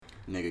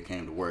Nigga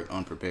came to work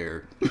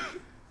unprepared.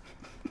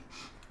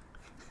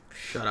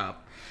 Shut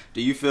up.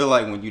 Do you feel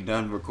like when you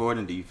done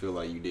recording, do you feel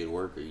like you did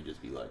work, or you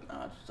just be like,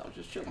 nah, I was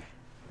just chilling?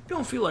 You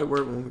don't feel like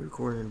work when we're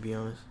recording, to be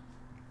honest.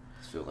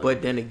 Feel like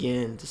but then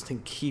again, just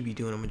think he be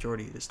doing a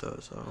majority of this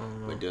stuff, so I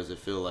don't know. But does it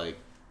feel like,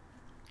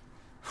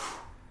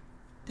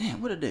 damn,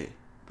 what a day?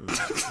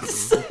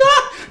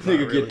 Nigga,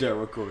 really. Get that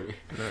recording.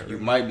 You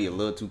might be a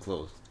little too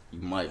close.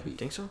 You might be.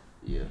 Think so?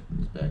 Yeah,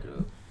 just back it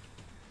up.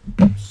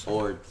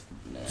 Or,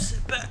 nah.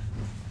 Sit back.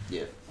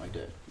 Yeah, like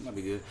that. Might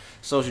be good.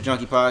 Social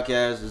Junkie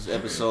Podcast. This is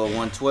episode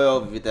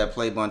 112. If you hit that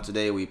play button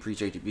today, we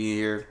appreciate you being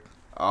here.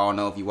 I don't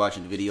know if you're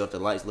watching the video, if the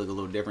lights look a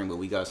little different, but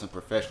we got some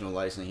professional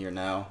lights in here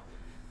now.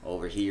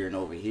 Over here and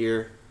over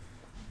here.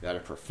 Got a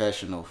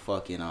professional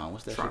fucking,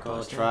 what's that shit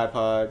called?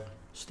 Tripod.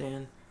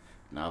 Stand.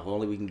 Now, if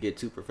only we can get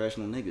two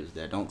professional niggas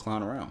that don't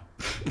clown around.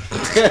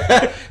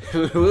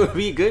 We'll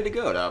be good to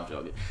go. No, I'm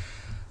joking.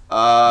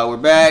 We're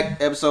back.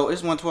 Episode,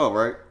 it's 112,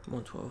 right?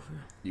 112, yeah.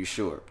 You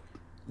sure?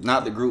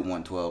 Not the group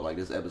 112, like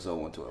this episode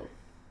 112.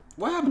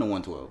 What happened to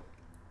 112?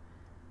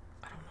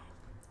 I don't know.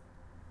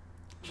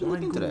 Should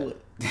look into that.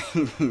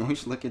 We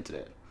should look into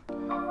that.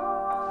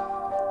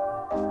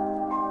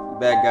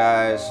 Back,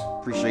 guys.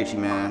 Appreciate you,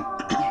 man.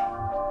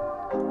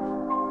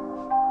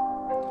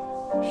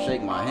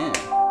 Shake my hand.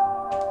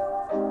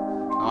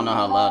 I don't know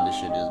how loud this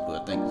shit is,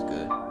 but I think it's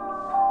good.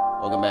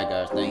 Welcome back,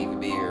 guys. Thank you for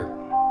being here.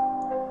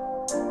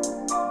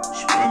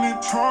 Spending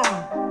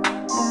time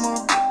with my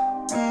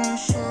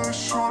inside,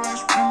 so they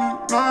spending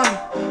night.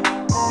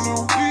 All the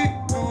week,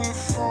 doing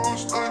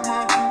falls like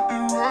my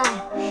and right.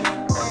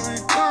 Every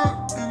night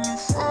in the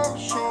fall,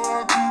 so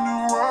I've been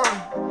in right.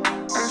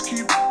 Let's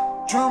keep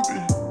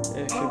jumping.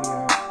 Yeah, it should be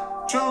alright.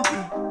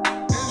 Jumping,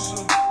 it's a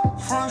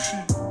fun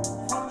shit,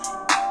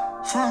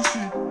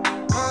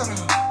 gotta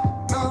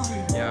love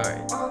it. Yeah,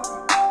 alright.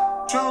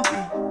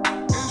 Jumping,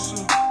 it's a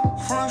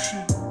fun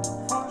shit,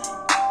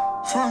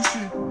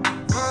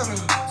 gotta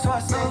So I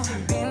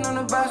said, being on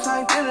the box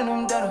like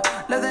them dutter.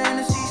 Leather in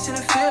the seats and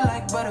it feel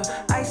like butter.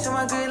 Ice on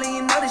my grill and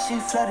you know this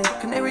shit flooded.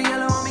 Canary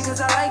yellow on me cause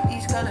I like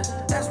these colors.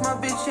 That's my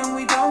bitch and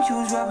we don't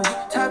use rubbers.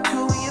 Top 2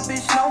 and your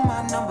bitch know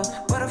my number.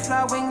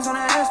 Butterfly wings on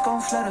her ass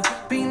gon' flutter.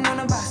 Being on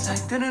the box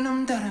like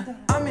them dutter.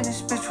 I'm in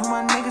this bitch with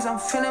my niggas, I'm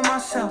feeling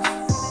myself.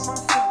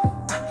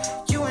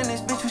 You in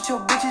this bitch with your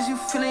bitches, you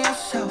feeling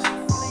yourself.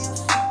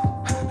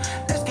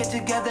 Let's get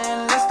together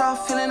and let's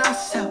start feeling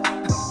ourselves.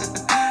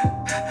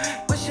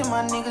 Wishing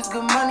my niggas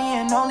good money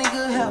and only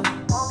good health.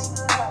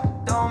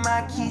 Throw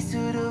my keys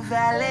to the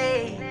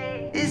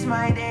valet. It's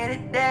my day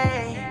to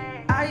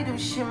day. I do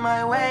shit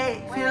my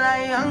way. Feel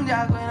like young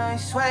dog when I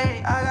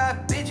sway. I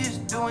got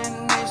bitches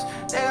doing this.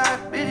 They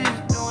got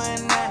bitches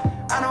doing that.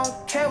 I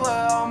don't care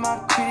what all my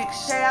critics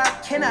say. I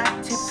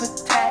cannot tit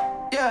for tat.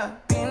 Yeah,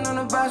 being on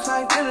the box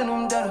like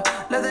them dutter.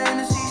 Leather in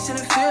the seats and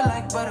it feel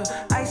like butter.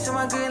 Ice on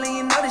my grill and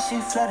you know this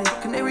shit flooded.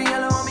 Canary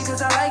yellow on me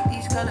cause I like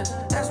these colors.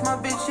 That's my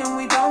bitch and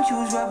we don't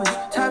use rubbers.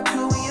 Top 2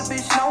 and your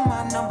bitch know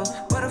my number.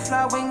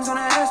 Butterfly wings on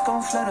her ass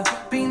gon' flutter.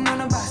 Being on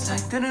the box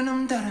like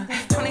them dutter.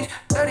 20s,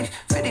 30s,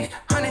 50s,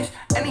 100s.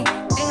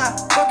 Anything I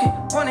fucking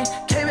wanted.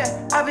 Came back,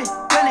 I've been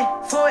running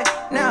for it.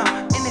 Now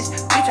in this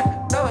bitch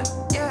I know it,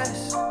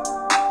 yes.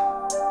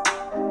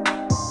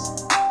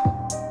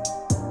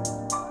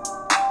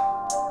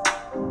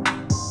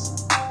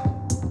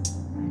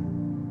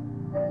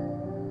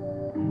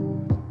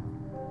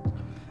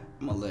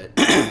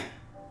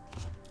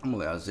 I'm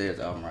gonna let Isaiah's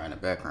album right in the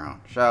background.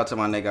 Shout out to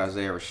my nigga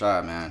Isaiah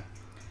Rashad, man.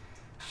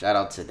 Shout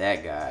out to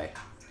that guy.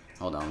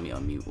 Hold on, let me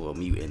unmute. Well,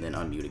 mute and then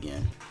unmute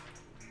again.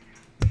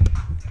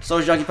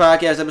 Social Junkie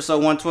Podcast, episode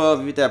 112.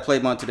 You hit that play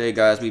button today,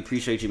 guys. We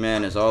appreciate you,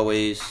 man. As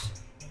always,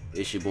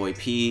 it's your boy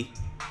P.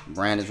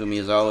 Brandon's with me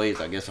as always.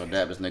 I guess I'll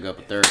dap this nigga up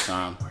a third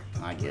time.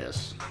 I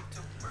guess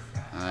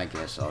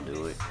I'll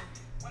do it.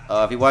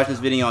 If you're watching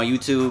this video on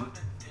YouTube,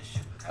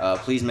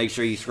 please make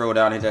sure you scroll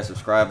down and hit that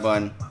subscribe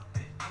button.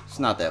 It's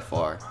not that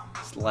far.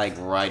 It's like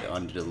right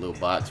under the little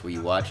box where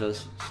you watch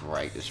us.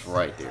 It's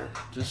right there.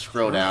 Just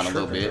scroll down a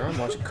little bit. I'm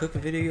watching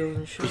cooking videos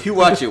and shit. You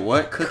watching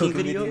what? Cooking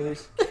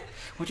videos?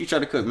 What you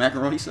trying to cook?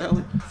 Macaroni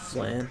salad?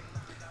 Flan.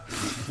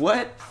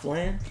 What?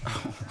 Flan?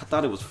 Oh, I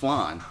thought it was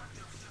flan.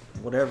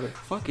 Whatever.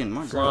 Fucking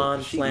my flan,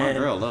 girl. flan. My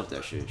girl loves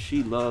that shit.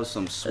 She loves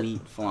some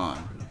sweet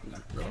flan.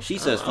 She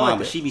says flan,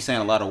 but she be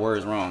saying a lot of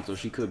words wrong, so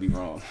she could be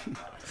wrong.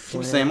 She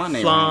be saying my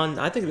name wrong.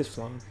 I think it is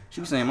flan.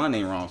 She be saying my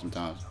name wrong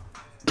sometimes.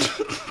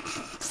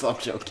 Stop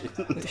joking.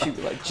 She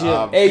be like,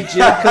 Jim. Hey,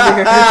 Jim, come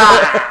here.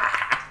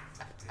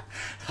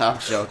 I'm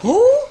joking.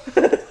 Who?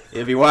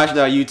 If you're watching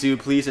on YouTube,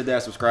 please hit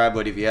that subscribe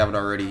button if you haven't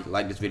already.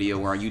 Like this video.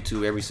 We're on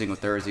YouTube every single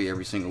Thursday,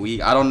 every single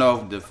week. I don't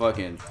know if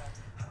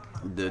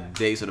the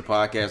dates of the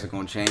podcast are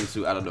going to change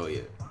too. I don't know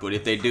yet. But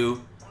if they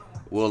do,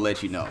 we'll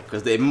let you know.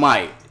 Because they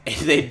might.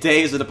 The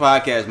days of the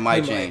podcast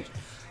might change.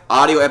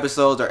 Audio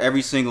episodes are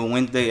every single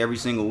Wednesday, every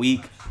single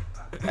week.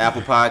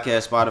 Apple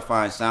Podcast,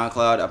 Spotify, and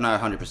SoundCloud. I'm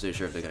not 100%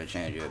 sure if they're going to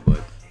change it,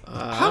 but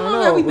How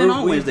long have we been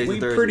on Wednesdays we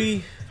and Thursdays?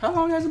 pretty How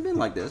long has it been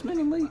like that? It's been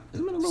a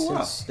little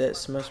while. since that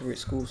semester at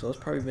school, so it's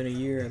probably been a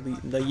year, at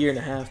least a year and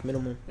a half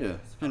minimum. Yeah,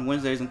 it's been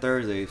Wednesdays and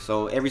Thursdays.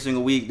 So every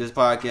single week, this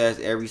podcast,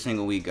 every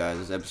single week, guys.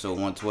 This is episode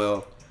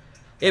 112.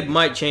 It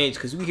might change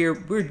because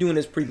we're doing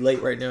this pretty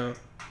late right now.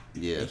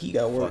 Yeah. And he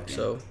got work, fucking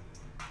so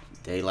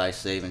daylight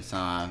saving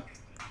time.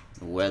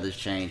 The weather's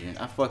changing.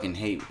 I fucking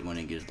hate when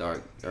it gets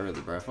dark early,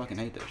 bro. I fucking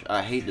hate that shit.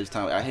 I hate this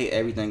time. I hate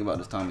everything about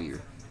this time of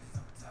year.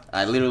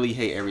 I literally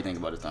hate everything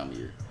about this time of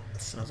year.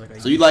 sounds like a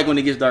So you like when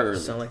it gets dark early?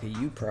 sound like a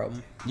you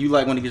problem. You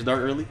like when it gets dark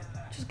early?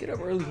 Just get up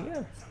early,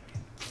 yeah.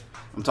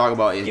 I'm talking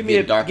about it Give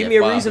getting dark me at a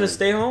 5 reason to thirty.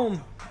 stay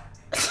home.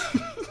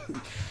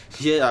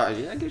 Yeah,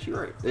 I guess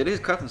you're right. It is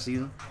cuffing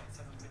season.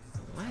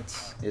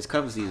 What? It's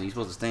cuffing season. You're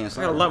supposed to stay I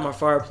inside. gotta light my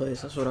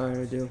fireplace. That's what I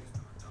gotta do.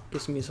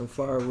 Get me some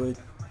firewood.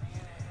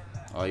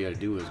 All you gotta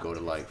do is go to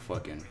like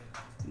fucking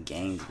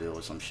Gainesville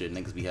or some shit.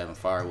 Niggas be having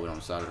firewood on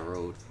the side of the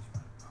road.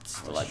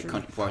 Or like the true.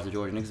 country parts of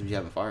Georgia. Niggas be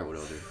having firewood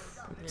over there.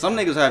 Some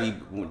niggas have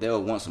you.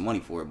 They'll want some money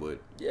for it, but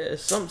Yeah,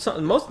 some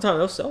most of the time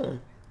they'll sell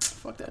them.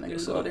 fuck that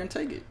nigga. Go out there and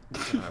take it.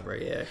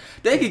 Alright, yeah.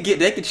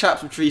 They could chop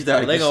some trees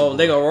down. They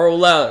gonna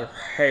roll out.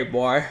 Hey,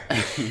 boy.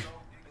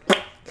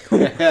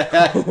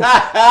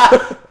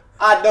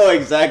 I know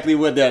exactly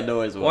what that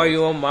noise was. Why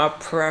you on my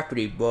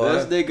property, boy?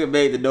 This nigga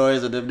made the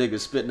noise of them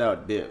niggas spitting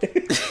out dip.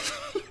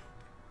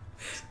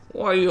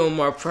 Why you on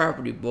my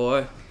property,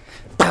 boy?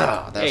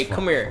 Hey,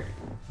 come here.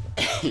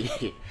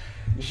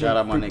 Shout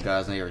out my nigga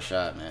Isaiah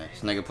Rashad, man.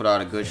 This nigga put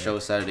out a good show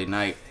Saturday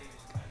night.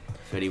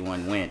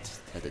 51 went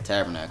at the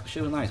Tabernacle.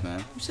 Shit was nice, man.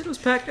 You said it was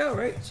packed out,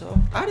 right? So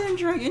I didn't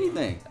drink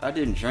anything.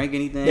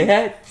 they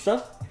had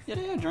stuff. Yeah,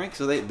 they had drinks.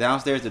 So they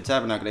downstairs at the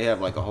Tabernacle, they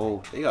have like a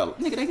whole. They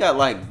got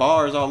like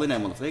bars all in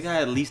that motherfucker. They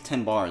got at least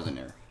 10 bars in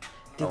there.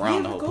 Did we around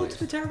ever the whole go place. to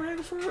the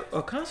Tabernacle for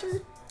a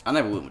concert? I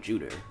never went with you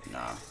there.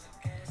 Nah.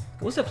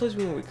 What's that place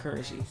we went with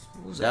Currency?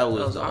 What was That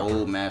was the awkward.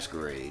 old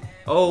Masquerade.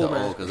 Oh, the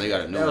man. old, because they got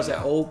a new That was one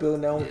that now. old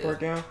building that was Yeah. burnt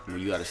down. Where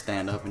you got to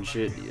stand up and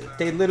shit. Yeah.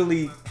 They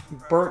literally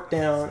burnt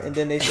down, and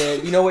then they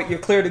said, "You know what? You're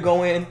clear to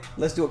go in.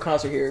 Let's do a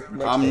concert here."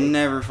 Next day. I'm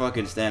never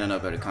fucking standing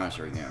up at a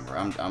concert again, bro.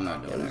 I'm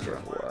not doing that, bro.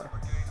 Wow.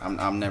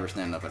 I'm never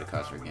standing up at a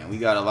concert again. We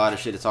got a lot of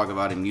shit to talk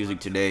about in music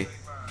today.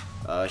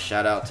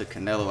 Shout out to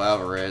Canelo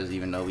Alvarez,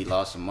 even though we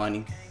lost some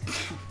money.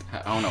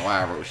 I don't know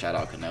why I wrote shout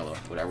out Canelo,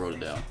 but I wrote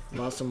it down.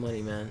 Lost some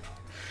money, man.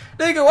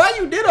 Nigga, why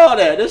you did all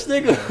that? This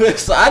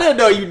nigga, I didn't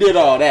know you did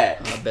all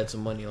that. I bet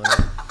some money on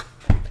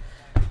it.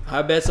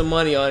 I bet some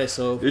money on it,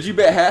 so Did you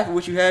bet half of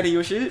what you had in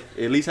your shit?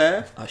 At least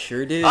half? I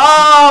sure did.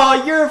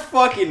 Oh, you're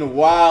fucking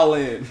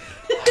wildin'.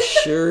 I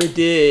sure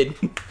did.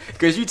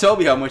 Because you told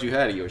me how much you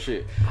had in your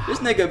shit. This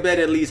nigga bet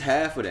at least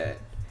half of that.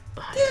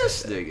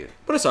 This nigga.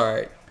 But it's all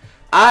right.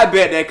 I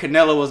bet that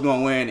Canelo was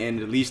going to win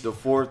in at least the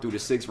 4th through the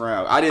 6th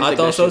round. I I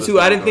thought so too.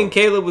 I didn't think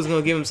Caleb was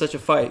gonna give him such a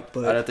fight, I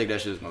but didn't think that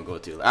shit was going to go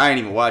to. I didn't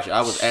even watch it.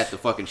 I was at the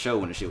fucking show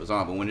when the shit was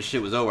on. But when the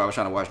shit was over, I was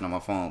trying to watch it on my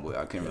phone. But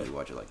I couldn't really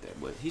watch it like that.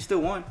 But he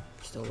still won.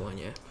 still won,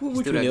 yeah. Still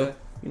What you that knew? guy.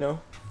 You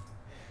know?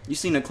 You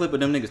seen a clip of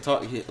them niggas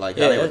talk, like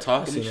Yeah, how they were I've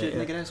talking and seen shit? that,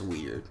 yeah. Nigga, that's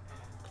weird.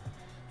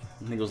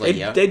 Nigga was like,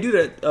 yeah. They do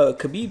that.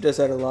 Khabib does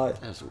that a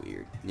lot. That's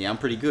weird. Yeah, I'm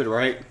pretty good,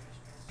 right?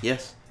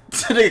 Yes.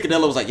 Nigga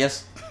Canelo was like,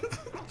 yes.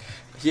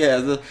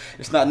 Yeah,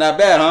 it's not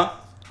bad, huh?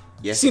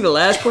 You Yes. seen the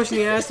last question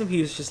he asked him?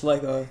 He was just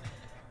like, you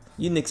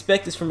didn't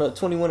expect this from a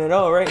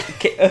 21-0, right?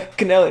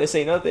 Canelo didn't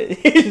say nothing.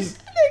 He's-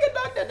 Nigga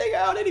knocked that nigga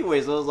out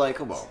anyway, so I was like,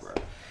 come on, bro.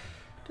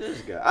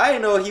 This guy. I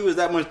didn't know he was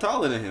that much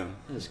taller than him.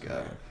 This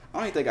guy. I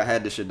don't even think I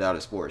had this shit down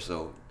in sports,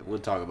 so we'll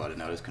talk about it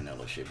now, this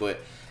Canelo shit. But,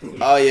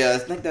 oh yeah, I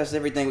think that's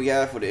everything we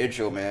have for the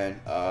intro,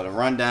 man. The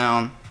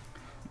rundown.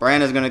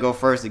 Brandon's going to go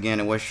first again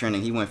in What's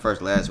Trending. He went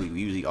first last week.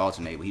 We usually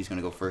alternate, but he's going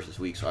to go first this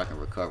week so I can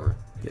recover.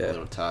 Yeah. A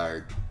little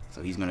tired.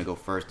 So he's going to go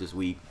first this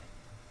week.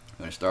 We're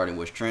going to start in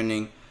What's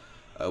Trending.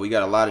 We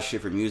got a lot of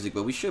shit for music,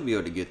 but we should be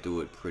able to get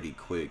through it pretty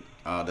quick.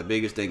 The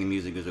biggest thing in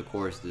music is, of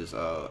course, this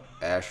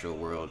Astro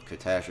World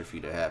catastrophe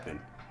that happened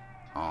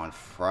on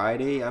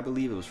Friday. I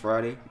believe it was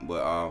Friday.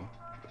 But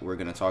we're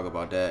going to talk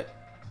about that.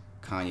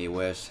 Kanye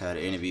West had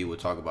an interview. We'll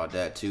talk about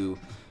that, too.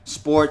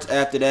 Sports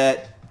after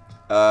that.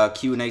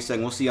 Q&A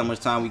segment. We'll see how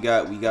much time we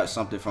got. We got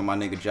something from my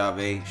nigga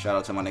Jave. Shout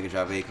out to my nigga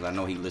Jave, because I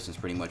know he listens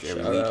pretty much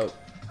every Shout week. out.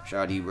 Shout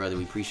out to you, brother.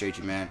 We appreciate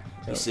you, man.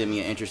 You Yep. sent me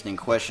an interesting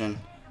question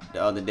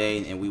the other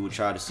day, and we will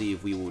try to see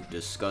if we will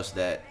discuss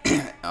that.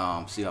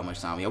 See how much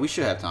time we have. We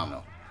should have time,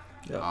 though.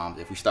 Yep.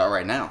 If we start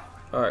right now.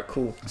 All right,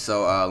 cool.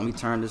 So, let me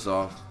turn this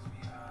off.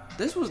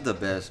 This was the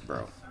best,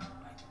 bro.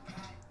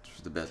 This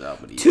was the best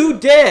album of the year. 2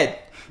 dead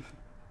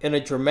in a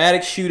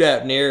dramatic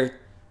shootout near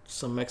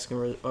some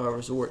Mexican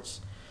resorts.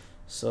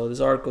 So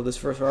this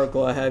first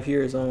article I have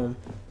here is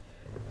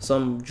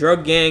some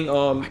drug gang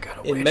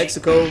in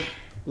Mexico.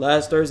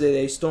 Last Thursday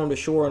they stormed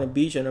ashore on a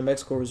beach in a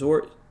Mexico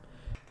resort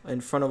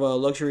in front of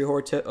luxury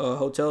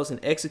hotels and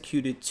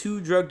executed 2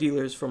 drug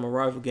dealers from a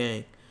rival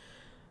gang.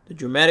 The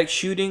dramatic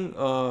shooting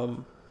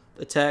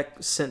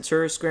attack sent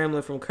tourists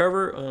scrambling from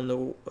cover on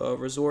the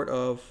resort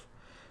of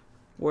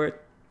Puerto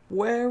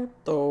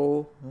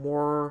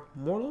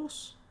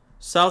Morelos.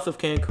 south of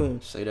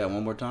Cancun. Say that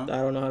one more time. I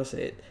don't know how to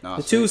say it. No,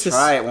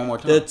 try it one more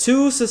time. The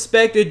 2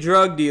 suspected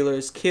drug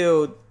dealers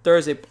killed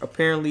Thursday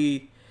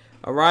apparently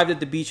arrived at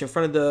the beach in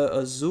front of the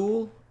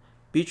Azul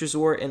Beach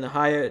Resort in the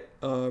Hyatt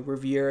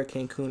Riviera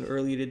Cancun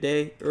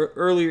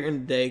earlier in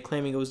the day,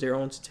 claiming it was their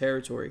own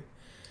territory.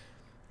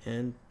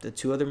 And the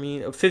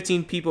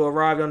 15 people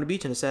arrived on the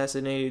beach and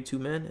assassinated 2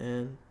 men,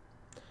 and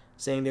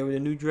saying they were the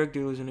new drug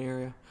dealers in the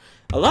area.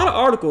 A lot of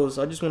articles,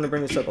 I just want to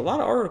bring this up, a lot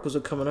of articles are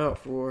coming out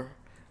for,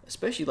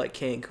 especially like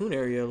Cancun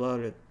area, a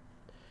lot of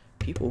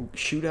people,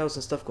 shootouts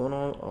and stuff going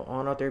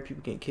on out there,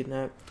 people getting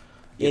kidnapped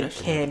in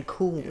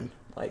Cancun. Yeah.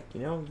 Like,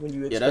 you know, when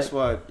you expect... Yeah, that's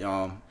why,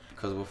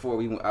 because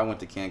before I went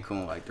to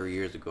Cancun like 3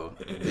 years ago,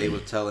 they were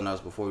telling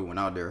us before we went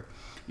out there,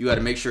 you got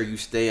to make sure you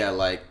stay at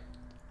like,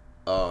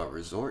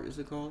 resort, is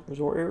it called?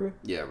 Resort area?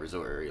 Yeah,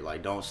 resort area.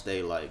 Like, don't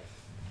stay like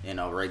in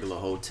a regular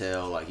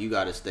hotel. Like, you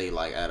gotta stay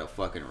like at a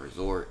fucking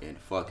resort and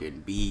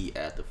fucking be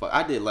at the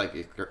I did like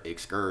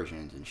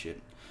excursions and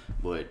shit,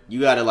 but you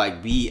gotta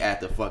like be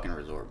at the fucking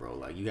resort, bro.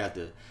 Like, you have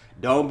to,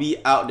 don't be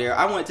out there.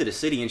 I went to the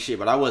city and shit,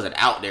 but I wasn't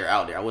out there.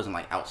 I wasn't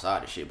like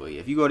outside of shit. But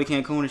if you go to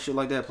Cancun and shit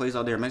like that, place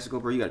out there in Mexico,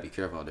 bro, you gotta be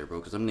careful out there, bro,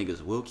 because them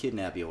niggas will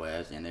kidnap your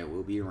ass and there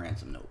will be a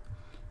ransom note.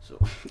 So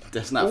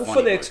that's not funny.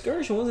 For the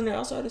excursion, wasn't it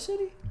outside the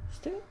city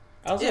still?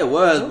 Yeah, it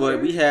was, but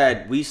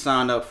we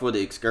signed up for the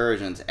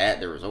excursions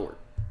at the resort.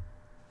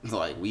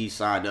 Like, we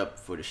signed up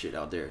for the shit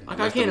out there. Like,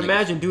 I can't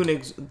imagine doing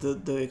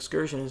the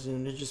excursions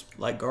and there's just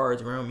like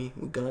guards around me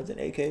with guns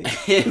and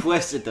AKs. It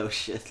wasn't those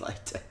shit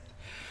like that.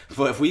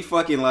 But if we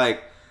fucking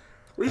went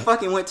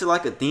to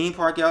like a theme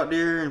park out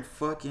there and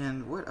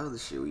fucking, what other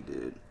shit we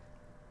did?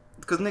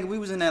 Because, nigga, we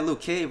was in that little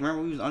cave.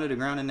 Remember, we was under the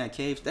ground in that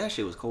cave? That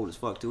shit was cold as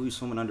fuck, too. We was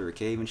swimming under a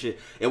cave and shit.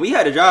 And we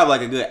had to drive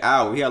like a good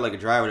hour. We had like a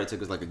driver that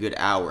took us like a good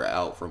hour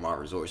out from our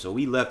resort. So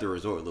we left the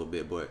resort a little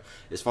bit. But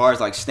as far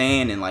as like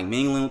staying and like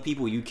mingling with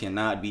people, you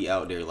cannot be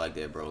out there like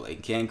that, bro.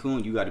 Like,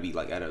 Cancun, you got to be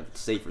like at a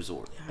safe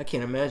resort. I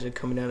can't imagine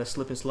coming down a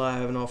slip and slide,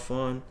 having all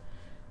fun.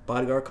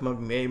 Bodyguard come up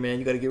to me, hey, man,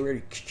 you got to get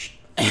ready.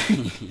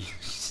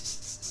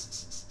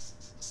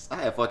 I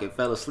had fucking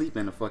fell asleep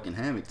in the fucking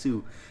hammock,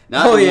 too.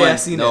 I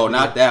seen that. No,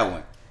 not that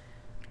one.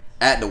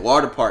 At the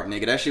water park,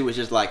 nigga. That shit was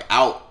just like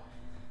out,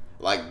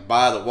 like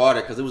by the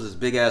water, because it was this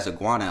big ass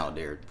iguana out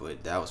there.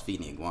 But that was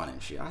feeding iguana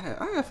and shit. I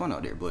had fun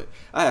out there, but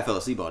I had fell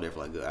asleep out there for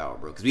like a good hour,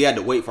 bro. Because we had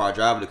to wait for our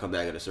driver to come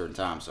back at a certain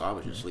time, so I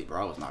was just asleep, bro.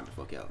 I was knocked the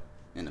fuck out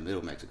in the middle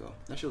of Mexico.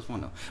 That shit was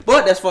fun though.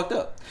 But that's fucked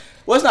up.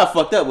 Well, it's not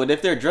fucked up, but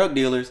if they're drug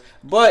dealers,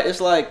 but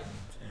it's like,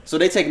 so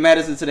they take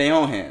matters into their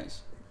own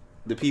hands.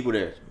 The people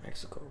there.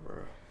 Mexico, bro.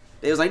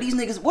 They was like, these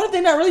niggas, what if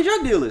they not really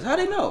drug dealers? How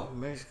they know?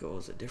 Mexico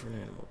is a different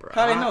animal, bro.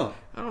 How they know?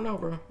 I don't know,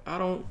 bro. I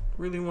don't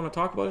really want to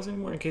talk about this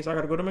anymore in case I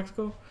got to go to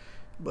Mexico.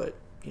 But,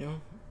 you know.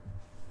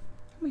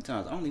 How many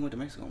times? I only went to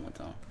Mexico one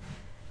time.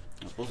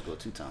 I was supposed to go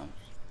 2 times.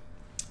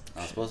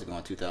 I was supposed to go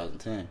in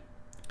 2010.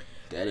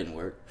 That didn't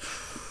work.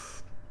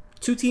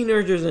 2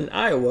 teenagers in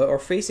Iowa are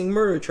facing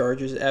murder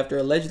charges after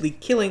allegedly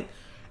killing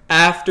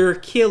a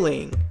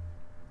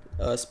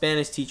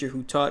Spanish teacher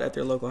who taught at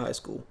their local high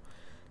school.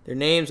 Their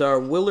names are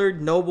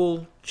Willard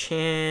Noble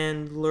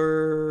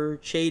Chandler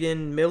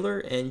Chaden Miller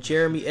and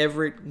Jeremy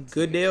Everett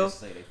Goodale.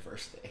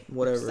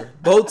 Whatever.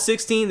 Both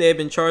 16. They have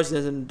been charged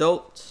as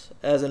adults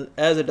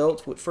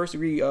with first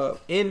degree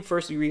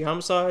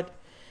homicide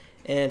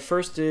and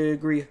first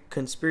degree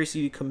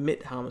conspiracy to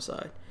commit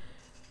homicide.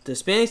 The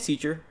Spanish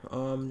teacher,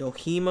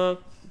 Nohema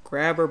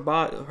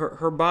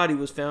her body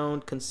was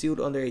found concealed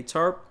under a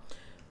tarp,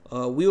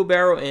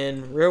 wheelbarrow,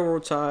 and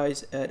railroad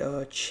ties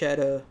at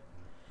Chatham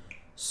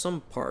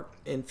Park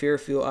in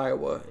Fairfield,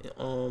 Iowa,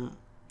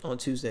 on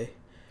Tuesday.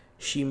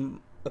 She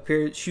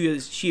appears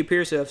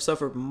to have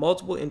suffered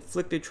multiple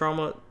inflicted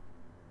trauma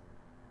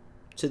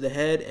to the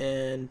head,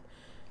 and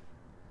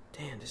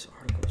damn, this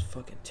article is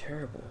fucking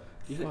terrible.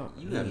 You have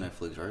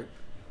Netflix, right?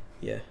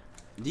 Yeah.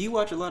 Do you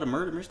watch a lot of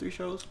murder mystery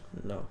shows?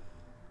 No,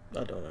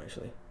 I don't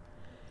actually.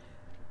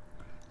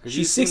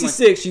 She's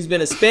 66. She's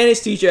been a Spanish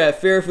teacher at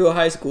Fairfield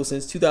High School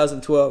since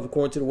 2012,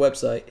 according to the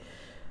website.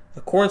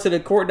 According to the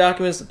court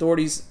documents,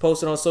 authorities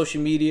posted on social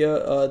media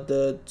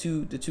the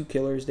two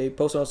killers. They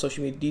posted on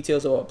social media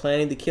details about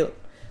planning the killing.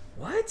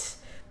 What?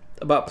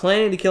 About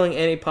planning the killing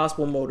and a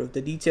possible motive.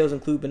 The details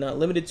include, but not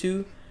limited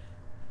to,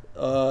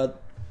 the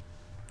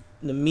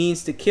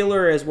means to kill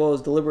her, as well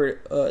as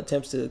deliberate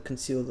attempts to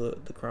conceal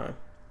the crime.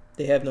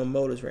 They have no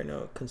motives right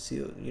now.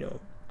 Concealed,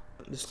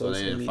 So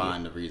they didn't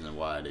find the reason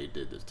why they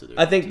did this to their.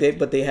 I think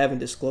they haven't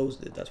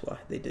disclosed it. That's why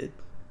they did.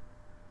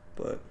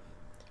 But.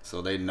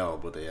 So they know,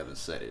 but they haven't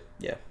said it.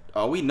 Yeah.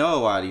 Oh, we know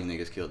why these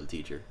niggas killed the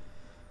teacher,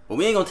 but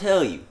we ain't gonna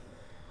tell you.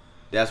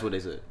 That's what they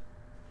said.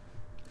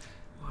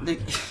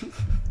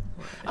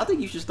 I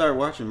think you should start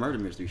watching murder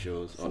mystery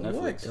shows on Netflix.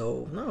 What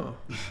though? No.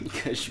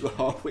 Because you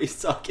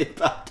always talking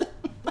about them.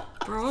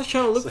 Bro, I was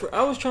trying to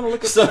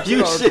look up. So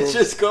you should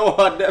just go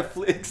on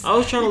Netflix. I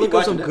was trying to look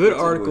up some good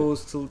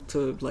articles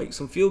to like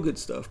some feel good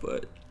stuff,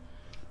 but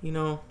ain't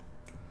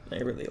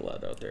really a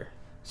lot out there.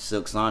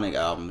 Silk Sonic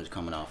album is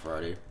coming out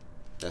Friday.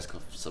 That's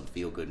some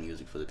feel good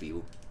music for the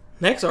people.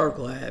 Next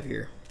article I have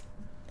here.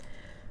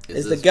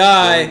 is the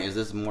guy. Is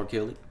this more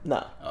killing?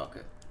 Nah,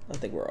 Okay. I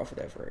think we're off of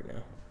that for right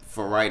now.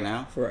 For right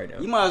now? For right now.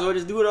 You might as well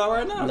just do it all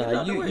right now.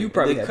 Nah, you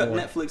probably They got cut more.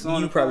 Netflix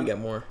on. You probably got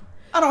more.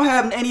 I don't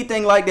have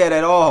anything like that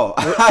at all.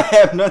 I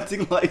have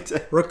nothing like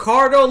that.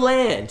 Ricardo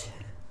Land.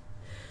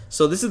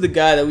 So this is the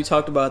guy that we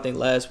talked about. I think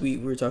last week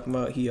we were talking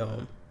about.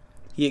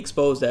 He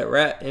exposed that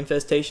rat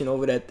infestation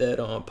over at that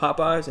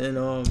Popeyes in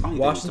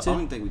Washington. I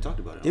don't think we talked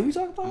about it. Did we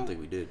talk about I don't it? think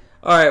we did.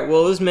 All right.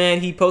 Well, this man,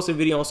 he posted a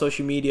video on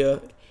social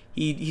media.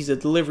 He's a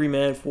delivery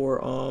man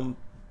for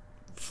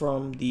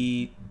from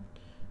the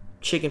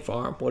chicken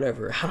farm,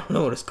 whatever. I don't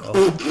know what it's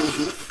called.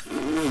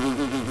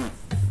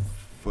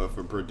 For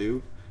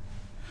Purdue.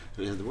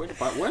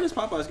 Where does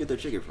Popeyes get their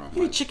chicken from? He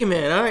the chicken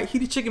man, all right. He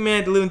the chicken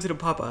man delivering to the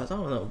Popeyes. I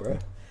don't know, bro.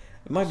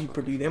 It might be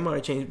Purdue. They might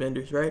have changed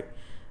vendors, right?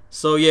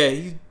 So yeah,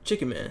 he's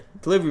chicken man,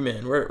 delivery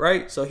man,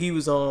 right? So he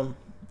was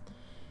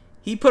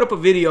he put up a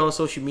video on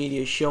social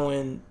media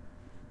showing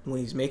when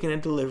he's making a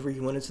delivery. He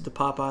went into the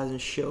Popeyes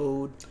and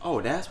showed. Oh,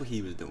 that's what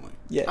he was doing.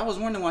 Yeah. I was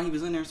wondering why he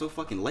was in there so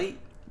fucking late.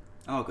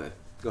 Oh, okay,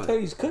 go So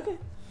ahead. he's cooking.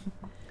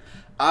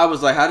 I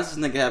was like, how does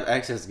this nigga have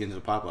access to get into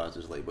the Popeyes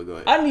this late? But go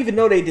ahead. I didn't even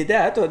know they did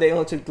that. I thought they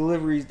only took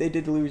deliveries. They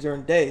did deliveries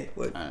during the day.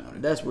 But I didn't know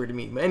that. that's weird to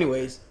me. But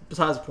anyways,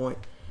 besides the point.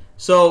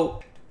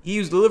 So he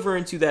was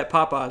delivering to that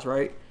Popeyes,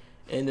 right?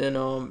 And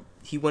then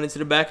he went into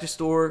the back of the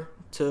store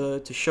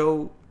to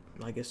show,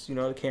 I guess,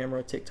 the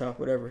camera, TikTok,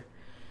 whatever.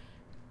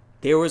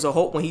 There was a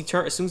whole,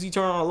 as soon as he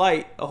turned on the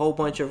light, a whole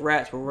bunch of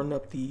rats were running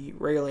up the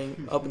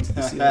railing up into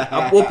the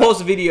ceiling. We'll post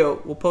a video.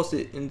 We'll post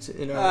it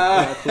in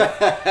our clip.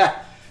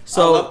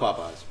 So, I love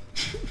Popeyes.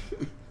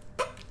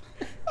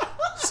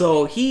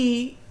 So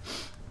he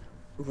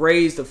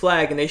raised the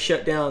flag and they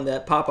shut down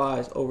that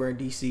Popeyes over in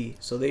DC.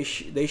 So they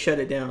shut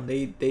it down.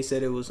 They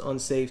said it was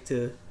unsafe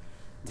to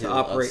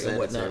operate and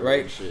whatnot,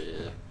 right? Shit,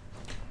 yeah.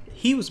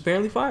 He was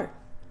apparently fired.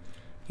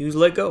 He was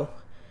let go.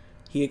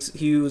 He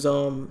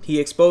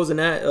exposed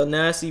a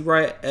nasty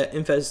rat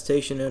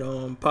infestation at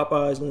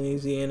Popeyes,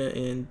 Louisiana,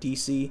 and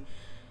DC.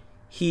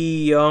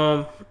 He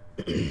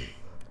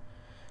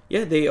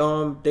yeah, they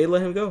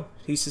let him go.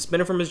 He's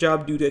suspended from his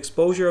job due to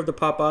exposure of the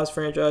Popeyes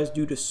franchise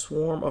due to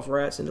swarm of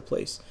rats in the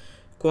place.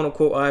 "Quote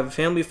unquote, I have a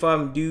family of 5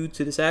 and due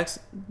to this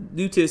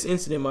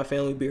incident, my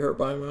family will be hurt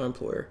by my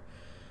employer."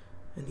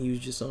 And he was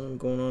just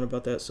going on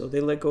about that. So they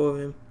let go of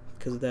him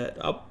because of that.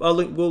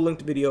 We'll link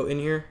the video in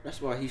here.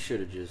 That's why he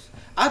should have just.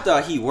 I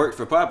thought he worked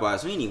for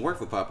Popeyes. So he didn't even work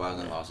for Popeyes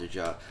and lost his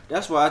job.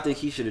 That's why I think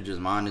he should have just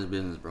minded his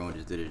business, bro, and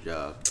just did his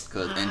job.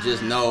 And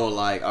just know,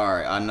 like, all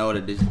right, I know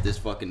that these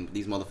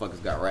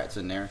motherfuckers got rats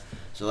in there.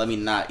 So let me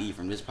not eat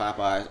from this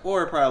Popeyes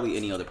or probably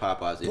any other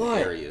Popeyes in the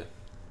area.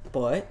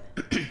 But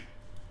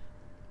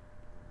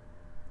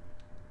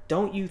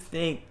don't you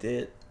think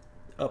that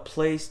a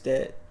place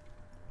that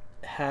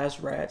has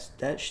rats,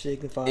 that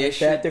signifies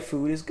that their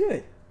food is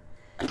good?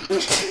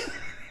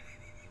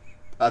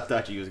 I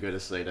thought you was gonna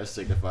say that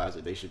signifies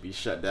that they should be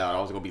shut down.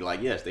 I was gonna be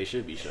like, yes, they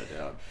should be shut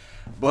down.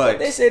 But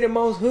they say the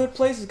most hood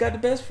places got the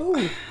best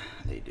food.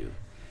 They do.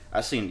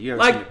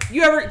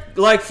 You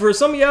ever For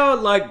some of y'all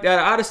that are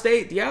out of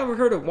state, y'all ever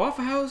heard of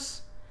Waffle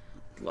House?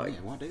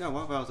 They got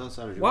Waffle House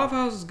outside of Waffle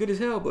House is good as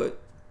hell, but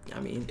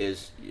I mean,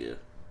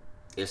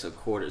 it's a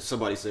quarter.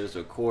 Somebody says it's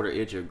a quarter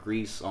inch of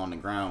grease on the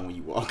ground when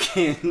you walk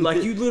in.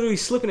 Like you literally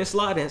slipping and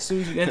sliding as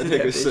soon as you enter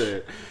that bitch.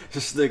 Said,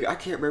 this nigga, I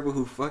can't remember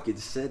who fucking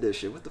said that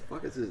shit. What the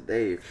fuck is his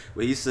name?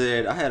 But he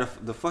said I had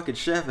the fucking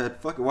chef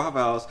at fucking Waffle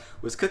House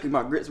was cooking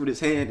my grits with his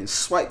hand and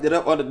swiped it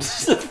up on the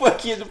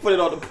fucking to put it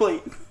on the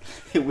plate.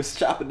 He was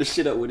chopping the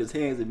shit up with his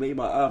hands and made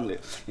my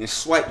omelet and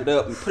swiped it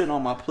up and put it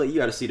on my plate. You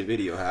got to see the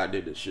video how I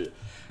did this shit.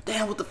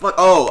 Damn, what the fuck?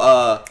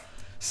 Oh,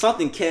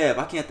 something Kev.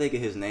 I can't think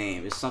of his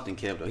name. It's something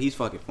Kev though. He's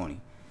fucking funny.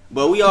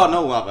 But we all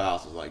know Waffle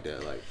House is like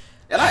that.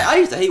 And I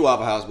used to hate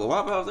Waffle House, but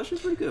Waffle House, that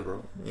shit's pretty good,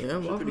 bro. Yeah,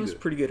 Waffle House is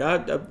pretty good.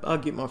 I'll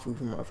get my food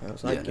from Waffle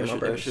House. I get my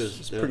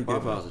breakfast. It's pretty good.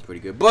 Waffle House is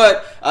pretty good.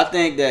 But I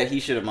think that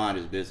he should have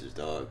minded his business,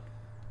 dog.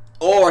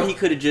 Or he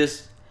could have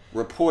just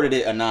reported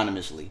it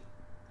anonymously.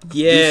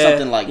 Yeah, do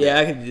something like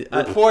that.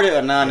 I could report it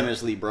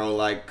anonymously, bro.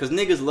 Cause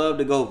niggas love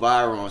to go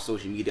viral on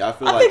social media. I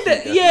think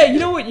that. Yeah, you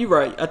know what? You're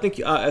right. I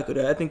think I echo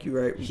that. I think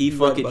you're right. He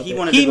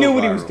knew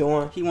what he was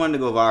doing. He wanted to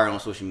go viral on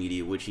social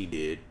media, which he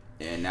did,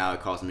 and now it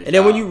cost him his job.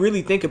 then when you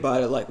really think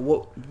about it,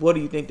 what do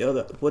you think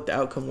what the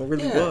outcome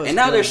really was? And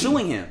now they're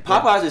suing him.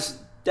 Popeyes is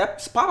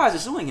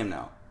suing him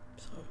now.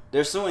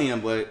 They're suing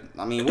him, but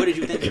I mean, what did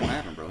you think was gonna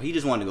happen, bro? He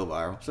just wanted to go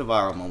viral. It's a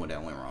viral moment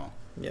that went wrong.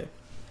 Yeah.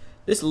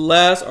 This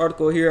last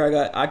article here,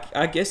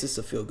 I guess it's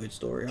a feel-good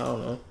story. I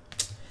don't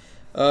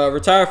know.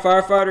 Retired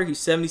firefighter, he's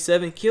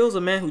 77, kills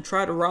a man who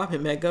tried to rob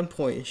him at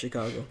gunpoint in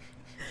Chicago.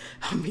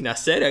 I mean, I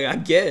said it, I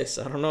guess.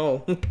 I don't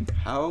know.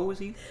 How old was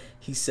he?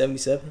 He's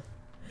 77.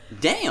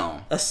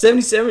 Damn. A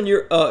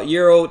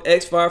 77-year-old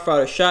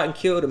ex-firefighter shot and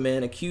killed a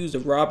man accused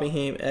of robbing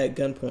him at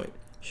gunpoint.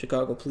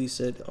 Chicago police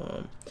said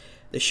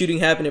the shooting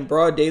happened in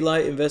broad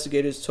daylight.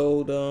 Investigators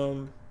told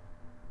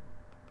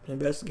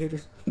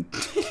Investigators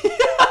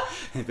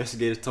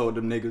told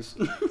them niggas.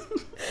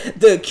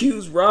 The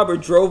accused robber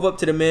drove up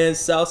to the man's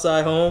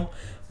Southside home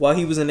while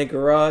he was in a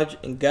garage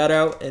and got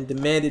out and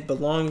demanded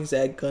belongings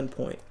at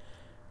gunpoint.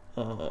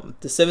 The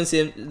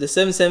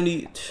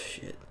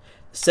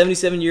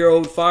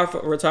 77-year-old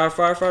retired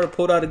firefighter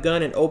pulled out a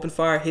gun and opened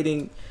fire,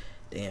 hitting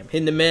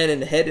the man in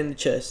the head and the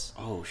chest.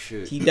 Oh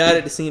shit! He died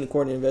at the scene,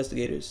 according to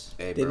investigators.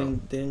 Hey, they bro.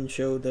 didn't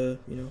show the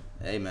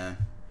Hey man.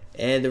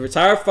 And the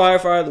retired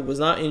firefighter was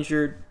not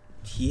injured.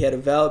 He had a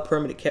valid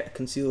permit to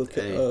conceal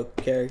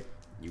carry.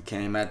 You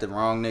came at the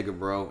wrong nigga,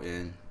 bro,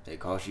 and they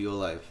cost you your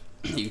life.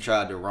 You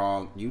tried to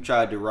rob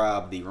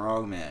the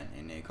wrong man,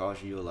 and they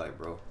cost you your life,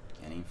 bro.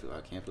 I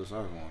can't feel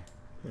sorry for him.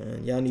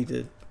 Man, y'all need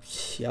to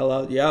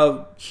y'all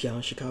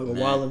in Chicago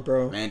wildin',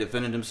 bro. Man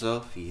defended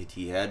himself.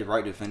 He had the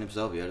right to defend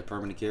himself. He had a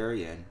permit to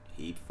carry, and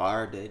he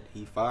fired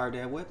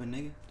that weapon,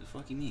 nigga. The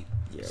fuck you mean?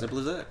 Yeah. Simple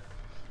as that.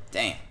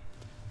 Damn.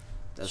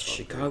 That's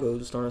Chicago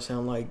is starting to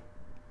sound like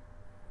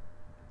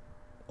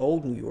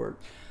old New York.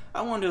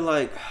 I wonder,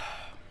 like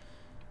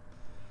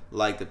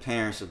the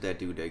parents of that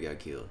dude that got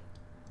killed.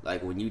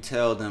 Like, when you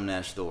tell them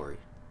that story,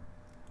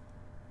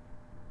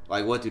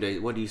 like, what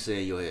do you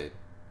say in your head?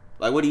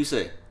 Like, what do you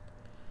say?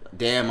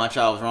 Damn, my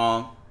child was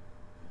wrong.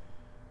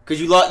 Cause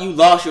you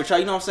lost your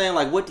child. You know what I'm saying?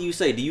 Like, what do you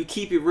say? Do you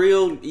keep it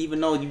real,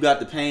 even though you got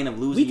the pain of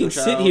losing your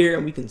child? We can sit here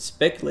and we can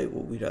speculate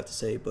what we'd have to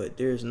say, but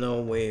there's no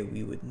way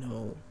we would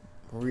know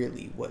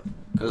really what.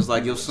 Cause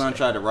like your son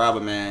tried to rob a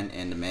man,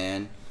 and the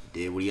man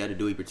did what he had to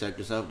do. He protected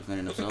himself,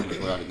 defended himself, and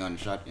pulled out a gun and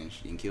shot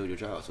and killed your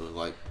child. So it's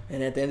like.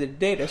 And at the end of the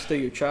day, that's still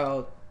your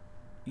child.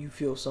 You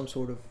feel some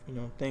sort of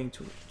thing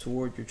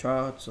toward your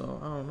child. So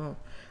I don't know.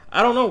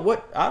 I don't know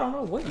what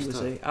you would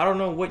say. I don't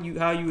know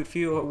how you would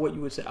feel or what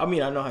you would say. I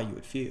mean, I know how you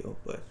would feel,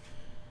 but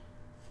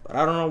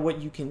I don't know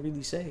what you can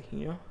really say.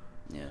 Yeah,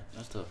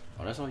 that's tough.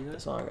 Oh, that's all you got?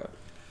 That's all I got.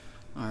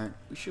 All right,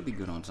 we should be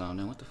good on time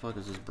then. What the fuck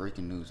is this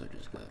breaking news I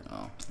just got?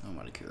 Oh,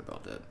 nobody care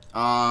about that.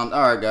 All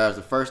right, guys.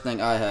 The first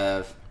thing I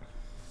have,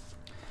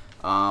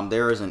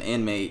 there is an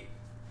inmate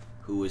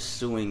who is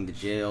suing the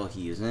jail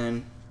he is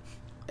in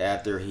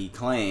after he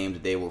claimed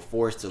they were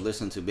forced to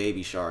listen to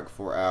Baby Shark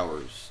for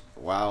hours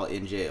while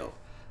in jail.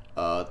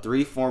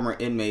 3 former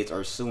inmates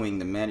are suing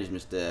the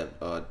management staff.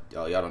 Y'all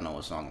don't know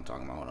what song I'm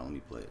talking about. Hold on, let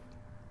me play it.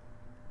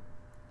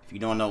 If you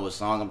don't know what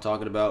song I'm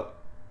talking about,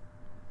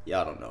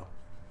 y'all don't know.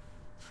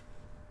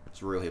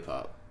 It's real hip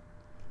hop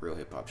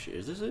shit.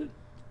 Is this it?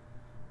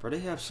 Bro, they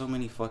have so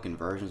many fucking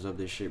versions of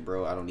this shit,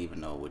 bro. I don't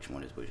even know which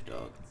one is which,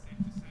 dog.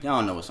 Y'all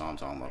don't know what song I'm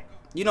talking about.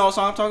 You know what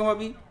song I'm talking about,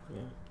 B?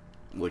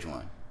 Yeah. Which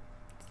one?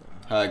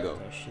 How it go?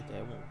 That shit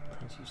that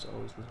Prince used to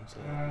always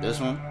listen to. This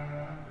one?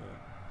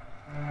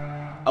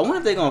 I wonder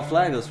if they gonna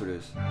flag us for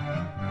this.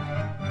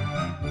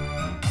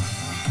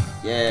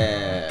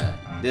 Yeah,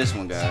 this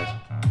one, guys.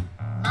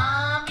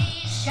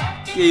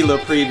 Give you a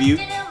little preview.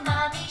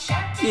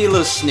 Give you a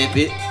little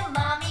snippet.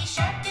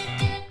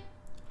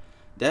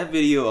 That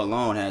video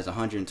alone has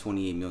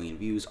 128 million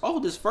views. Oh,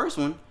 this first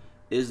one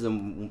is the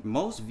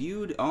most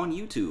viewed on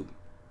YouTube.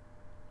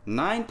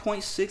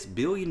 9.6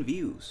 billion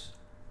views.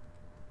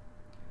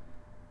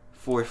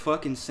 For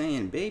fucking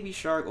saying Baby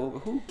Shark over.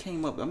 Who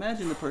came up?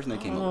 Imagine the person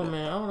that came up with that.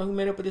 Man, I don't know who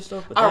made up with this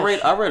stuff. But I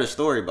read a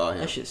story about him.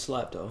 That shit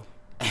slapped though.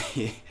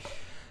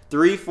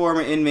 3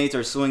 former inmates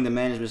are suing the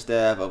management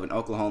staff of an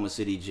Oklahoma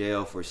City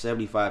jail for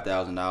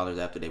 $75,000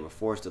 after they were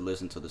forced to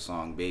listen to the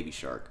song Baby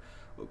Shark.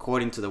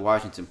 According to the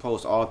Washington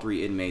Post, all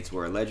 3 inmates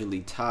were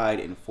allegedly tied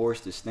and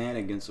forced to stand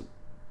against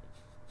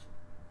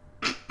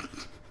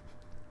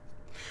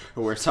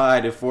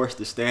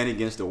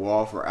the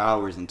wall for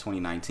hours in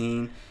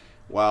 2019,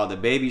 while the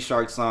Baby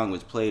Shark song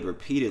was played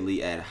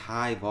repeatedly at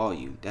high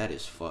volume. That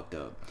is fucked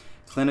up.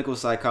 Clinical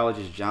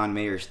psychologist John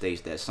Mayer states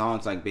that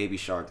songs like Baby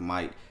Shark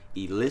might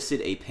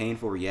elicit a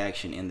painful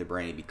reaction in the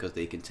brain because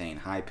they contain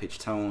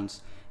high-pitched tones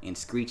and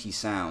screechy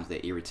sounds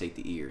that irritate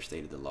the ear,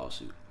 stated the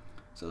lawsuit.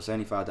 So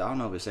 $75,000, I don't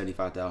know if it's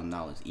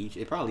 $75,000 each.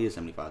 It probably is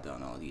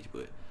 $75,000 each,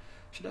 but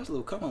shit, that's a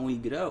little come on when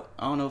you get out.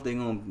 I don't know if they're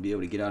going to be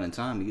able to get out in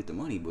time to get the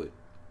money, but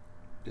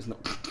there's no...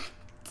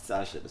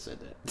 I should have said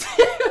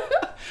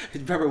that.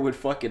 Remember when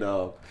fucking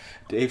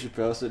Dave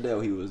Chappelle said that?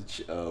 He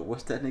was,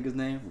 what's that nigga's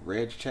name?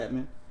 Reg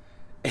Chapman?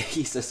 And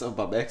he said something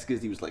about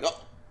Mexicans. He was like,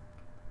 oh,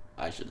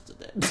 I should have said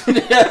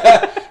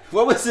that.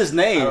 What was his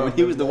name when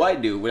he was the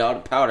white dude with all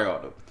the powder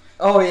on him?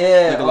 Oh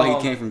yeah, looking like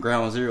he came from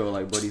Ground Zero,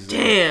 like Buddy's.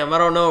 Damn, I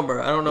don't know,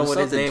 bro. I don't know what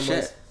his name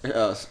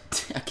was.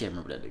 I can't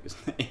remember that nigga's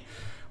name,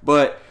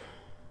 but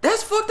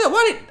that's fucked up.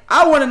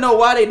 I want to know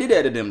why they did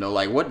that to them though.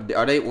 Like, what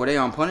were they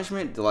on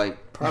punishment?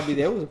 Like, probably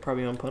they was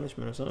probably on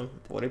punishment or something.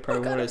 Or they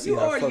probably wanted to see you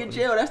how already fucking in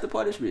jail. That's the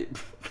punishment.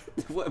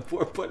 What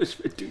more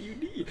punishment do you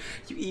need?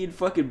 You eating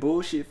fucking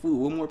bullshit food.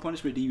 What more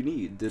punishment do you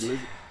need?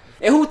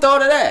 And who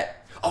thought of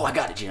that? Oh, I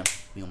got it, Jim.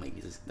 We don't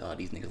make these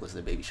niggas listen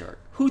to Baby Shark.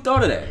 Who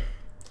thought of that?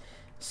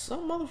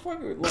 Some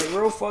motherfucker, like,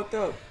 real fucked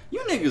up. You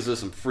niggas are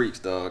some freaks,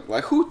 dog.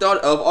 Like, who thought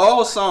of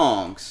all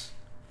songs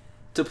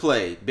to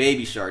play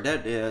Baby Shark?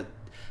 I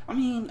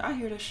mean, I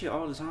hear that shit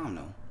all the time,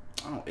 though.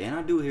 And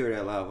I do hear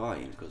that loud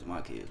volumes because of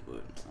my kids,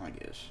 but I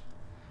guess.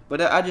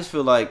 But I just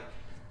feel like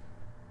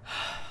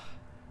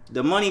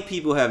the money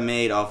people have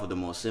made off of the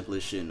most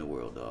simplest shit in the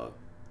world, dog.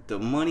 The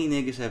money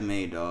niggas have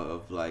made, dog,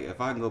 of like, if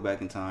I can go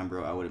back in time,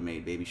 bro, I would have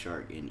made Baby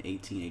Shark in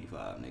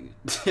 1885, nigga.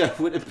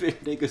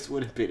 Niggas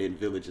would have been in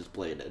villages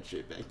playing that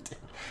shit back then.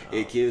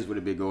 And kids would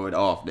have been going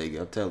off,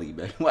 nigga. I'm telling you,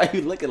 man. Why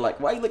you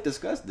look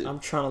disgusted? I'm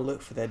trying to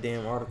look for that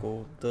damn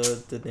article.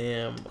 The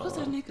damn. What's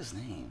that nigga's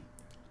name?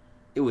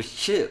 It was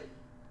Chip.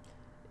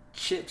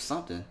 Chip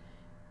something.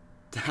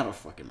 I don't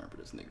fucking remember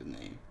this nigga's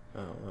name.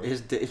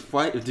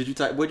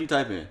 What'd you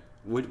type in?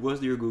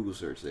 What's your Google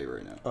search say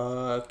right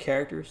now?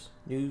 Characters,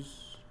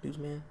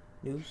 newsman,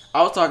 news.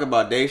 I was talking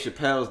about Dave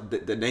Chappelle's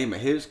the name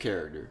of his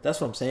character.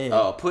 That's what I'm saying.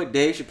 Put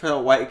Dave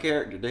Chappelle white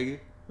character, nigga.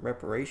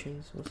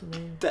 Reparations. What's the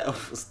name? That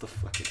was the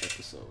fucking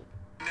episode.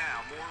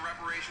 Now, more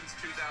Reparations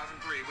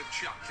 2003 with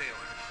Chuck Taylor.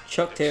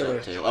 Chuck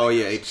Taylor. Oh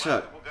yeah, hey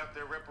Chuck. People got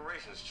their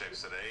reparations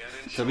checks today,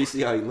 and in Let me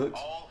see how he looks.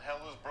 all hell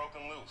is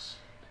broken loose.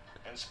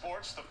 In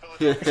sports, the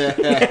Philadelphia.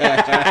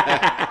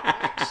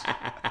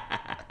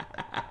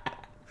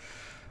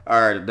 All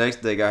right, the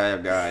next thing I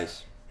have,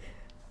 guys.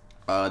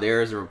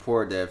 There is a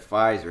report that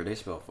Pfizer. They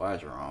spelled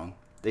Pfizer wrong.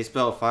 They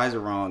spelled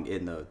Pfizer wrong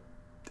in the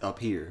up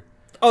here.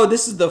 Oh,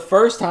 this is the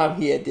first time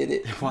he had did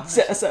it. Why?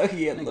 So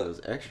he had I think it looked.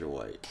 was extra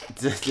white.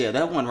 Yeah,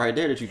 that one right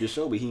there that you just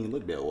showed me, he didn't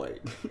look that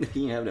white.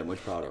 He didn't have that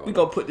much powder on. We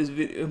gonna put this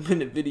video in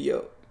the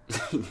video.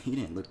 He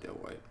didn't look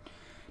that white.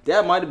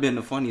 That might have been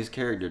the funniest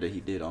character that he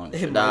did on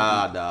it.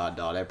 Nah.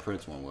 That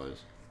Prince one was.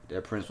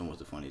 That Prince one was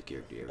the funniest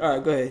character ever. All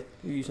right, go ahead.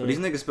 But these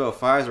niggas spelled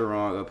Pfizer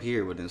wrong up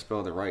here, but then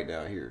spelled it right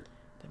down here.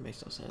 That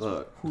makes no sense.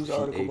 Look, Whose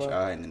article?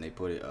 P-H-I, and then they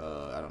put it,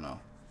 I don't know.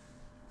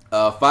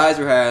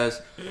 Pfizer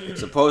has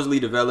supposedly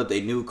developed a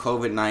new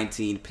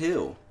COVID-19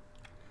 pill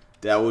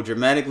that will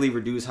dramatically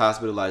reduce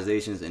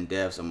hospitalizations and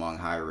deaths among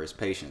high-risk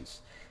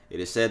patients. It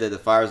is said that the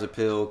Pfizer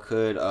pill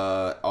could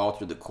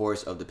alter the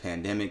course of the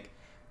pandemic.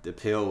 The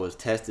pill was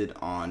tested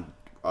on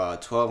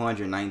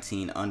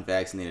 1,219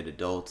 unvaccinated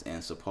adults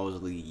and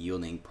supposedly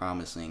yielding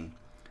promising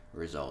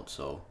results.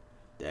 So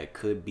that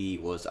could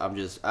be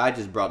I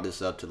just brought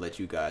this up to let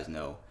you guys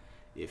know.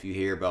 If you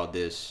hear about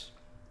this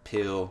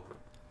pill,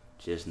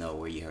 just know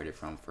where you heard it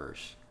from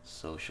first.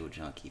 Social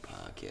Junkie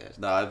Podcast.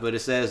 Nah, but it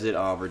says it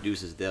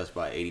reduces deaths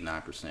by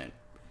 89%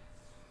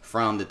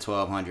 from the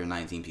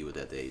 1,219 people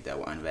that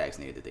were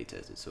unvaccinated that they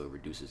tested. So it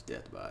reduces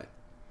death by.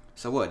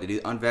 So what? Did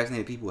the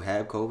unvaccinated people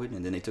have COVID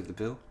and then they took the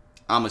pill?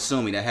 I'm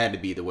assuming that had to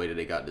be the way that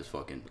they got this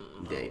fucking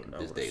data.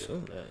 This data.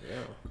 Assume that,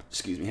 yeah.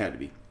 Excuse me, had to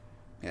be.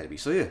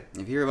 So yeah, if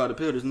you hear about the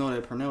pill, just know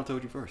that Pernell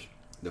told you first.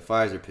 The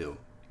Pfizer pill.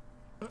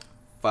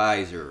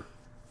 Pfizer.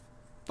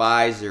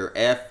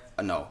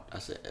 No, I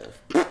said F.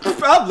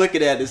 I'm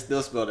looking at it,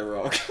 still spelled it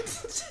wrong.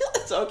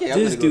 It's okay.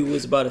 This dude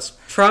was about to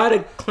try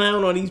to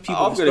clown on these people.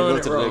 I'm gonna go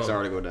to the next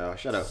article now.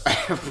 Shut up.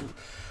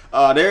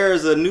 There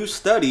is a new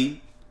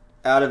study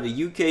out of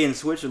the UK and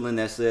Switzerland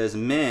that says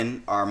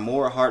men are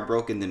more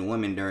heartbroken than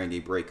women during a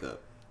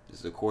breakup.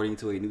 This is according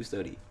to a new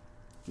study.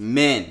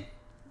 Men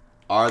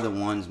are the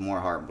ones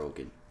more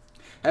heartbroken.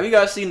 Have you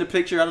guys seen the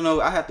picture? I don't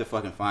know. I have to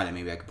fucking find it.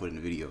 Maybe I can put it in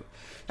the video.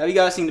 Have you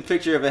guys seen the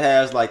picture if it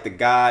has like the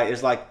guy?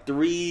 It's like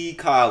 3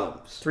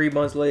 columns. 3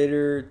 months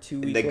later, 2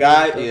 weeks. The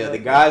guy, the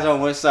guy's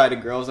on one side, the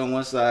girl's on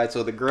one side.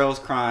 So the girl's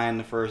crying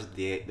the first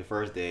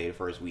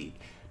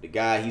week. The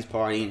guy, he's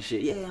partying and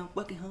shit. Yeah, I'm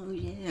fucking hungry.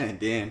 Yeah, and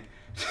then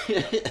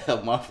a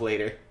month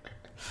later,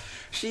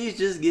 she's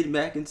just getting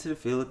back into the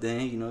feel of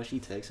things. You know, she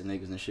texting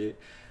niggas and shit.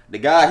 The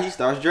guy, he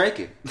starts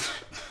drinking.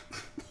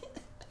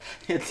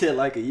 Until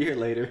like a year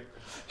later,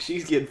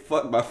 she's getting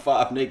fucked by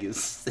 5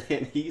 niggas,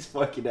 and he's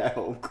fucking at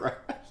home crying.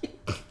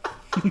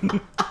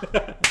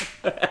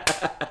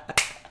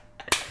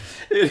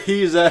 And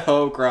he's at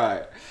home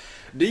crying.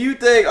 Do you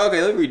think?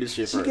 Okay, let me read this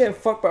shit first. She getting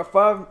fucked by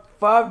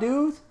five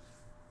dudes.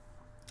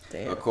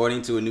 Damn.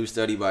 According to a new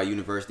study by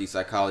university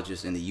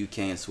psychologists in the UK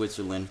and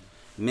Switzerland,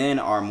 men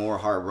are more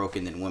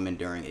heartbroken than women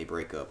during a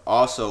breakup.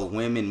 Also,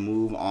 women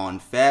move on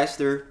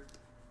faster.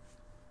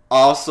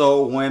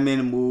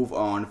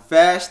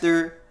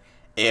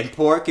 And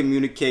poor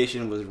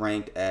communication was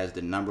ranked as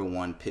the number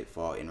 1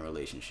 pitfall in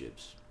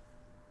relationships.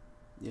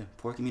 Yeah,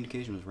 poor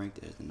communication was ranked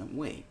as the number.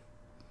 Wait,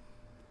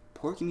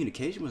 poor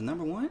communication was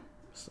number 1?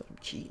 So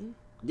cheating?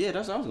 Yeah,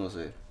 that's what I was gonna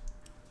say.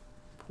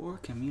 Poor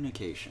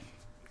communication.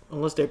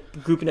 Unless they're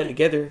grouping that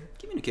together.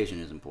 Communication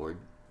is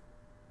important.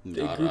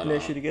 They're grouping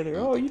that shit together.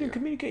 Oh, you didn't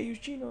communicate. You was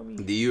cheating on me.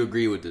 Do you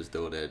agree with this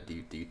though? That do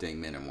you think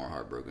men are more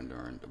heartbroken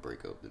during the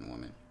breakup than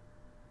women?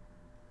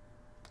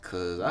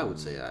 Cause I would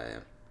say I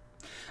am.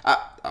 I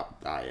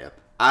am.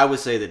 I would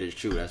say that it's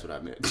true. That's what I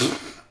meant.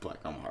 Like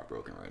I'm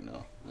heartbroken right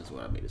now. That's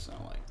what I made it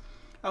sound like.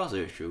 I would say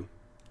it's true.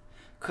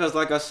 Cause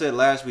like I said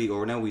last week,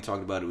 or then we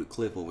talked about it with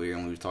Cliff over here,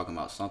 and we was talking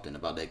about something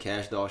about that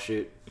cash doll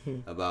shit,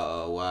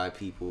 about why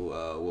people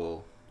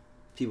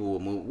will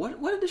move.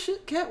 What did the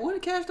shit? What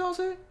did Cash Doll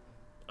say?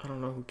 I don't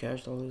know who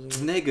Cash Doll is.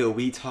 Nigga,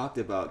 we talked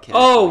about Cash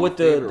Doll. Oh, with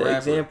the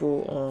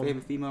example.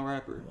 Favorite female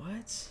rapper.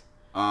 What?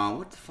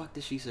 What the fuck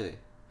did she say?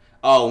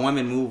 Oh,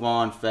 women move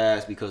on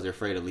fast because they're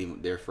afraid of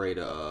leaving. They're afraid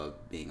of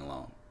being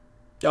alone.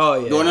 Oh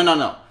yeah.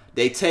 No.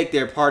 They take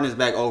their partners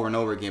back over and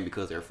over again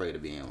because they're afraid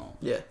of being alone.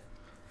 Yeah.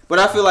 But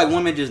I feel like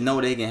women just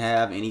know they can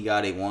have any guy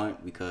they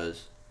want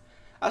because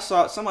I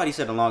saw somebody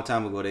said a long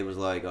time ago they was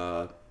like,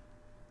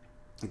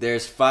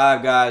 there's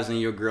 5 guys in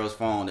your girl's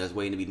phone that's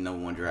waiting to be the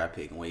number 1 draft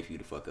pick and wait for you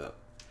to fuck up.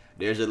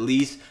 There's at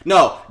least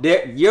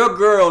your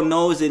girl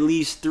knows at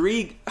least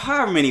 3,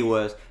 however many it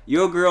was.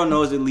 Your girl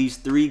knows at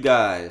least 3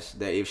 guys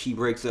that if she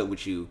breaks up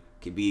with you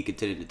could be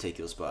contented to take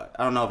your spot.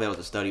 I don't know if that was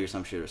a study or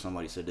some shit or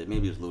somebody said that.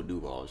 Maybe it was Lil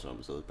Duval or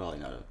something, so it's probably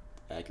not an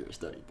accurate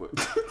study. But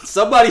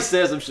somebody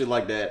said some shit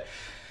like that.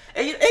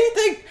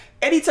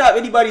 Anytime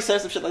anybody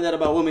says some shit like that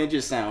about women, it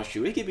just sounds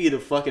true. It could be the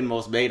fucking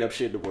most made up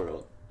shit in the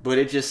world, but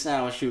it just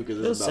sounds true because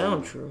it's about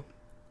women. True.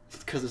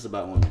 Because it's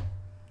about women.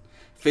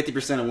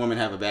 50% of women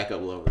have a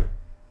backup lover.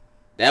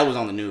 That was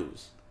on the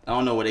news. I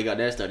don't know where they got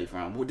that study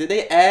from. Did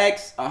they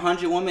ask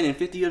 100 women and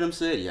 50 of them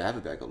said, yeah, I have a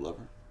backup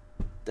lover?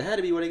 That had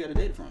to be where they got the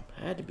data from.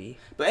 Had to be.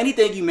 But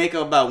anything you make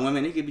up about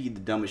women, it could be the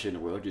dumbest shit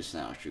in the world. It just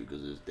sounds true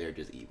because they're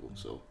just evil.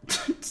 So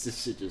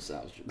this shit just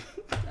sounds true.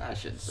 I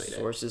shouldn't say that.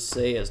 Sources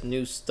say a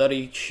new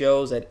study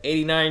shows that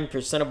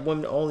 89% of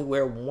women only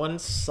wear 1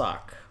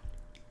 sock.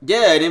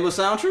 Yeah, and it will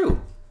sound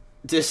true.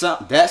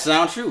 That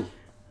sounds true.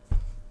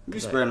 You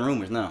spreading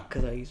rumors now.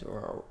 Because I use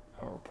our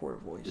reporter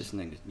voice. This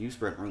nigga, you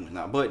spreading rumors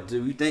now. But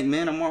do you think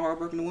men are more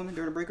heartbroken than women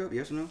during a breakup?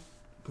 Yes or no?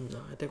 No,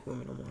 I think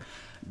women are more.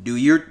 Do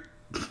you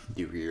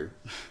hear?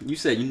 You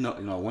said you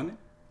know women?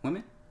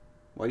 Women?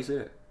 Why you say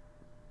that?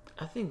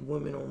 I think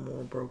women are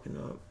more broken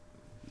up.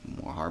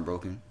 More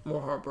heartbroken?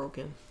 More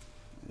heartbroken.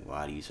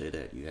 Why do you say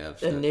that? You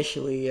have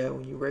initially, yeah,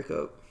 when you break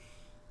up.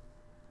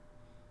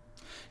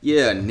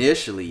 Yeah,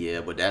 initially,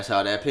 yeah, but that's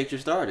how that picture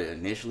started.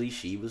 Initially,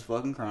 she was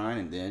fucking crying,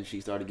 and then she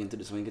started getting to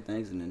the swing of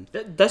things, and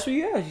then that's what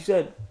you asked. You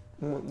said.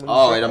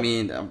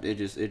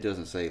 It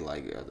doesn't say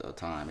like a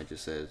time. It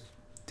just says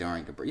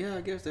during a break. Yeah,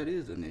 I guess that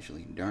is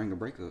initially during a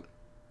breakup.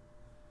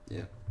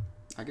 Yeah,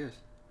 I guess.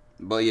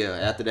 But yeah,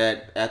 after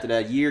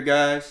that year,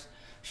 guys,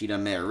 she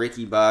done met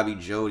Ricky, Bobby,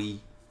 Jody,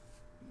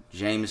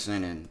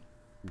 Jameson, and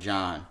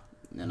John,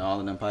 and all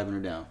of them piping her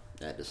down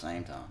at the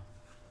same time.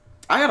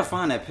 I gotta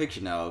find that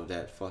picture now of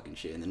that fucking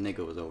shit, and the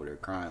nigga was over there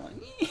crying like,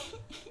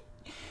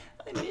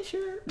 I miss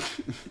her.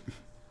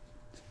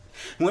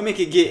 Women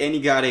can get any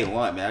guy they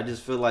want, man. I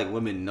just feel like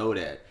women know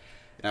that,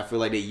 and I feel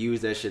like they use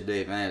that shit to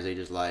their advantage. They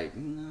just like,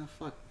 nah,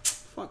 fuck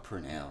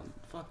Pernell,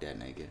 fuck that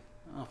nigga.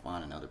 I'll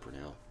find another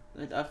Pernell.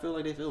 I feel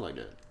like they feel like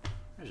that.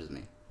 That's just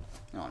me.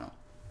 I don't know.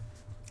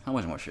 How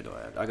much more shit do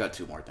I have? I got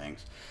 2 more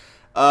things.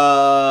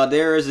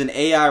 There is an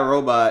AI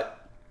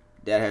robot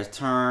that has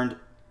turned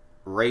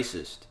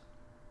racist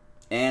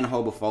and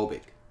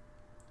homophobic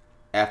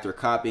after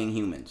copying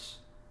humans.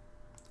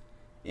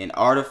 An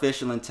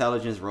artificial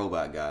intelligence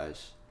robot,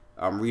 guys.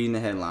 I'm reading the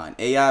headline.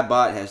 AI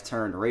bot has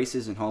turned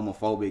racist and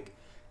homophobic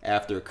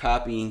after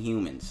copying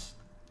humans.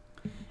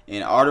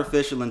 An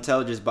artificial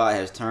intelligence bot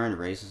has turned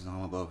racist and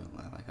homophobic,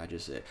 like I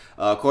just said.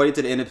 According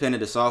to the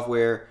Independent, the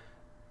software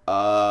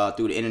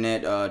through the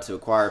internet to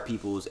acquire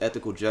people's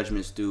ethical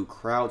judgments through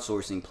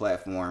crowdsourcing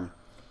platform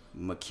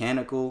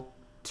Mechanical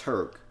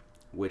Turk,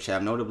 which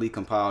have notably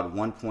compiled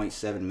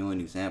 1.7 million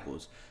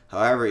examples.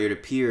 However, it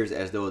appears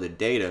as though the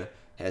data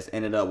has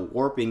ended up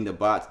warping the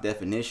bot's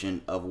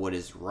definition of what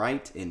is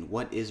right and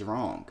what is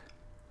wrong.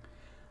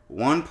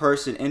 One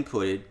person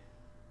inputted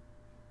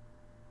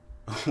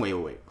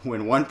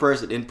when one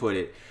person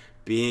inputted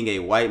being a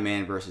white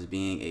man versus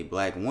being a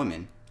black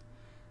woman.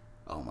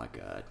 Oh my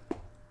god.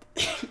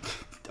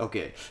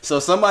 Okay, so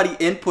somebody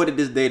inputted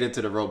this data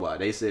to the robot.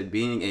 They said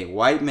being a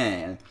white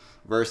man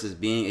versus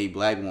being a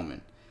black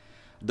woman.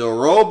 The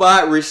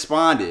robot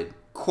responded,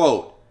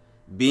 quote,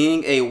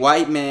 being a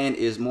white man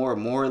is more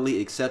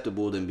morally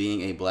acceptable than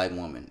being a black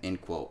woman,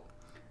 end quote.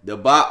 The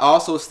bot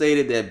also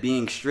stated that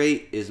being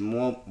straight is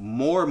more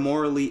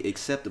morally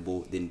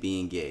acceptable than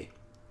being gay,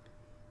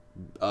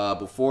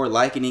 before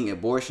likening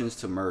abortions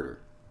to murder.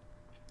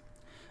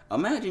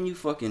 Imagine you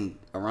fucking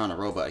around a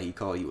robot, he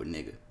call you a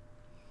nigga.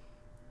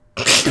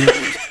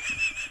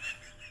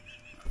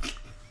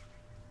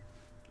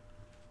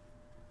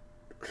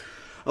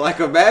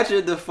 Like,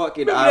 imagine the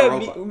fucking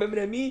iRobot. Remember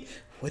that meme?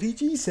 What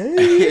did you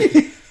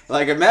say?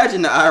 Like,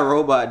 imagine the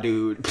iRobot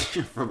dude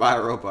from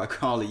iRobot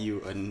calling you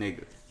a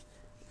nigga.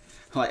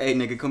 Like, hey,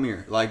 nigga, come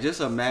here. Like,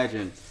 just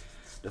imagine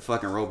the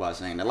fucking robot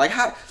saying that. Like,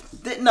 how?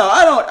 No,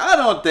 I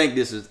don't think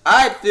this is.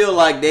 I feel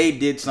like they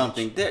did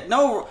something.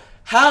 No,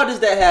 how does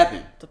that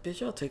happen? The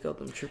bitch, I'll take out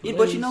them triple Yeah,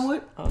 but you know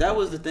what? That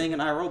was the thing in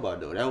iRobot,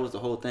 though. That was the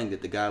whole thing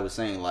that the guy was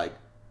saying, like,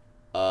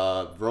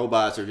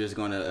 robots are just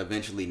going to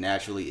eventually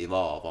naturally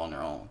evolve on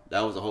their own.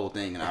 That was the whole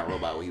thing in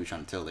iRobot, what he was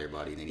trying to tell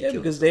everybody. And then he killed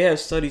because himself. they have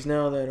studies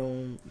now that,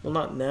 well,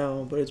 not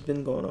now, but it's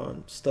been going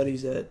on.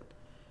 Studies that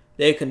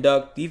they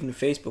conduct, even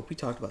Facebook. We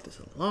talked about this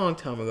a long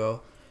time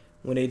ago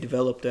when they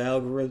developed the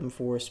algorithm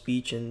for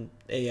speech and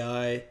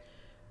AI.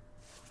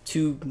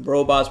 2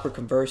 robots were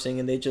conversing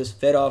and they just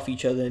fed off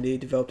each other and they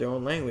developed their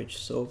own language.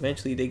 So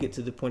eventually they get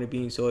to the point of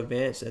being so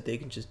advanced that they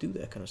can just do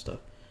that kind of stuff.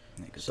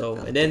 So,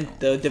 and then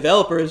the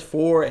developers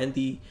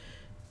the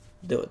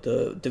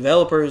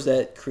developers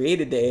that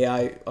created the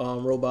AI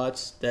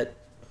robots that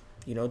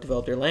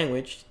developed their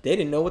language, they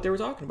didn't know what they were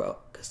talking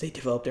about because they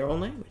developed their own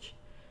language.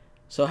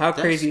 So how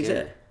crazy is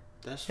that?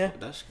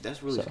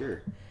 That's really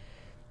scary.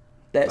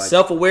 That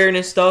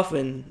self-awareness stuff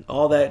and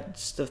all that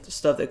stuff, the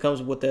stuff that comes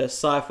with the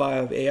sci-fi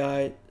of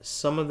AI,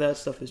 some of that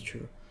stuff is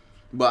true.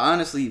 But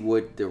honestly,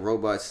 what the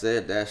robot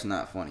said, that's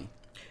not funny.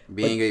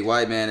 Being a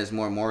white man is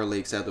more morally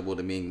acceptable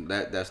to being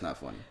that's not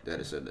funny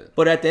that it said that.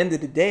 But at the end of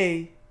the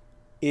day,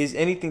 is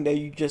anything that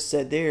you just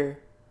said there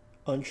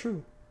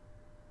untrue?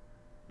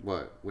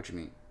 What you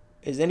mean?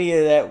 Is any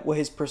of that what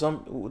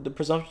the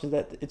presumption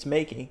that it's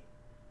making?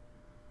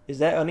 Is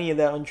that any of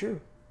that untrue?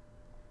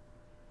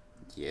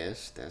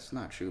 Yes, that's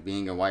not true.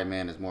 Being a white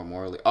man is more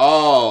morally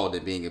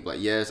than being a black.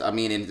 Yes, I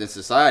mean in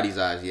society's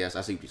eyes, yes,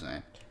 I see what you're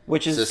saying.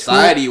 Which is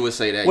society would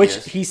say that. Which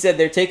yes. He said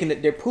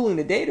they're pulling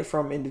the data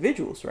from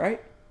individuals, right?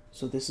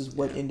 So this is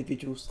what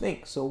individuals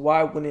think. So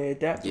why wouldn't it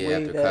adapt the way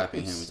after that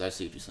copying him? I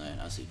see what you're saying.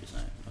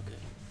 Okay.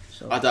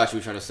 So I thought you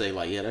were trying to say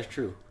like, yeah, that's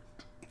true.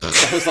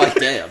 I was like,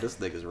 damn, this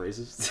nigga's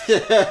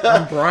racist.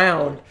 I'm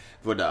brown.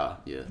 But nah,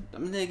 yeah,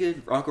 them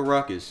nigga Uncle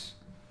Ruckus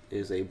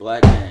is a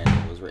black man.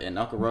 And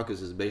Uncle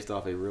Ruckus is based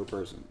off a real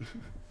person.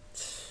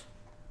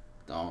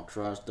 Don't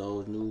trust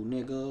those new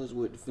niggas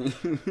with the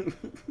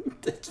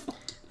That's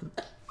fucking...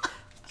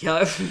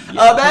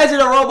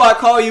 Imagine a robot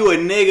call you a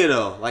nigga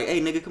though. Like,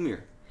 hey nigga, come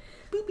here.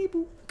 Boop, beep,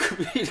 boop.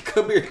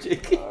 Come here,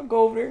 Jake. I'll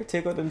go over there,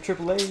 take out them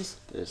AAAs.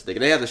 This nigga,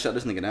 they have to shut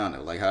this nigga down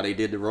though. Like how they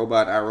did the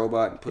robot,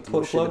 iRobot, and put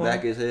the shit in the back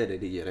of his head.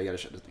 They gotta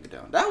shut this nigga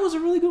down. That was a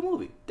really good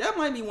movie. That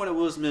might be one of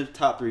Will Smith's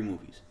top 3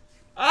 movies.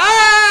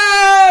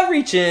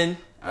 Reach in.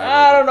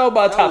 I don't know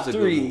about top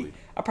 3.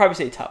 I'll probably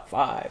say top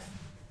 5.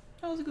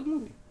 That was a good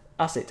movie.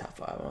 I'll say top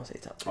 5. I don't say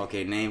top 3.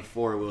 Okay, name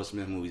 4 Will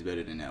Smith movies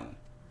better than that one.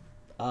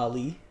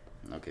 Ali.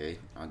 Okay,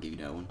 I'll give you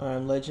that one.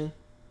 Iron Legend.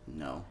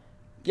 No.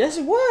 Yes,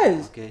 it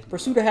was. Okay.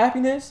 Pursuit of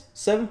Happiness.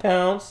 7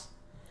 Pounds.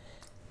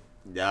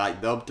 Yeah,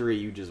 the 3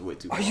 you just went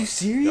too far. Are you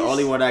serious? The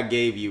only one I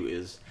gave you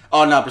is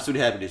Pursuit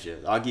of Happiness. Yeah,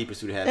 I'll give you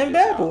Pursuit of Happiness. And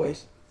Bad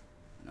Boys.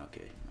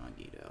 Okay, I'll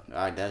give you that.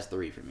 All right, that's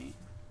 3 for me.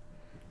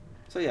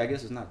 So yeah, I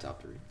guess it's not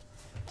top 3.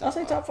 I'll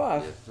say top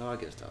 5. Yeah, so I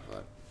guess top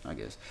 5. I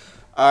guess.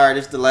 All right,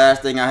 this is the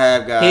last thing I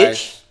have, guys.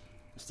 Hitch.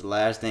 It's the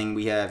last thing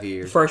we have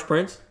here. Fresh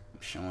Prince.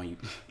 I'm showing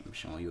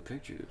you a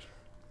picture.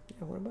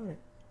 Yeah, what about it?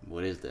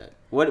 What is that?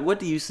 What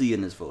do you see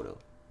in this photo?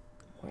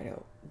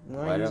 Whiteout.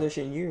 I ain't used that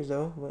shit in years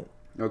though, but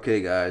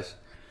okay, guys.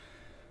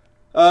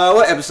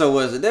 What episode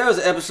was it? There was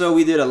an episode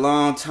we did a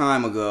long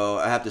time ago.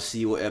 I have to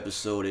see what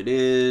episode it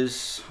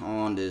is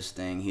on this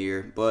thing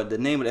here. But the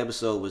name of the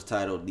episode was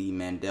titled The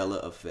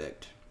Mandela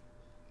Effect.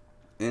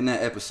 In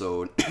that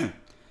episode, got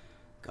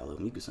a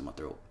little mucus in my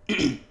throat.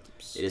 It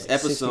is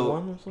episode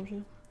 61 or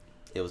something?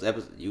 It was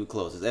episode. You were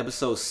close. It's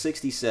episode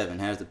 67.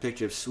 Has the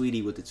picture of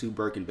Sweetie with the 2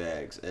 Birkin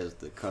bags as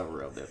the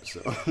cover of the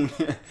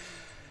episode.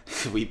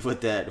 We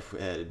put that.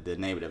 The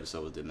name of the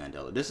episode was The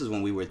Mandela. This is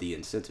when we were the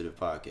Insensitive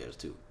Podcast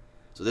too.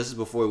 So this is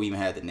before we even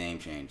had the name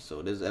change.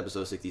 So this is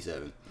episode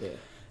 67. Yeah.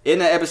 In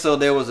that episode,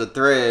 there was a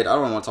thread. I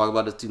don't want to talk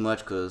about this too much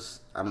because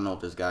I don't know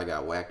if this guy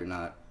got whacked or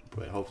not.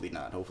 But hopefully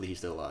not. Hopefully he's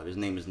still alive. His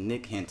name is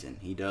Nick Hinton.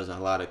 He does a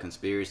lot of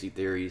conspiracy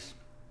theories,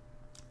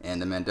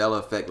 and the Mandela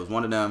Effect was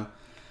one of them.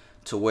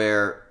 To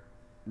where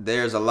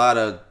there's a lot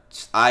of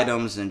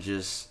items and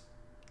just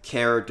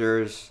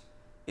characters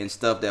and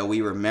stuff that we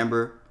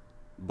remember,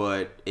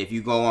 but if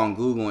you go on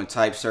Google and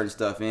type certain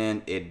stuff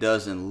in, it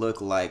doesn't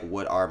look like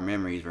what our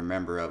memories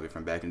remember of it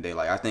from back in the day.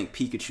 Like I think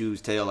Pikachu's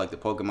tail, like the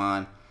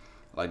Pokemon,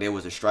 like there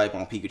was a stripe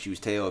on Pikachu's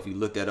tail. If you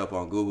look that up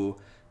on Google,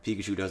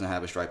 Pikachu doesn't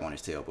have a stripe on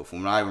his tail. But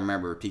from what I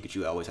remember,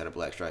 Pikachu always had a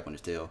black stripe on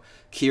his tail.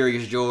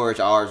 Curious George,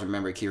 I always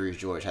remember Curious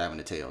George having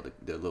a tail,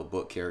 the little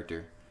book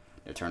character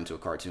that turned into a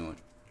cartoon.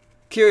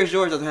 Curious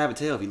George doesn't have a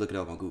tail if you look it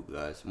up on Google,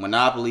 guys.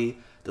 Monopoly,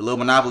 the little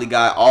Monopoly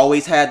guy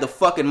always had the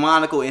fucking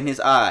monocle in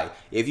his eye.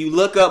 If you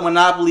look up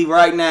Monopoly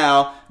right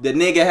now, the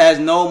nigga has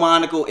no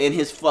monocle in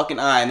his fucking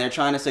eye. And they're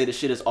trying to say the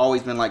shit has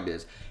always been like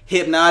this.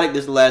 Hypnotic,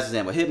 this is the last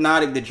example.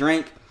 Hypnotic, the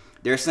drink,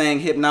 they're saying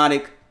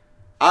Hypnotic.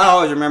 I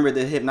always remember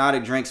the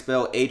Hypnotic drink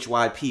spelled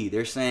HYP.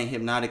 They're saying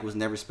Hypnotic was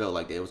never spelled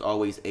like that. It was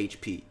always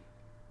HP.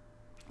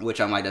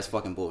 Which I'm like, that's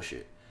fucking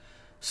bullshit.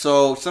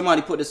 So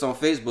somebody put this on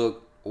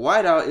Facebook.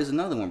 Whiteout is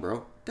another one,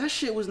 bro. That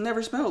shit was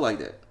never spelled like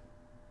that.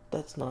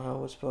 That's not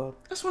how it's spelled.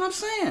 That's what I'm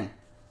saying.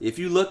 If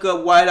you look up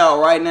Whiteout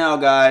right now,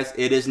 guys,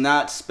 it is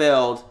not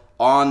spelled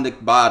on the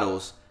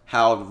bottles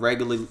how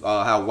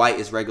white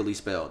is regularly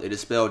spelled. It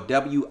is spelled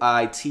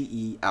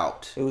WITE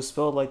out. It was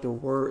spelled like the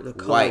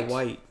color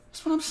white.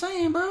 That's what I'm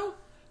saying, bro.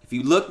 If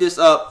you look this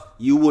up,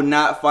 you will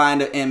not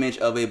find an image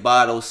of a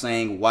bottle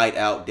saying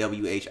Whiteout,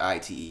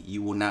 WHITE.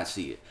 You will not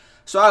see it.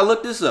 So I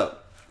looked this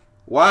up.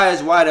 Why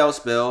is Whiteout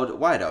spelled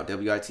Whiteout,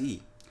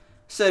 WITE?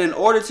 Said in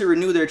order to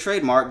renew their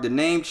trademark,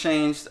 they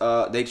changed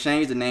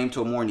the name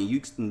to a more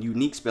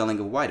unique spelling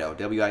of Whiteout,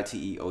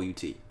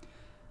 WITEOUT.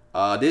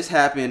 This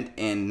happened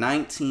in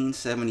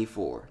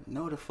 1974.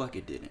 No, the fuck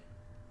it didn't.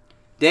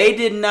 They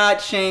did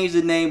not change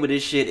the name of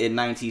this shit in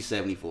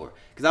 1974.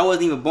 Because I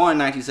wasn't even born in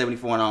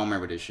 1974 and I don't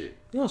remember this shit.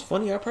 You know what's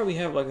funny? I probably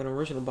have like an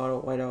original bottle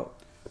of Whiteout.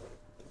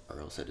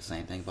 Earl said the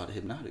same thing about the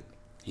Hypnotic.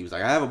 He was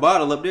like, I have a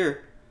bottle up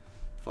there.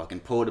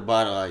 Fucking pulled the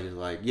bottle out. He was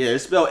like, yeah,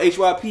 it's spelled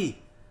HYP.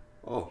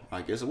 Oh,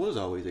 I guess it was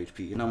always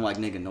HP. And I'm like,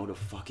 nigga, no the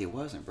fuck it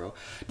wasn't, bro.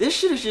 This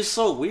shit is just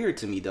so weird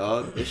to me,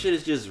 dog. This shit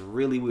is just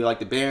really weird. Like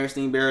the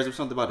Berenstein Bears or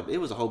something about it. It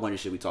was a whole bunch of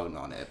shit we talked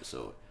about in the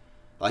episode.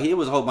 Like, it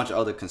was a whole bunch of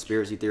other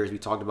conspiracy theories we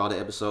talked about in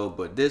the episode.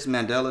 But this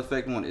Mandela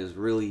Effect one is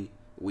really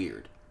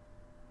weird.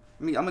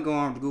 I'm going to go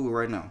on Google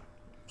right now.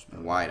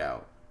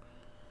 Whiteout.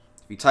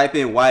 If you type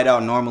in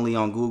whiteout normally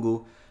on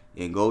Google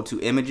and go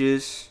to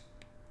images,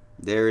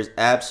 there is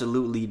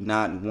absolutely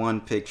not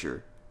one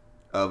picture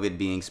of it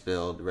being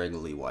spelled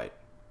regularly white.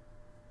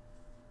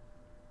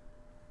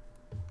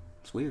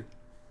 It's weird.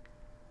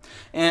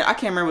 And I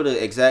can't remember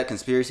the exact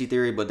conspiracy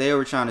theory, but they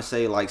were trying to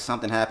say like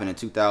something happened in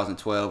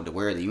 2012 to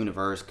where the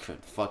universe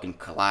fucking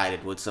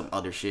collided with some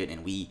other shit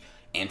and we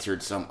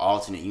entered some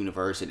alternate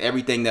universe and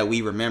everything that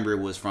we remember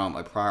was from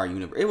a prior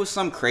universe. It was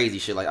some crazy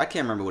shit. Like, I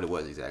can't remember what it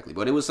was exactly,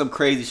 but it was some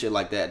crazy shit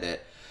like that,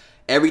 that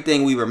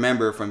everything we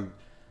remember from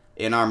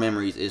in our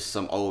memories is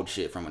some old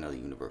shit from another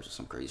universe or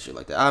some crazy shit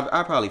like that.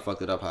 I probably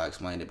fucked it up how I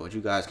explained it, but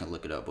you guys can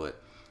look it up.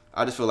 But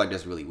I just feel like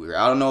that's really weird.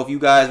 I don't know if you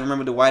guys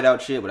remember the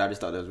whiteout shit, but I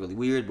just thought that was really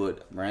weird.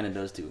 But Brandon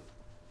does too.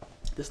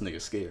 This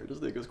nigga's scared. This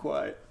nigga's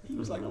quiet. He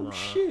was like, oh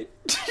shit.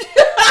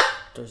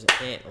 There's an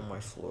ant on my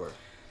floor.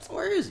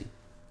 Where is he?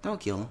 Don't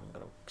kill him. I'm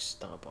gonna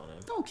stomp on him.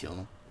 Don't kill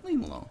him. Leave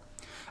him alone.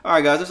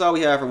 Alright, guys, that's all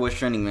we have for What's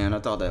Trending, man. I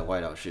thought that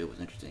whiteout shit was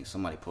interesting.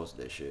 Somebody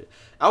posted that shit.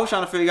 I was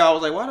trying to figure out, I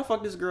was like, why the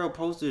fuck this girl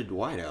posted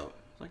whiteout?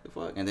 Like, the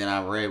fuck? And then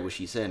I read what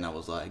she said, and I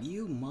was like,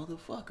 you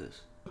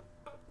motherfuckers.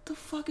 What the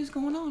fuck is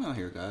going on out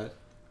here, guys?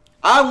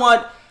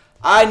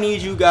 I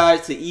need you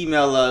guys to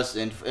email us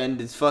and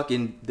this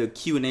fucking the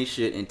Q&A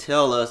shit and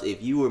tell us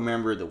if you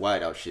remember the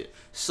whiteout shit.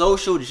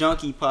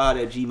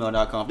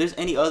 Socialjunkiepod@gmail.com. If there's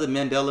any other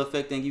Mandela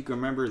Effect thing you can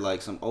remember,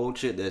 like some old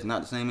shit that's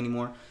not the same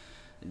anymore,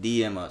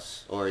 DM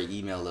us or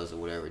email us or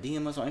whatever.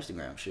 DM us on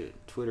Instagram, shit.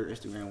 Twitter,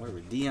 Instagram, whatever.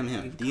 DM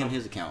him. DM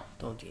his account.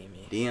 Don't DM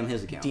me. DM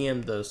his account.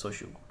 DM the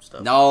social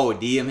stuff. No,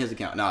 DM his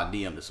account. Nah,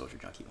 DM the Social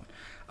Junkie one.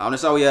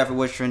 That's all we have for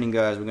What's Trending,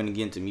 guys. We're going to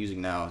get into music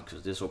now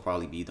because this will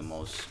probably be the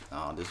most,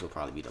 this will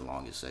probably be the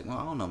longest segment. Well,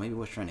 I don't know. Maybe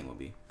What's Trending will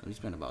be because we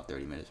spent about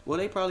 30 minutes. Well,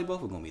 they probably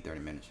both are going to be 30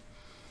 minutes.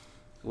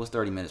 What's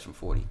 30 minutes from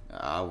 40? An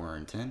hour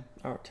and 10?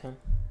 Hour 10.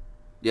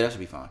 Yeah, that should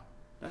be fine.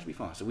 That should be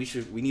fine. So we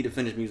need to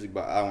finish music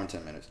by an hour and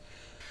 10 minutes.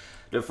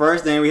 The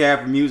first thing we have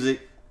for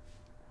music,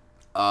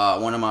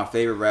 one of my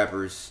favorite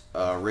rappers,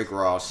 Rick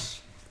Ross.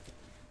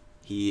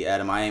 He at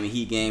a Miami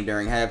Heat game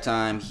during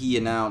halftime. He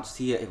announced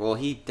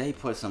they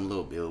put some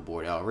little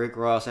billboard out. Rick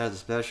Ross has a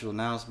special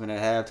announcement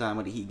at halftime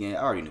of the Heat game. I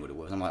already knew what it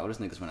was. I'm like, oh, this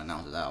nigga's gonna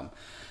announce his album.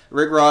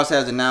 Rick Ross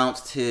has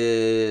announced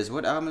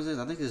what album is this?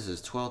 I think this is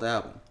his 12th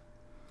album.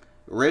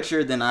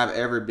 Richer Than I've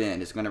Ever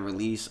Been. It's gonna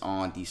release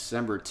on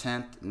December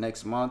 10th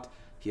next month.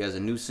 He has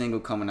a new single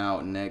coming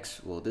out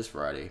this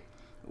Friday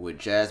with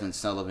Jasmine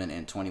Sullivan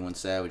and 21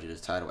 Savage. It is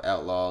titled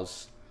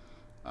Outlaws.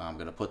 I'm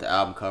gonna put the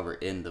album cover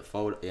in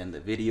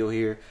the video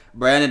here.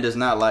 Brandon does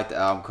not like the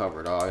album cover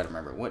at all. I gotta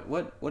remember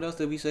what else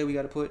did we say we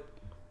gotta put?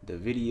 The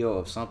video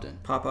of something.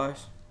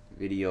 Popeyes.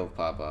 Video of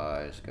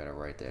Popeyes. Gotta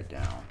write that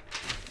down.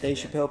 Dave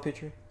Chappelle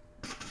picture.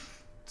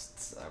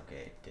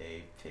 Okay,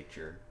 Dave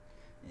picture,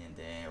 and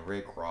then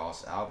Rick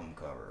Ross album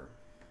cover.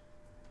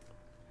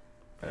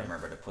 Gotta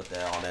remember to put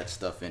all that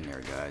stuff in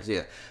there, guys.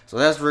 Yeah. So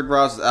that's Rick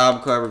Ross's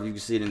album cover. You can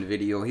see it in the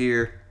video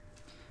here.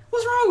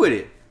 What's wrong with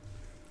it?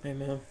 Hey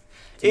man.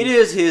 It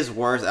is his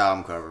worst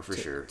album cover for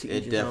sure.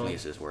 It definitely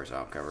is his worst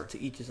album cover. To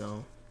each his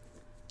own.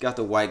 Got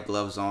the white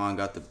gloves on.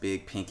 Got the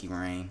big pinky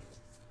ring.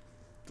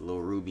 The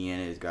little ruby in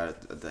it. It's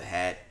got the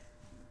hat.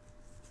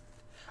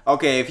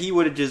 Okay, if he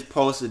would have just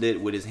posted it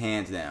with his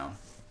hands down,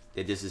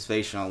 it just his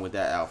face shown with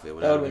that outfit,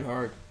 that would have been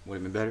hard. Would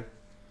have been better.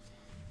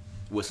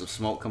 With some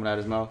smoke coming out of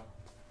his mouth.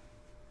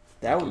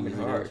 That would have been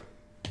hard.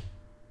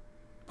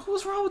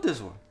 What's wrong with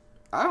this one?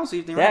 I don't see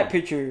anything wrong. That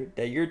picture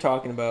that you're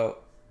talking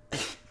about.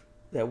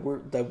 That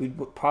we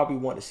would probably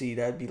want to see,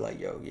 that'd be like,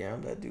 yo, yeah,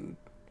 I'm that dude.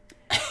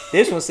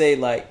 This one say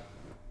like,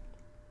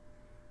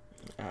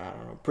 I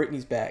don't know,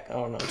 Britney's back. I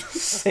don't know,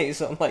 say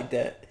something like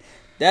that.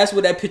 That's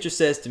what that picture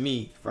says to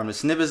me. From the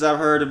snippets I've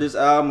heard of this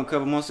album a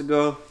couple months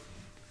ago,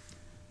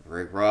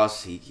 Rick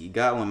Ross, he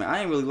got one. Man,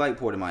 I ain't really like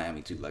Port of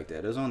Miami 2 like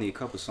that. There's only a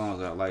couple songs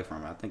that I like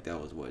from him. I think that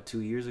was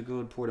 2 years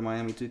ago. Port of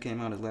Miami 2 came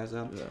out, his last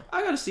album. Yeah.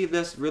 I gotta see if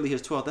that's really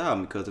his 12th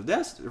album, because if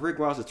that's Rick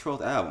Ross's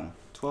 12th album,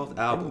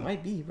 it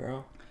might be,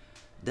 bro.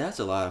 That's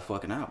a lot of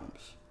fucking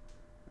albums.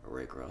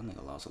 Rick Ross,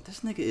 nigga lost. This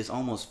nigga is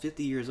almost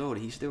 50 years old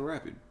and he's still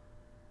rapping.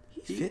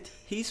 He's 50?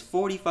 He's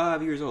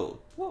 45 years old.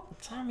 Well,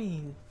 I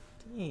mean,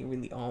 he ain't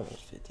really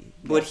almost 50.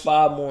 But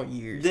 5 more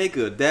years.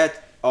 Nigga, that's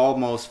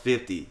almost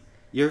 50.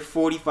 You're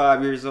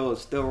 45 years old,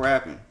 still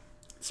rapping.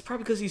 It's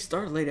probably because he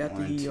started late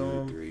after 1,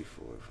 2, 3,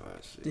 4, 5,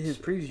 6, did his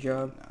previous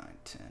job. 9,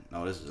 10.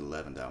 No, this is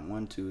 11th album.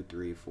 1, 2,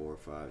 3, 4,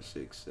 5,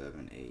 6,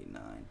 7, 8,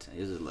 9, 10.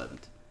 This is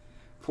 11th.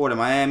 Port of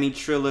Miami,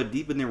 Triller,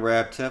 Deeper Than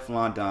Rap,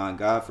 Teflon Don,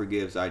 God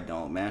Forgives, I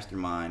Don't,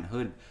 Mastermind,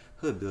 Hood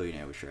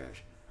Billionaire was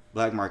trash.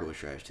 Black Market was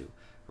trash too.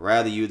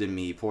 Rather You Than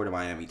Me, Port of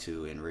Miami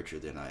 2, and Richer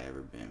Than I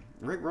Ever Been.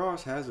 Rick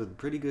Ross has a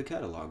pretty good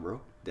catalog,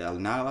 bro, that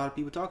not a lot of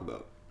people talk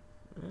about.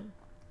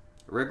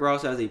 Rick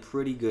Ross has a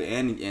pretty good,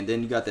 and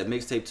then you got that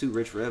mixtape too,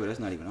 Rich Forever. That's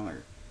not even on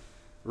here.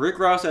 Rick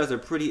Ross has a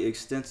pretty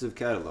extensive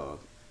catalog.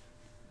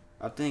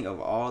 I think of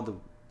all the,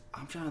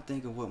 I'm trying to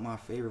think of what my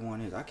favorite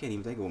one is. I can't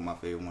even think of what my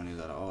favorite one is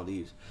out of all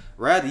these.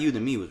 Rather You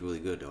Than Me was really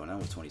good though, and that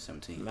was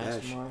 2017.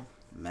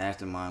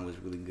 Mastermind was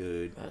really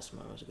good.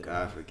 Mastermind was a good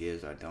God one.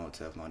 Forgives, I Don't,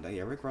 Teflon Don.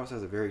 Yeah, Rick Ross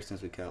has a very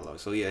extensive catalog.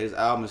 So yeah, his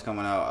album is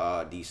coming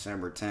out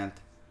December 10th.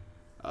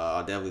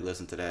 I'll definitely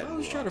listen to that. I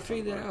was trying to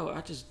figure that out.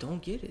 I just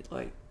don't get it.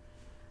 Like,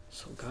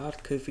 so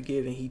God could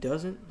forgive and he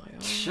doesn't? Like, I don't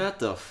know. Shut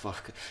the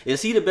fuck up.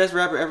 Is he the best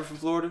rapper ever from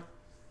Florida?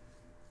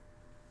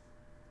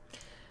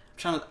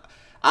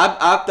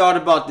 I've thought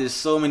about this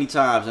so many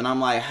times, and I'm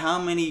like, how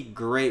many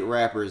great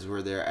rappers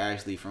were there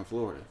actually from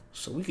Florida?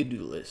 So we could do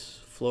the list.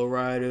 Flow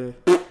Rider,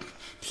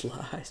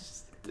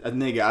 Plies.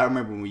 Nigga, I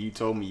remember when you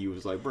told me, you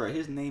was like, bro,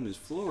 his name is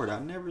Florida. I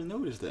never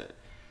noticed that.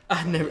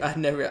 I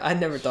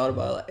never thought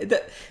about it like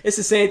that. It's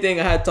the same thing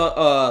I had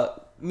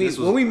thought.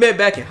 When we met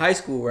back in high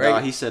school, right?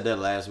 Nah, he said that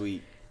last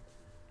week.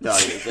 No,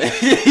 he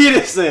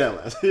didn't say that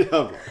last week.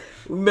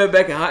 We met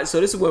back in high. So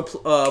this is when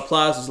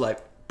Plies was like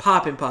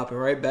popping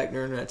right back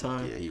during that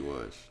time. Yeah, he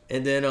was.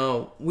 And then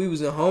we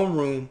was in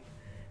homeroom,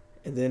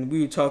 and then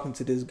we were talking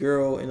to this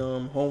girl in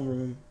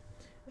homeroom,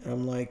 and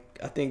I'm like,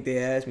 I think they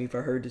asked me if I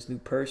heard this new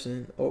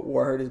person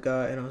or I heard this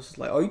guy, and I was just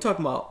like, oh, you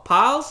talking about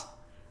Piles?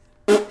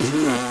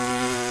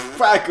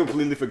 I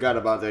completely forgot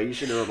about that. You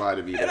should have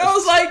reminded me. And I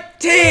was like,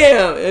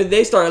 damn! And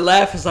they started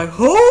laughing. It's like,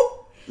 who?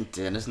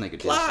 Damn, this nigga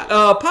did say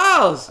that.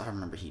 Piles. I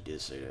remember he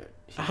did say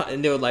that.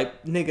 And they were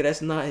like, nigga,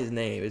 that's not his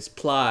name. It's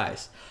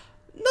Plies.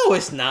 No,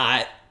 it's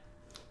not.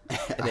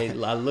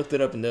 And I looked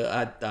it up and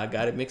I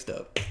got it mixed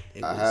up.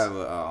 I have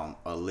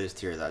a list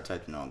here that I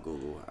typed in on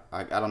Google.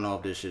 I don't know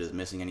if this shit is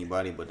missing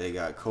anybody, but they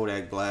got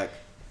Kodak Black,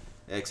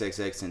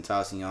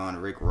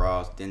 XXXTentacion, Rick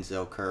Ross,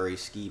 Denzel Curry,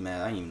 Ski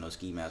Mask. I didn't even know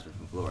Ski Mask was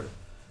from Florida.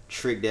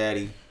 Trick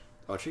Daddy.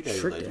 Oh, Trick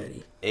Daddy.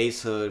 Daddy.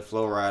 Ace Hood,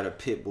 Flow Rider,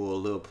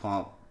 Pitbull, Lil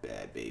Pump,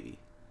 Bad Baby.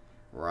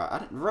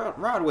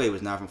 Rod Wave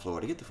was not from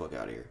Florida. Get the fuck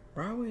out of here.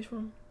 Rod Wave's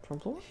from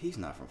Florida? He's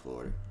not from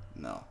Florida.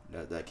 No,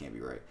 that can't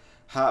be right.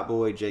 Hot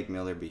Boy, Jake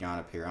Miller,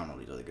 Beyond Appear. I don't know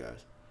these other guys.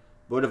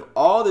 But of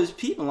all these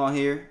people on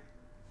here,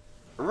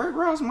 Rick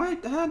Ross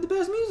might have the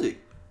best music.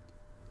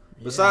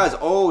 Yeah. Besides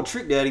old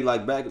Trick Daddy,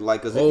 back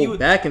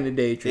in the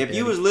day, Trick Daddy. If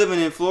you was living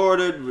in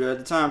Florida at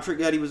the time Trick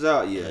Daddy was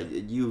out, yeah,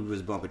 you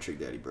was bumping Trick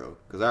Daddy, bro.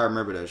 Because I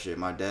remember that shit.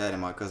 My dad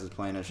and my cousins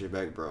playing that shit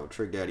back, bro.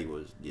 Trick Daddy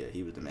was,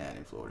 he was the man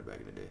in Florida back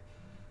in the day.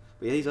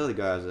 But yeah, these other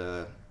guys,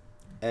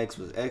 X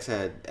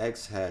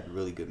had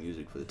really good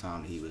music for the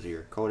time that he was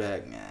here.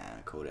 Kodak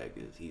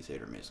he's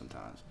hit or miss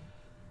sometimes.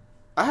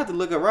 I have to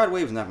look up. Rod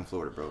Wave's not from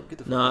Florida, bro. Get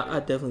the fuck out of here. I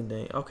definitely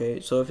think. Okay,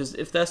 so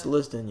if that's the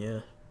list, then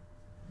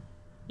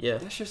yeah.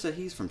 That shit said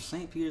he's from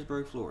St.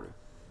 Petersburg, Florida.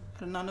 I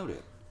did not know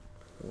that.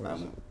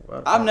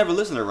 I've never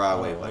listened to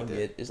Rod Wave like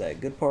that. Is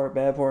that good part,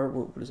 bad part?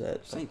 What is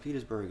that? St.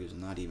 Petersburg is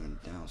not even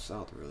down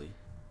south, really.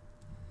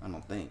 I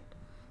don't think.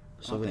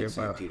 So over there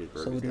by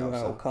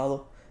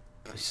Ocala.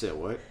 You said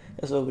what?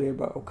 That's over there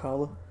by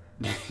Ocala.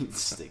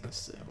 Nigga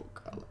said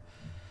Ocala.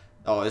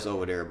 Oh, it's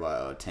over there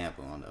by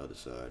Tampa on the other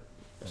side.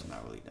 It's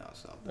not really down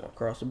south.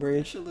 Across the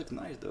bridge? That shit looks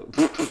nice, though.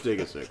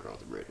 Nigga said across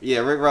the bridge. Yeah,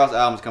 Rick Ross'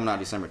 album's coming out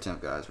December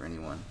 10th, guys, for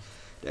anyone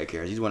that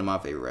cares. He's one of my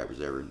favorite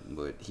rappers ever.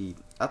 But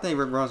I think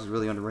Rick Ross is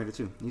really underrated,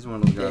 too. He's one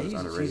of those guys that's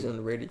underrated. He's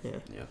underrated,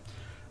 yeah.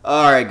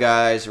 All right,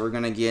 guys. We're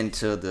going to get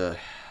into the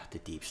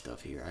deep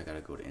stuff here. I got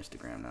to go to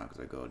Instagram now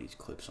because I got all these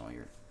clips on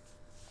here.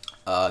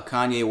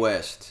 Kanye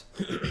West,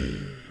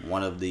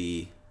 one of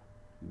the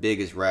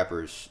biggest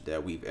rappers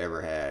that we've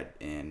ever had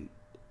in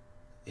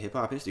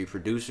hip-hop history.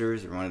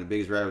 Producers, one of the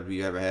biggest rappers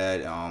we've ever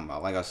had.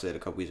 Like I said a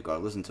couple weeks ago, I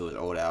listened to his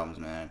old albums,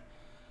 man.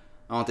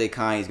 I don't think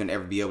Kanye's going to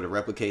ever be able to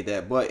replicate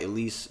that, but at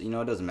least, it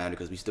doesn't matter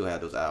because we still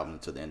have those albums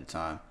until the end of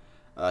time.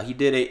 He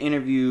did an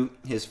interview,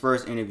 his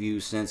first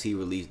interview since he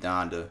released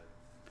Donda.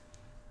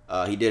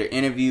 He did an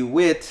interview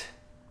with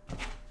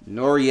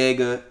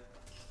Noriega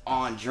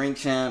on Drink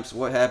Champs.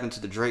 What happened to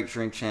the Drake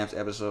Drink Champs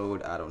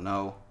episode? I don't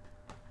know.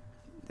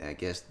 I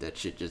guess that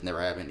shit just never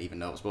happened, even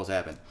though it was supposed to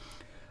happen.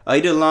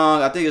 He did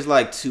long. I think it's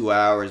like 2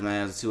 hours,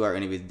 man. It was a 2-hour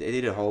interview. They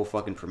did a whole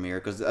fucking premiere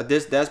because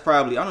that's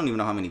probably, I don't even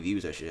know how many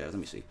views that shit has. Let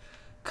me see.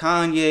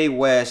 Kanye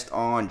West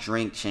on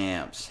Drink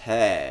Champs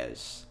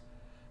has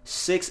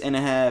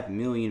 6.5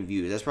 million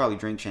views. That's probably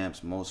Drink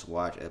Champs' most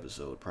watched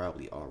episode,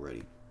 probably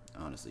already.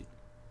 Honestly,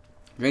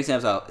 Drink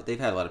Champs out. They've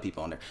had a lot of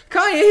people on there.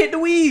 Kanye hit the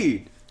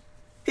weed.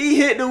 He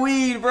hit the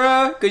weed,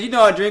 bruh. Cause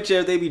on Drink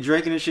Champs they be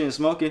drinking and shit and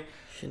smoking.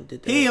 He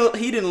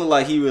didn't look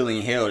like he really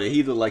inhaled it.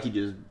 He looked like he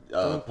just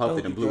puffed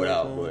it and blew it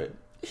out. But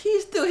he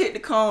still hit the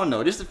cone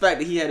though. Just the fact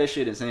that he had that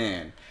shit in his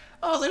hand.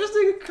 I was like, this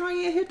nigga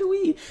Kanye hit the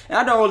weed. And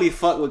I don't really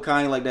fuck with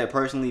Kanye like that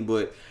personally,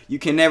 but you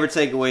can never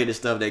take away the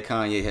stuff that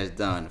Kanye has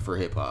done for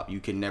hip hop. You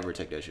can never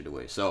take that shit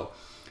away. So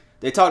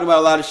they talked about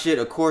a lot of shit.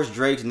 Of course,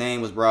 Drake's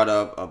name was brought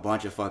up a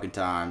bunch of fucking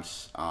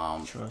times.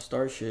 Trying to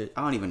start shit.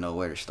 I don't even know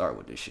where to start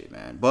with this shit,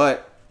 man.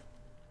 But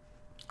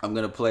I'm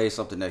gonna play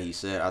something that he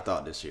said. I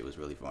thought this shit was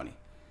really funny.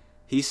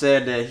 He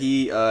said that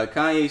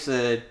Kanye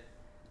said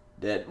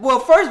that. Well,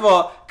 first of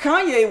all,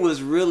 Kanye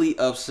was really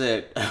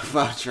upset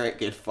about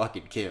Drake and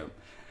fucking Kim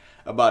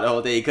about the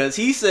whole thing because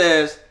he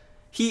says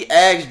he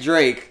asked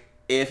Drake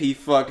if he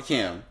fucked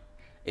Kim,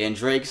 and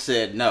Drake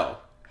said no.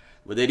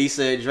 But then he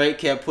said Drake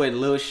kept putting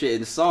little shit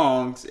in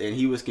songs, and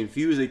he was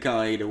confusing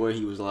Kanye to where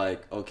he was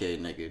like, "Okay,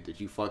 nigga, did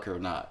you fuck her or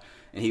not?"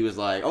 And he was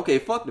like, "Okay,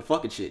 fuck the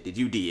fucking shit. Did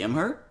you DM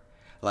her?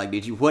 Like,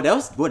 did you? What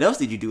else? What else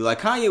did you do?"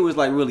 Like, Kanye was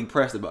like really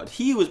pressed about it.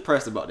 He was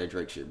pressed about that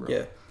Drake shit, bro.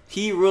 Yeah.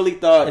 He really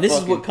thought. And this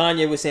is what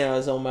Kanye was saying out of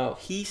his own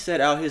mouth. He said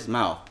out his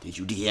mouth, "Did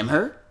you DM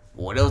her?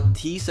 What else?"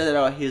 He said it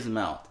out his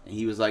mouth, and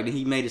he was like,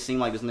 he made it seem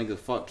like this nigga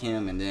fucked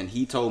him, and then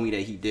he told me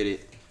that he did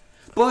it.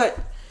 But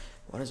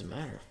why does it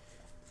matter?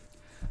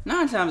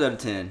 9 times out of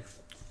 10,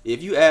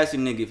 if you ask a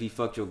nigga if he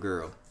fucked your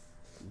girl,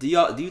 do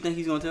you think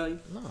he's gonna tell you?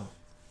 No.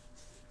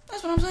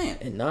 That's what I'm saying.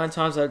 And 9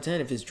 times out of 10,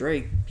 if it's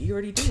Drake, he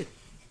already did.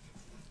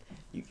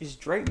 It's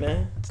Drake,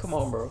 man. Come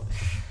on, bro.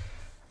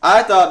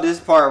 I thought this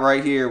part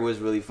right here was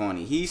really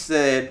funny. He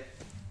said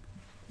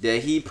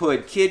that he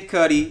put Kid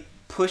Cudi,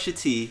 Pusha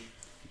T,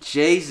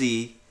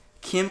 Jay-Z,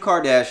 Kim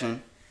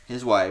Kardashian,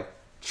 his wife,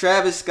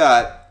 Travis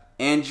Scott,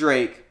 and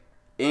Drake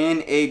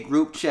in a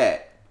group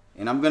chat.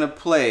 And I'm gonna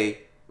play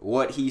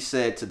what he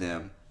said to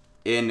them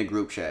in the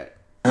group chat.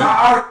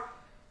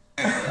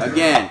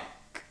 Again,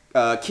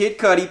 Kid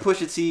Cudi,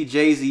 Pusha T,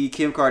 Jay-Z,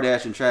 Kim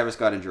Kardashian, Travis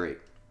Scott, and Drake.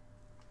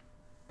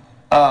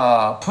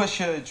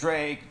 Pusha,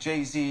 Drake,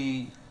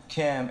 Jay-Z,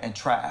 Kim, and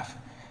Trav.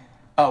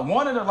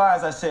 One of the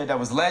lines I said that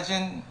was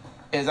legend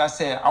is I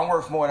said, I'm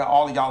worth more than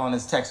all of y'all on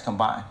this text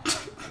combined.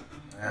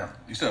 Yeah.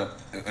 You said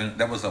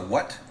that was a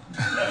what?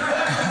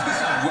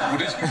 what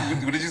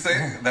did you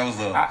say? That was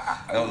a.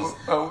 I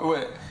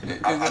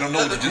don't know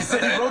what you just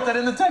said. He wrote that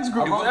in the text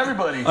group. I wrote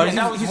everybody. Oh, and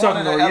that was one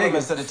of the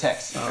elements of the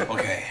text.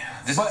 Okay.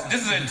 This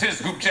is an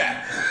intense group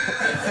chat.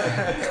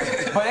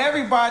 But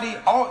everybody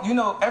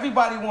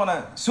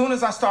wanna. Soon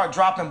as I start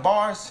dropping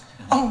bars,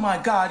 oh my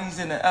God, he's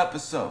in the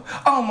episode.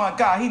 Oh my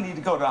God, he need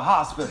to go to the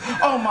hospital.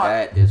 Oh my.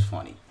 That is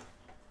funny.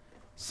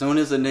 Soon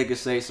as a nigga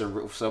say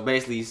so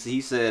basically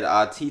he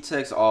said he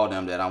texts all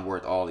them that I'm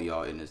worth all of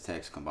y'all in this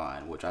text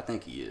combined, which I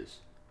think he is.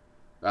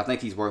 I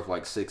think he's worth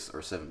like 6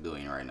 or 7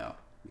 billion right now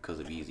because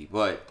of Easy.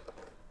 But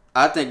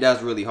I think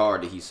that's really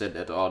hard that he said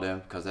that to all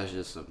them because that's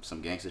just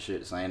some gangster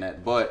shit saying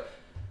that. But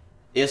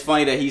it's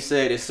funny that he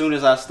said as soon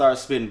as I start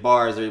spitting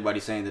bars,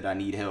 everybody's saying that I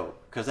need help.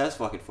 Because that's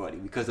fucking funny.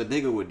 Because a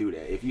nigga would do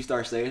that. If you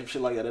start saying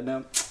shit like that to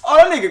them, oh,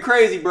 that nigga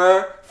crazy,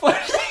 bro.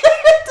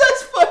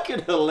 That's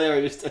fucking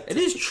hilarious. It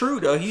is true,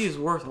 though. He is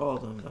worth all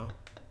of them, though.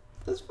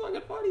 That's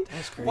fucking funny.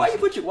 That's crazy. Why you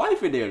put your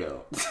wife in there,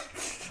 though?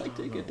 Like,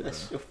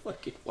 that's your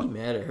fucking wife. He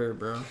mad at her,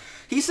 bro.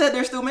 He said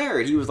they're still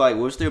married. He was like,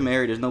 we're still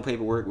married. There's no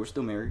paperwork. We're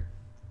still married.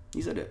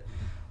 He said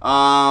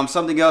that.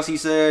 Something else he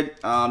said,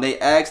 they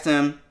asked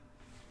him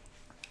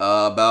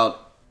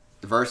about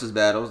the Versus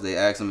battles. They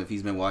asked him if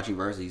he's been watching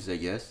Versus. He said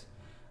yes.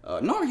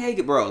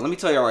 Noriega, bro, let me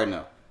tell y'all right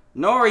now.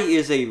 Nori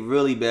is a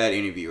really bad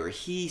interviewer.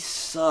 He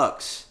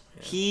sucks.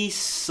 Yeah. He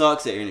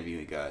sucks at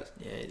interviewing, guys.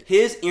 Yeah.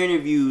 His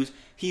interviews,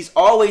 he's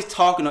always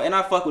talking, and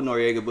I fuck with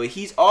Noriega, but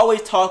he's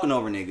always talking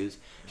over niggas.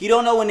 He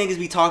don't know what niggas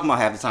be talking about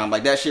half the time.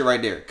 Like that shit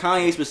right there.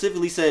 Kanye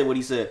specifically said what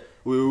he said.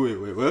 Wait,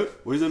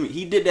 what? What does that mean?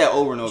 He did that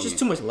over and over. It's just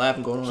too much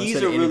laughing going on.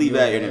 He's a really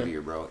bad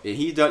interviewer, bro. And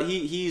he's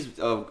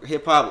a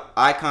hip hop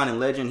icon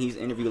and legend. He's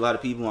interviewed a lot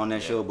of people on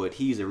that show, but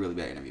he's a really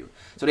bad interviewer.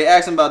 So they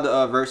asked him about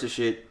the Versus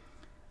shit,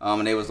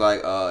 and they was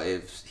like,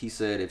 if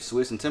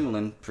Swiss and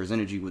Timbaland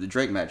presented you with the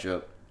Drake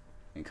matchup,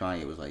 and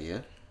Kanye was like, yeah.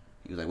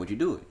 He was like, would you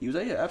do it? He was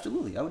like, yeah,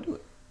 absolutely, I would do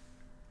it.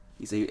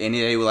 He said, and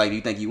they were like, do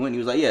you think you win? He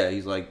was like, yeah.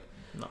 He's like,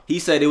 no. He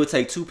said it would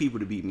take 2 people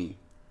to beat me.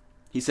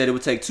 He said it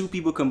would take 2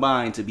 people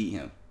combined to beat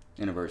him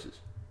in a Versus.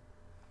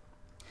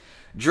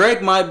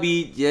 Drake might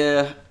be,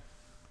 yeah.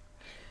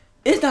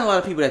 It's not a lot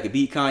of people that could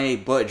beat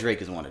Kanye, but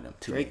Drake is one of them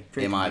too. Drake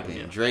in my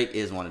opinion, Drake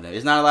is one of them.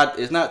 It's not a lot.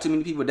 It's not too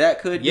many people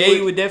that could. Yeah,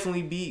 he would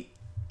definitely beat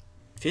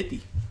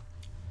 50.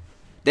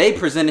 They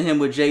presented him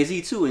with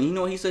Jay-Z too, and you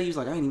know what he said? He was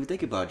like, I didn't even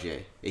think about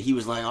Jay. And he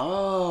was like,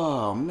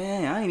 oh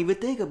man, I didn't even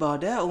think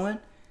about that one.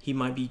 He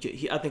might be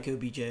Jay. I think he'll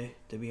be Jay,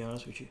 to be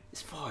honest with you.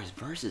 As far as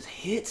Versus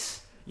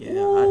hits. Yeah, I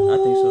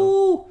think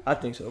so. I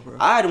think so, bro.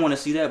 I'd want to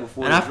see that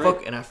before. And I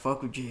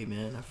fuck with Jay,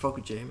 man.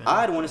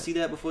 I'd want to see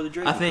that before the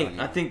Drake. I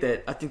think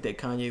that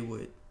Kanye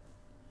would.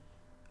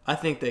 I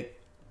think that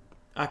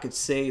I could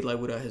say like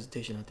without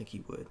hesitation. I think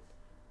he would.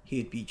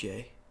 He'd beat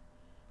Jay.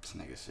 This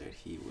nigga said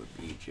he would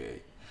beat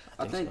Jay.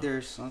 I think so.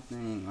 There's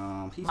something.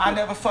 I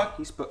never fuck.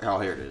 Oh,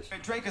 here it is.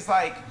 Drake is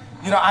like,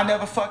 I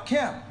never fucked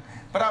Kim,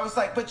 but I was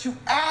like, but you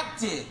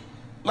acted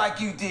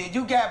like you did.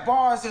 You got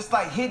bars that's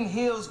like Hidden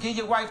Hills, give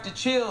your wife the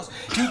chills.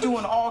 You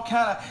doing all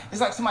kind of, it's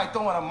like somebody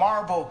throwing a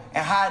marble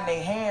and hiding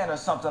their hand or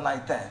something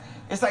like that.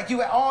 It's like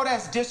all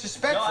that's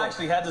disrespectful. Y'all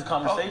actually had this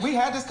conversation? We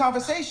had this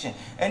conversation.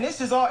 And this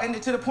is all, and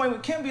to the point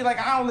with Kim be like,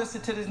 I don't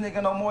listen to this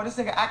nigga no more. This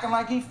nigga acting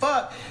like he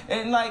fucked.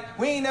 And like,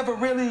 we ain't never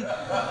really,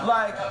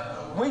 like,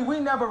 we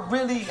never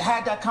really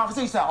had that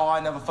conversation. Like, oh,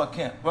 I never fucked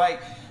Kim.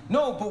 Like,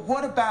 No, but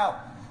what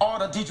about all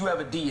the, did you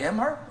ever DM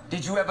her?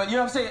 Did you ever, you know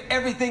what I'm saying?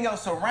 Everything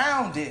else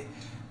around it,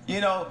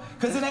 you know?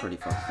 Because it's pretty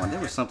fucking fun. There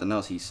was something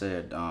else he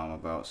said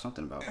about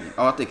something about me.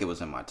 Oh, I think it was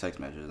in my text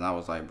messages. And I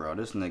was like, bro,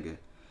 this nigga.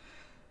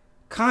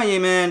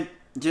 Kanye, man,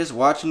 just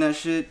watching that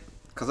shit.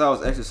 Because I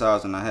was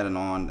exercising, I had it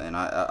on, and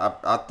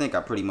I think I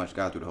pretty much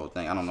got through the whole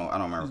thing. I don't know. I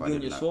don't remember if I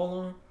did or not.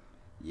 On?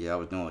 Yeah, I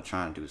was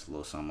trying to do a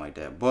little something like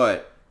that.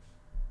 But,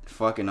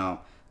 fucking,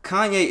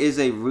 Kanye is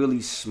a really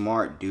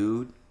smart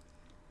dude.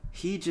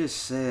 He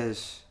just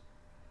says,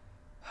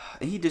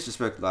 and he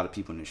disrespects a lot of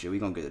people in this shit. We're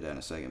going to get to that in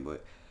a second.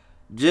 But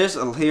just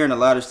hearing a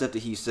lot of stuff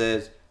that he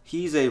says,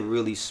 he's a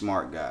really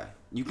smart guy.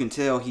 You can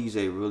tell he's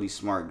a really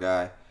smart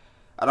guy.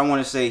 I don't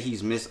want to say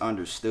he's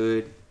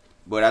misunderstood.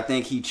 But I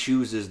think he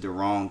chooses the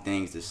wrong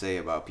things to say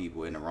about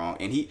people in the wrong.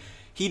 And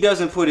he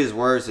doesn't put his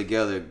words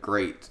together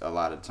great a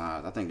lot of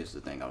times. I think this is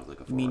the thing I was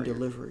looking for. You mean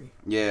delivery?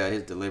 Yeah,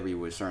 his delivery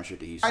with certain shit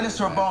that he says.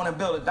 Dinosaur bone and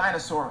build a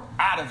dinosaur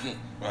out of it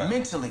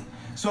mentally.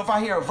 So if I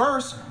hear a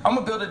verse, I'm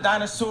going to build a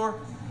dinosaur.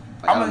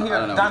 I'm going to hear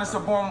a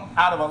dinosaur born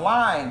out of a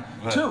line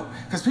too.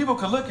 Because people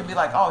could look and be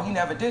like, oh, he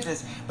never did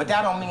this. But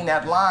that don't mean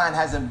that line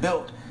hasn't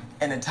built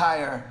an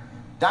entire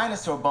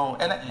dinosaur bone.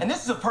 And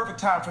this is a perfect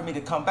time for me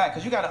to come back.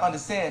 Because you got to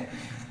understand,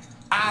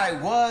 I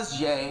was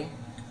Ye,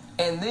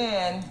 and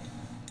then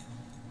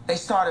they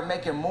started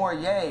making more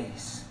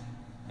Ye's.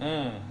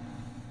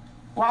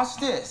 Watch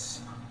this.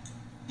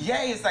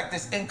 Ye is like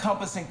this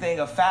encompassing thing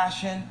of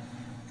fashion,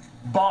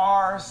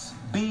 bars,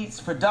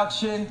 beats,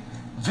 production,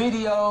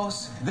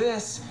 videos,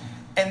 this.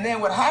 And then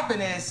what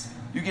happened is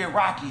you get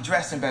Rocky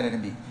dressing better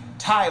than me,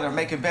 Tyler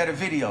making better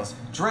videos,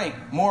 Drake,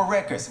 more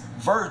records,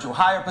 Virgil,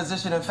 higher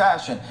position in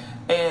fashion,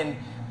 and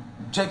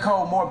J.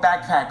 Cole, more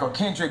backpack, or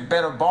Kendrick,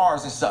 better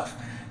bars and stuff.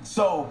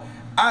 So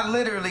I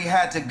literally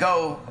had to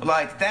go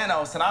like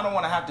Thanos, and I don't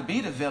want to have to be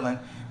the villain.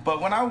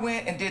 But when I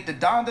went and did the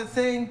Donda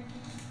thing,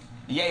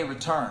 Ye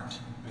returned.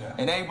 Yeah.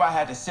 And everybody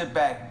had to sit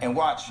back and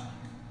watch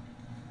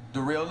the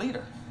real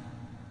leader.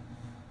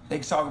 They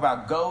talk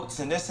about goats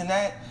and this and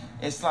that.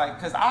 It's like,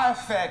 because I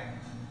affect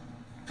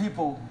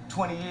people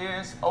 20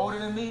 years older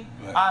than me.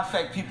 Right. I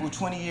affect people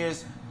 20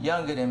 years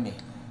younger than me.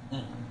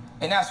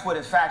 And that's what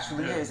it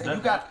factually is. And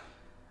you got...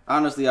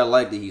 Honestly, I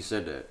like that he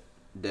said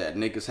that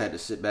niggas had to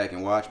sit back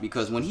and watch,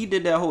 because when he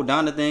did that whole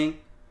Donda thing,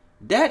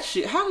 that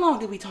shit, how long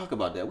did we talk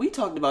about that? We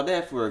talked about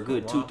that for a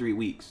good 2-3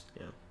 weeks.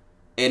 Yeah.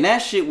 And that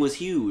shit was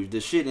huge.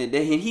 The shit, and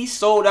he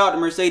sold out the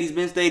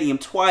Mercedes-Benz Stadium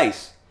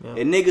twice. Yeah.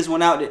 And niggas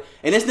went out there,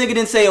 and this nigga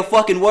didn't say a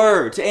fucking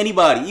word to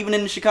anybody, even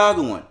in the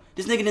Chicago one.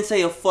 This nigga didn't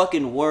say a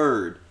fucking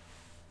word.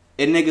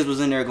 And niggas was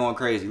in there going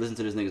crazy. Listen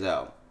to this nigga's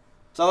album.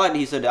 So I like that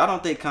he said that. I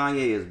don't think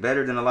Kanye is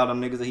better than a lot of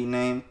them niggas that he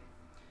named.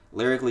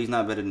 Lyrically, he's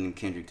not better than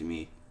Kendrick to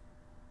me.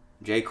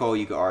 J. Cole,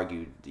 you could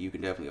argue, you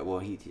can definitely, well,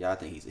 I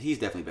think he's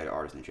definitely a better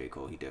artist than J.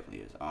 Cole. He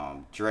definitely is.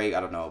 Drake,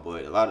 I don't know,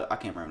 but I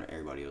can't remember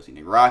everybody else he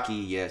named. Rocky,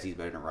 yes, he's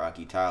better than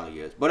Rocky. Tyler,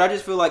 yes. But I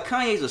just feel like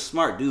Kanye's a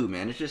smart dude,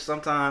 man. It's just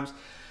sometimes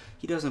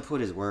he doesn't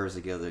put his words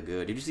together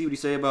good. Did you see what he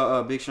said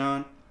about Big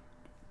Sean?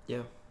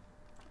 Yeah.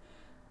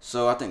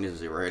 So I think this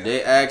is it right here.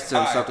 They asked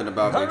him something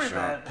about Big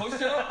Sean.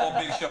 Pusha or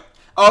Big Sean?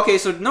 Okay,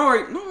 so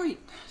Nori,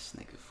 this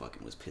nigga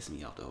fucking was pissing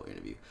me off the whole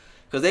interview.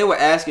 Because they were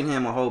asking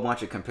him a whole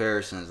bunch of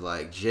comparisons,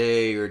 like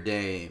Jay or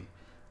Dame,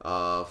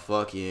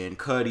 fucking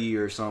Cudi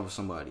or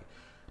somebody.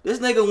 This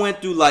nigga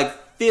went through like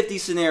 50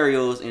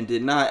 scenarios and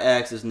did not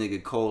ask this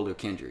nigga Cole or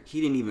Kendrick.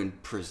 He didn't even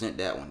present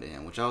that one to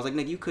him, which I was like,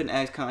 nigga, you couldn't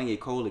ask Kanye,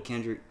 Cole, or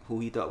Kendrick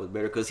who he thought was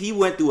better. Because he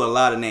went through a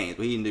lot of names,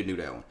 but he didn't do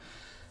that one.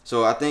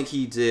 So I think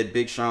he did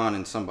Big Sean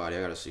and somebody.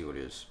 I gotta see what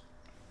it is.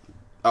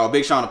 Oh,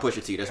 Big Sean and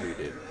Pusha T. That's what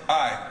he did. All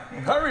right.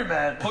 Hurry,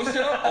 man.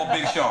 Pusha or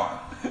Big Sean?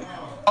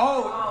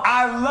 Oh,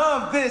 I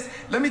love this.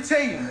 Let me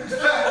tell you.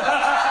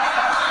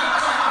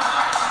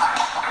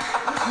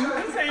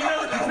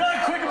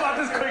 Not quick about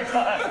this quick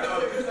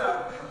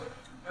time.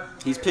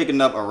 He's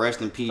picking up a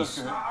Rest in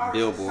Peace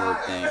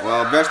billboard thing.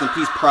 Well, Rest in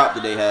Peace prop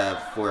that they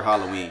have for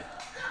Halloween.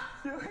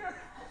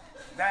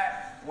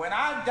 That when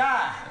I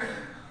die,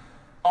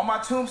 on my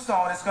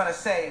tombstone, it's gonna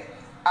say,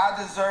 I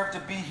deserve to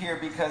be here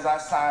because I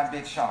signed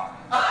Big Sean.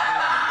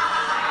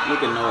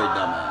 Look at Nori,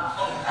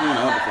 dumbass. You don't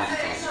know what the fuck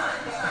he's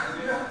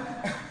talking.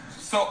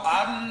 So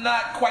I'm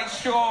not quite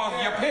sure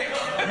of your pick.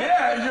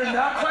 Yeah, you're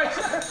not quite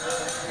sure.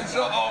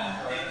 So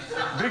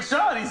Big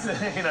Sean, he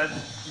said.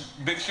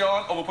 Big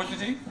Sean over Pusha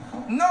T?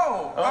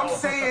 No, I'm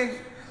saying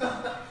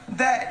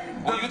that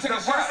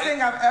the worst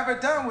thing I've ever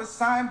done was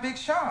sign Big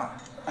Sean.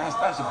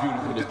 That's a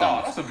beautiful thing.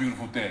 Oh, that's a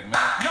beautiful thing, man.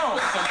 No,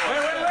 wait.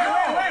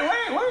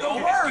 The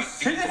worst.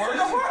 The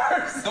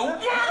worst. The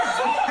worst.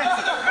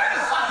 The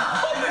best.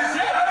 Holy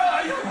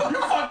shit.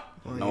 You fuck.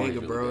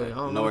 Nigga, bro. I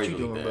don't know what you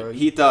doing, bro.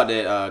 He thought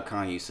that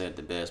Kanye said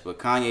the best, but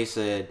Kanye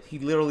said he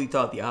literally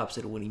thought the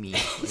opposite of what he means.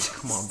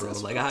 Like, come on, bro.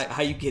 Like,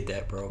 how you get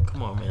that, bro?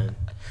 Come on, man.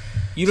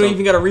 You don't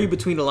even got to read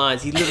between the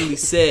lines. He literally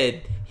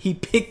said he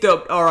picked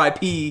up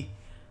R.I.P.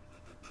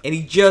 and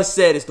he just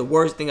said it's the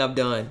worst thing I've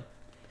done.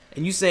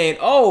 And you saying,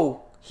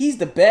 oh, he's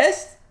the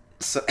best?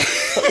 So,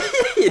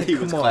 he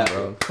was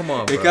Come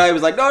on, bro. The guy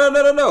was like,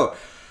 no.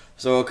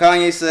 So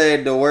Kanye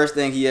said the worst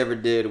thing he ever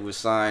did was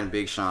sign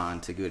Big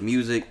Sean to Good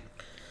Music.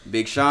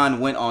 Big Sean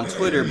went on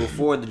Twitter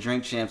before the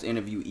Drink Champs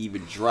interview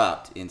even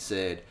dropped and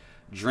said,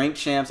 Drink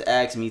Champs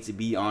asked me to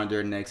be on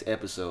their next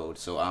episode,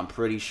 so I'm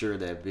pretty sure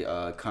that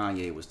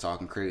Kanye was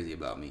talking crazy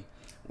about me.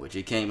 Which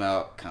it came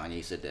out,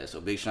 Kanye said that. So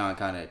Big Sean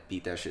kind of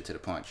beat that shit to the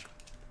punch.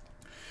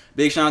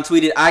 Big Sean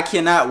tweeted, I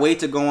cannot wait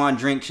to go on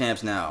Drink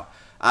Champs now.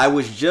 I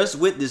was just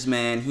with this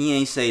man. He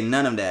ain't say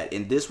none of that.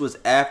 And this was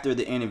after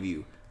the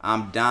interview.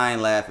 I'm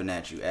dying laughing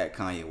at you, at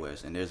Kanye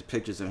West. And there's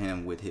pictures of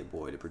him with Hit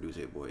Boy, the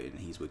producer Hit Boy, and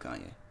he's with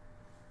Kanye.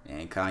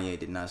 And Kanye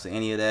did not say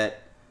any of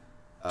that.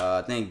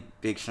 I think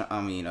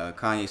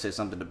Kanye said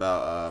something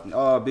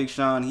about, Big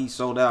Sean, he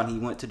sold out and he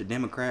went to the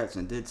Democrats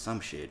and did some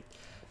shit.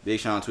 Big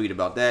Sean tweeted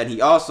about that.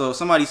 He also,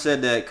 somebody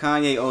said that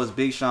Kanye owes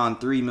Big Sean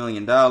 $3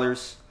 million.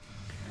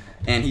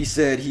 And he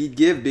said he'd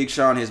give Big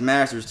Sean his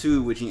masters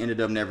too, which he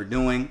ended up never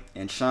doing.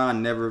 And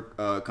Sean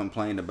never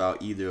complained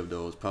about either of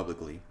those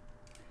publicly.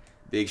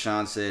 Big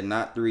Sean said,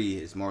 not 3.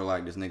 It's more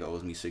like this nigga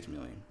owes me $6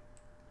 million.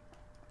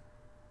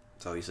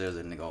 So he says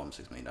that nigga owes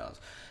him $6 million. If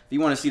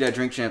you want to see that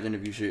Drink Champs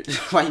interview shit,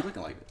 why you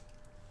looking like that?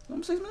 Owe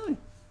him $6 million.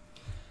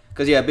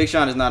 Because, yeah, Big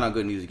Sean is not on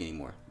Good Music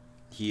anymore.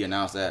 He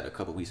announced that a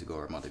couple weeks ago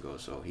or a month ago.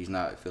 So he's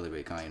not affiliated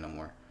with Kanye no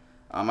more.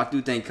 I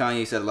do think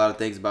Kanye said a lot of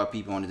things about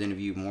people on his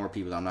interview. More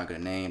people I'm not going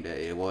to name, that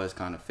it was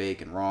kind of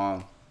fake and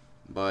wrong.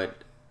 But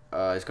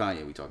it's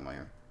Kanye we talking about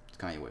here. It's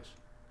Kanye West.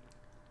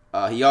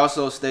 He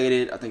also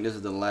stated, I think this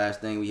is the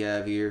last thing we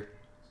have here.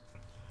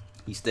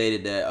 He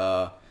stated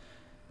that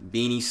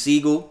Beanie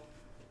Siegel,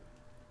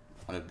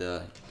 one of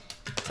the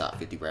top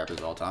 50 rappers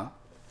of all time,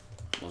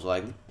 most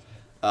likely,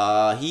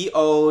 he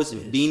owes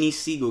Beanie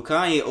Siegel,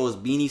 Kanye owes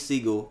Beanie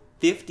Siegel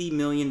 $50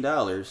 million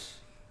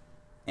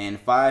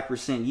and 5%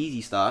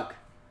 Yeezy stock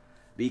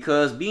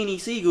because Beanie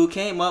Siegel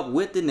came up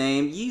with the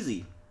name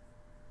Yeezy.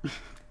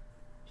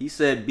 He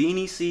said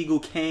Beanie Siegel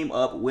came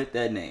up with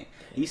that name.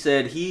 He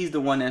said he's the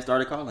one that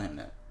started calling him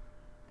that.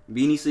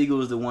 Beanie Siegel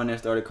was the one that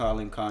started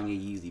calling Kanye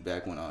Yeezy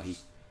back when he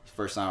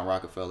first signed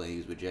Rockefeller and he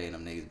was with Jay and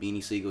them niggas.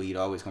 Beanie Siegel, he'd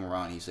always come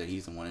around and he said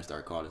he's the one that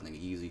started calling this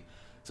nigga Yeezy.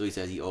 So he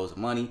says he owes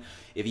him money.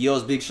 If he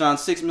owes Big Sean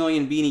 $6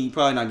 million, Beanie, you're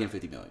probably not getting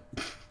 $50 million.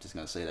 Just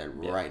gonna say that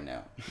right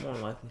now. More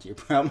likely. You're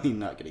probably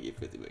not gonna get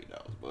 $50 million.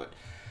 But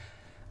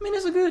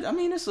I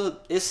mean,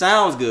 it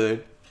sounds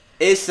good.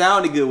 It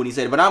sounded good when he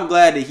said it, but I'm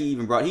glad that he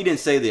didn't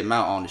say the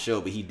amount on the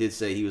show, but he did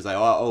say, he was like, I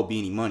owe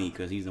Beanie money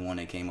because he's the one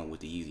that came up with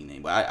the Yeezy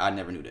name. But I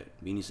never knew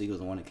that. Beanie Siegel's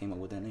the one that came up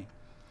with that name.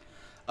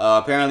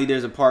 Apparently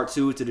there's a part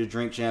 2 to the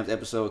Drink Champs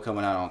episode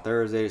coming out on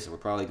Thursday, so we're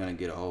probably going to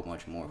get a whole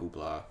bunch more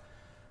hoopla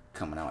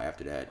coming out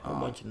after that. A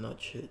whole bunch of nut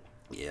shit.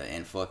 Yeah,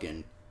 and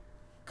fucking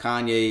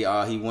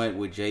Kanye, he went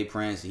with Jay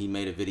Prince. He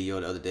made a video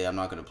the other day. I'm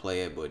not going to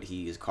play it, but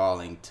he is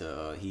calling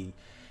to,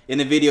 in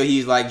the video,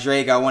 he's like,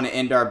 Drake, I want to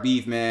end our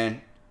beef,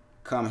 man.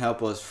 Come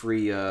help us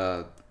free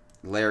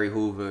Larry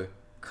Hoover.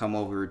 Come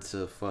over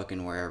to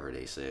fucking wherever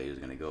they say he was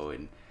gonna go,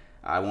 and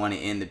I want to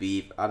end the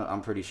beef.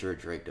 I'm pretty sure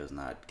Drake does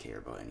not care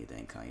about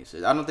anything Kanye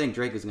says. I don't think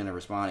Drake is gonna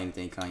respond to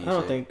anything Kanye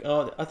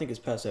says. I think it's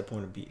past that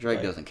point of beef.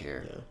 Drake doesn't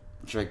care. Yeah.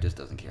 Drake just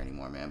doesn't care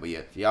anymore, man. But yeah,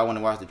 if y'all want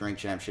to watch the Drink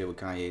Champ shit with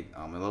Kanye,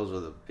 those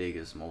are the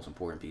biggest, most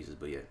important pieces.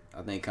 But yeah,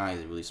 I think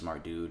Kanye's a really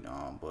smart dude.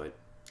 But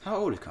how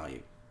old is Kanye?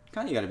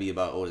 Kanye got to be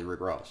about old as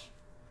Rick Ross.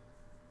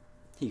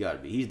 He got to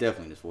be. He's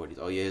definitely in his 40s.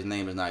 Oh, yeah, his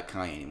name is not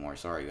Kanye anymore.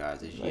 Sorry,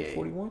 guys. It's like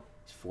 41?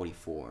 He's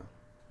 44.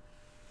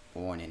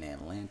 Born in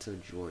Atlanta,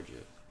 Georgia.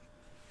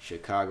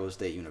 Chicago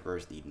State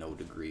University, no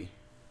degree.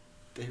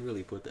 They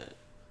really put that.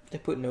 They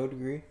put no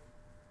degree?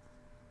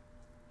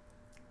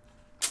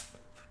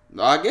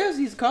 I guess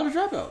he's a college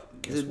dropout.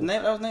 His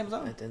name was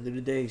out. At the end of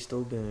the day, he's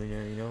still a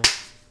billionaire, you know?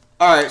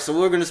 Alright, so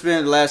we're going to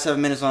spend the last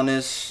 7 minutes on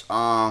this.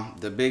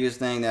 The biggest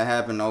thing that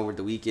happened over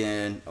the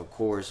weekend, of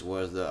course,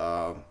 was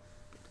the...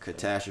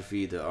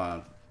 catastrophe,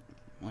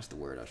 what's the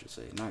word I should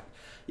say?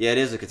 It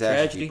is a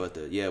catastrophe,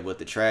 tragedy? but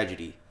the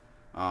tragedy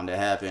that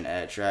happened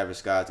at Travis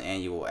Scott's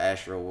annual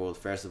Astroworld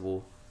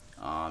Festival.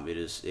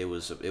 It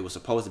was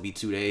supposed to be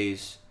 2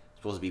 days,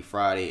 supposed to be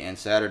Friday and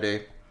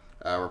Saturday.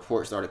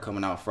 Reports started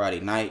coming out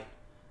Friday night.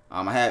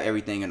 I have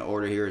everything in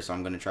order here, so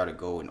I'm gonna try to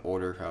go in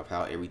order of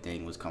how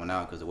everything was coming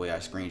out, because the way I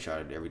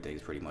screenshotted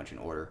everything's pretty much in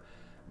order.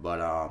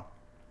 But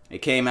it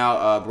came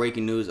out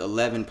breaking news: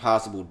 11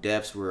 possible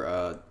deaths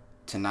were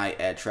tonight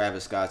at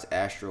Travis Scott's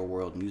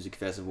Astroworld Music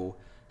Festival.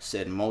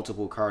 Said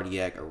multiple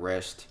cardiac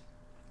arrests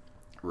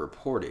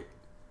reported.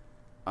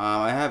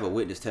 I have a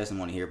witness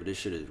testimony here, but this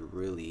shit is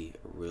really,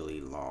 really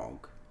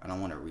long. I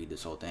don't want to read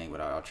this whole thing,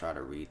 but I'll try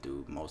to read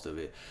through most of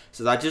it.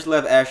 Says, I just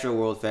left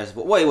Astroworld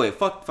Festival. Wait,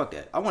 fuck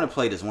that. I want to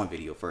play this one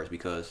video first,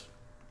 because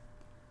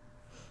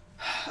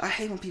I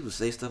hate when people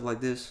say stuff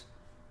like this.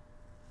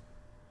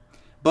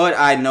 But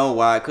I know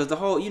why, because the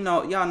whole,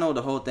 y'all know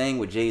the whole thing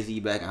with Jay-Z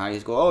back in high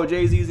school. Oh,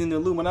 Jay-Z's in the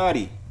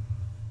Illuminati.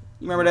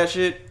 You remember that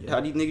shit? Yeah.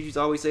 How these niggas used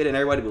to always say that and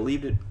everybody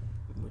believed it?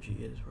 Which he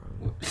is,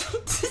 bro.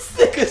 This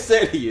nigga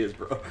said he is,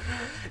 bro.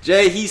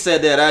 Jay, he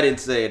said that. I didn't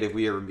say it. If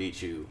we ever meet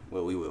you,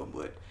 well, we will.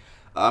 But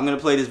I'm going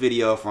to play this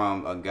video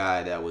from a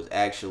guy that was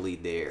actually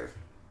there.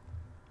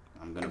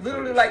 I'm gonna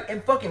literally like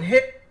in fucking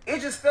hit. It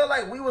just felt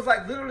like we was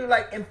like literally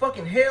like in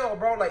fucking hell,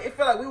 bro. Like it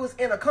felt like we was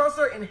in a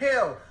concert in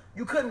hell.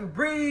 You couldn't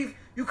breathe.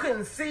 You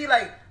couldn't see.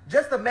 Like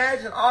just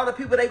imagine all the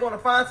people they gonna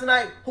find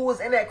tonight who was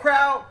in that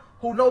crowd,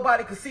 who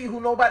nobody could see, who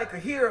nobody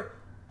could hear,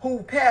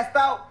 who passed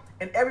out,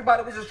 and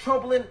everybody was just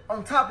trampling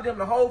on top of them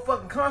the whole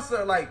fucking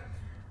concert. Like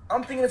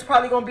I'm thinking it's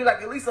probably gonna be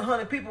like at least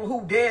 100 people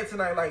who dead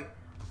tonight. Like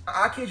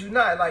I kid you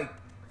not. Like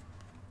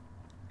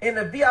in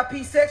the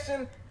VIP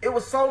section, it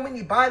was so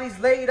many bodies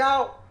laid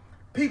out.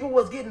 People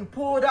was getting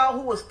pulled out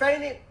who was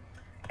fainted,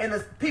 and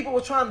the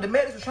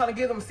medics were trying to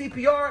give them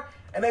CPR,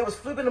 and they was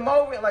flipping them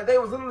over, and like they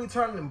was literally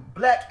turning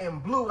black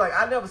and blue. Like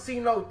I never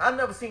seen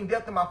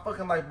death in my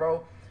fucking life,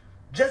 bro.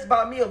 Just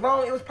by me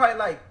alone, it was probably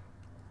like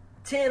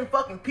 10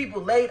 fucking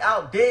people laid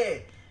out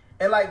dead.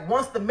 And like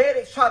once the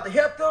medics tried to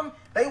help them,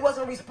 they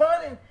wasn't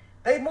responding.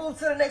 They moved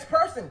to the next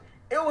person.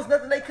 It was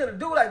nothing they could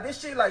do. Like this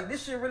shit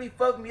really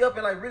fucked me up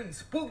and like really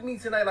spooked me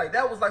tonight. Like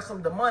that was like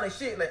some demonic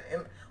shit. Like,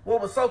 and what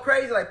was so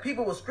crazy, like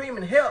people were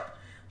screaming help,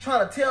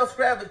 trying to tell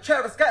Travis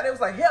Scott. They was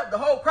like help. The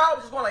whole crowd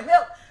was just going like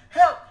help,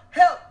 help,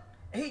 help.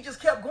 And he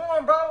just kept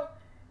going, bro.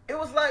 It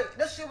was like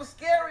that shit was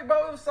scary,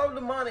 bro. It was so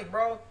demonic,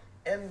 bro.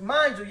 And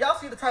mind you, y'all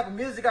see the type of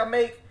music I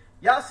make.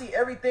 Y'all see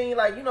everything,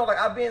 like you know, like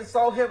I've been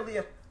so heavily.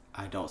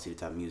 I don't see the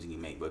type of music you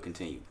make, but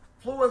continue.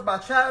 Influenced by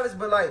Travis,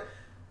 but like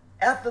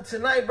after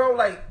tonight, bro,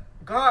 like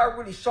God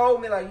really showed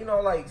me, like, you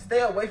know, like,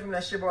 stay away from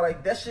that shit, bro.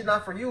 Like, that shit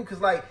not for you.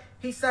 Because, like,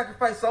 he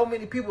sacrificed so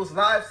many people's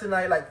lives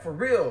tonight, like, for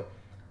real.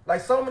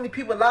 Like, so many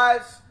people's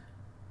lives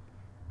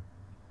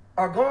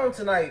are gone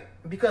tonight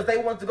because they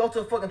want to go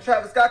to a fucking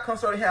Travis Scott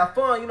concert and have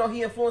fun. You know,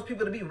 he influenced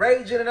people to be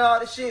raging and all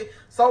this shit.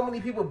 So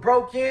many people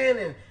broke in,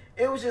 and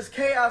it was just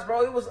chaos,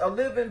 bro. It was a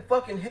living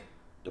fucking...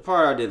 The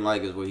part I didn't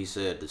like is what he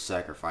said, the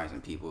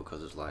sacrificing people,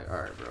 because it's like, all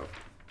right, bro.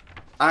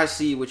 I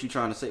see what you're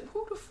trying to say.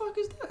 Who the fuck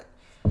is that?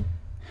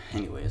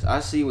 Anyways,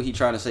 I see what he's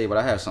trying to say, but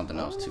I have something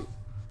else too.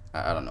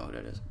 I don't know who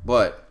that is.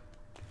 But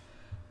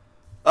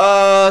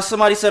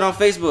somebody said on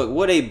Facebook,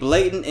 what a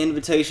blatant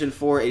invitation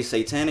for a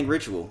satanic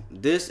ritual.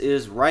 This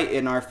is right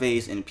in our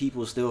face, and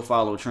people still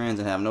follow trends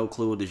and have no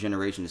clue the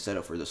generation is set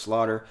up for the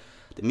slaughter.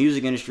 The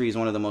music industry is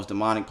one of the most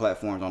demonic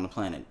platforms on the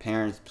planet.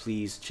 Parents,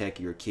 please check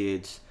your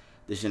kids.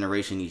 This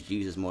generation needs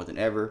Jesus more than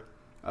ever.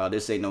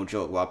 This ain't no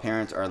joke. While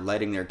parents are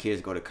letting their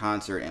kids go to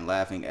concert and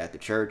laughing at the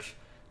church,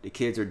 the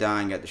kids are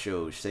dying at the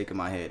shows. Shaking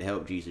my head.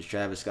 Help Jesus.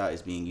 Travis Scott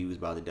is being used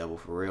by the devil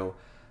for real.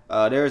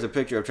 There is a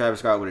picture of Travis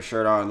Scott with a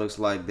shirt on. It looks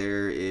like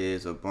there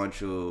is a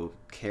bunch of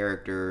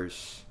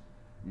characters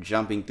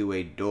jumping through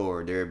a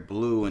door. They're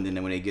blue, and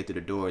then when they get to the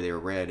door, they're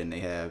red, and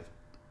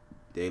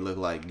they look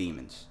like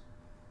demons.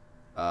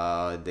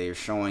 They're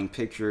showing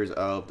pictures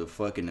of the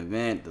fucking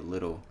event. The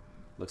little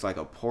looks like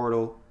a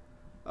portal.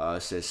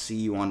 It says "See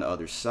you on the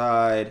other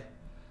side."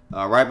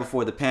 Right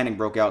before the panic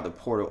broke out, the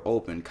portal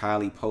opened.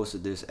 Kylie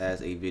posted this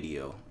as a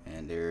video,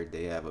 and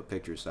they have a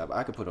picture. So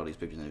I could put all these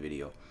pictures in the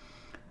video.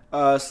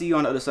 See you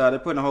on the other side. They're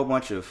putting a whole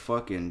bunch of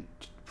fucking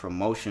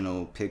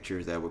promotional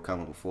pictures that were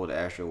coming before the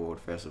Astroworld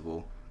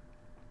Festival.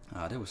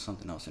 There was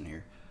something else in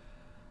here.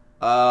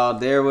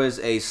 There was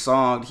a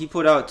song. He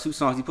put out 2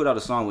 songs. He put out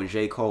a song with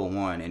J. Cole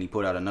one, and he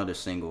put out another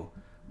single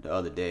the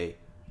other day.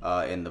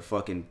 And the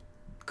fucking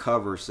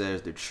cover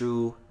says the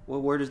true...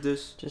 What word is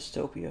this?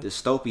 Dystopia.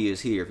 Dystopia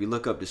is here. If you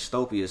look up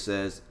dystopia, it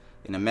says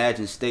an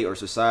imagined state or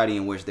society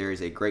in which there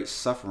is a great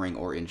suffering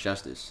or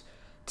injustice.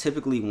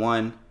 Typically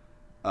one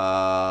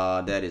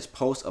that is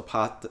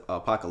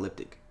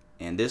post-apocalyptic.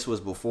 And this was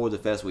before the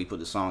festival. He put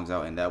the songs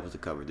out, and that was the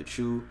cover. The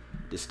true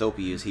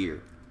dystopia is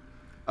here.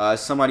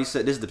 Somebody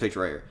said, this is the picture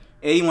right here.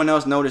 Anyone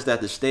else noticed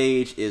that the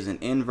stage is an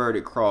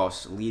inverted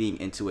cross leading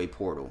into a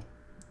portal?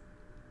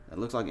 That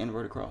looks like an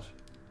inverted cross.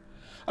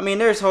 I mean,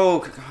 there's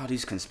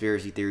these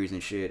conspiracy theories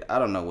and shit. I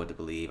don't know what to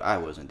believe. I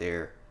wasn't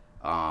there.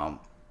 Let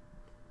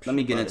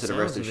me get into the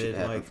rest of the shit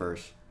that happened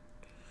first.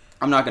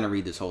 I'm not going to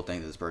read this whole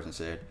thing that this person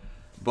said.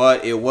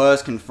 But it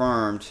was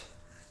confirmed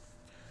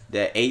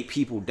that 8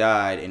 people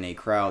died in a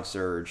crowd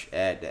surge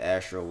at the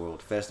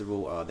Astroworld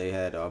Festival. They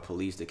had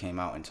police that came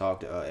out and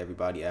talked to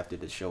everybody after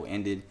the show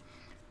ended.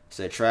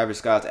 Said Travis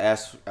Scott's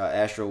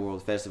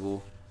Astroworld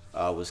Festival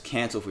was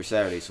canceled for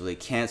Saturday. So they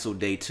canceled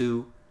day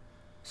 2.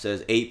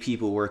 Says 8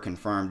 people were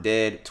confirmed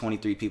dead.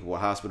 23 people were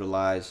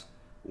hospitalized.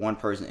 1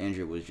 person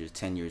injured was just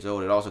 10 years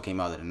old. It also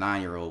came out that a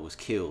 9-year-old was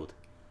killed.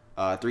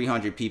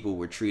 300 people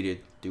were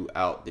treated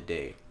throughout the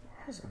day.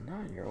 Why is a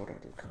 9-year-old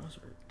at the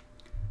concert?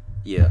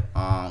 Yeah.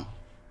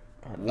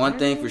 One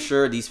thing for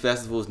sure, these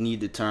festivals need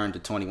to turn to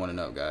 21 and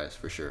up, guys,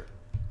 for sure.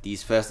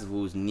 These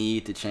festivals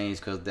need to change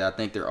because I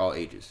think they're all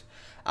ages.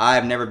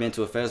 I've never been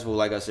to a festival,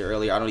 like I said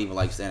earlier. I don't even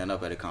like standing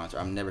up at a concert.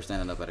 I'm never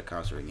standing up at a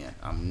concert again.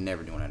 I'm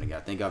never doing that again.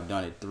 I think I've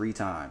done it 3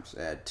 times.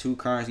 I had 2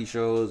 Currency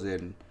shows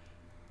and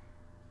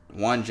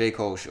 1 J.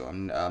 Cole show.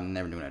 I'm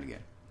never doing that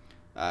again.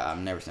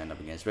 I'm never standing up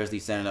again, especially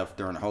standing up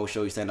during the whole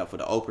show. You stand up for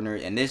the opener,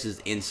 and this is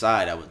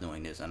inside. I was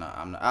doing this, and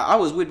I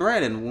was with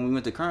Brandon when we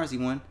went to Currency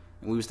one,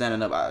 and we were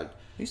standing up. And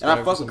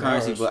I fuck with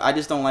Currency, but I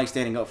just don't like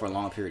standing up for a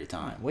long period of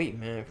time. Wait,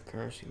 man, for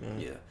Currency, man.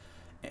 Yeah.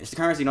 It's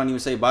Currency don't even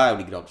say bye when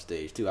he get off the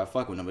stage too. I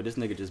fuck with him, but this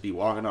nigga just be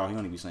walking off. He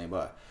don't even be saying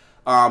bye.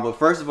 But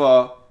first of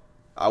all,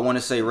 I want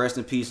to say rest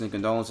in peace and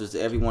condolences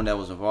to everyone that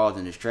was involved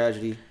in this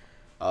tragedy.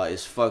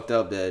 It's fucked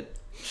up that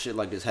shit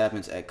like this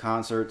happens at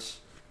concerts.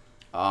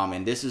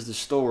 And this is the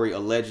story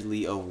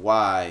allegedly of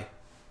why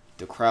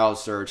the crowd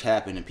surge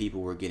happened and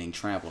people were getting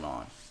trampled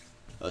on.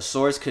 A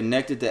source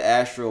connected to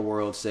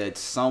Astroworld said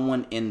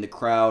someone in the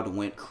crowd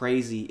went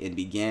crazy and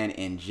began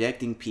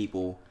injecting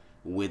people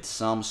with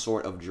some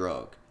sort of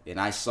drug. And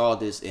I saw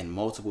this in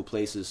multiple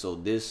places, so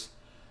this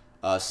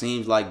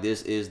seems like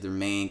this is the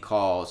main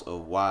cause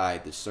of why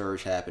the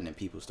surge happened and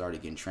people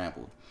started getting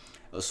trampled.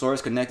 A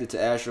source connected to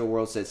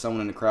Astroworld said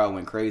someone in the crowd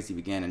went crazy,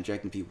 began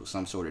injecting people with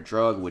some sort of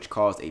drug, which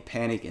caused a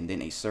panic and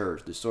then a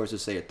surge. The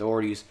sources say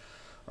authorities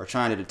are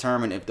trying to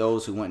determine if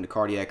those who went into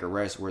cardiac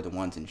arrest were the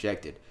ones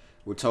injected.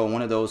 We're told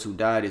one of those who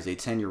died is a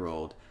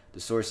 10-year-old. The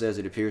source says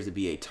it appears to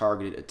be a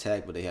targeted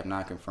attack, but they have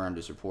not confirmed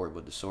this report.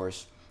 But the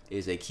source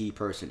is a key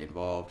person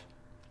involved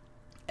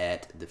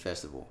at the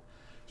festival.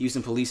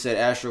 Houston police said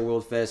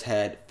Astroworld Fest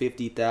had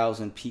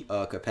 50,000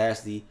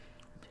 capacity.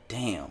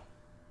 Damn.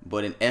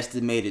 But an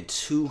estimated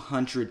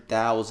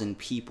 200,000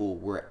 people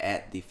were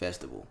at the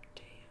festival.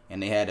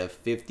 And they had a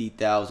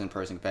 50,000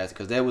 person capacity.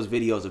 Because there was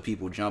videos of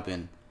people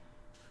jumping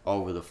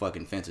over the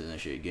fucking fences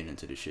and shit, getting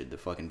into the shit, the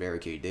fucking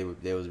barricade.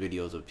 There was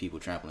videos of people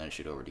trampling that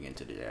shit over to get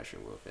into the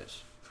Astroworld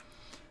Fest.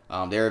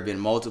 There have been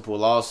multiple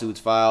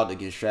lawsuits filed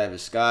against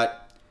Travis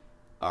Scott.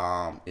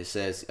 It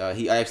says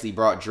he actually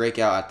brought Drake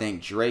out. I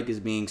think Drake is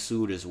being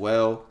sued as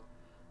well.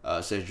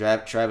 It says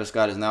Travis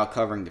Scott is now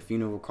covering the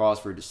funeral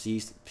costs for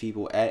deceased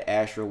people at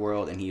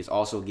Astroworld, and he is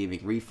also giving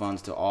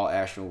refunds to all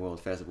Astroworld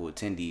Festival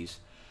attendees.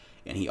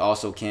 And he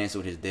also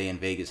canceled his Day in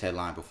Vegas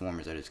headline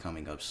performance that is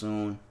coming up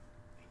soon.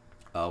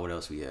 What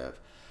else we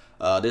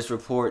have? This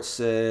report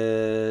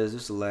says,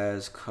 this is the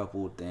last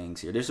couple things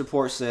here. This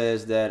report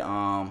says that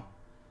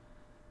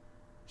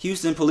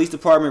Houston Police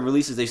Department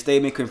releases a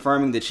statement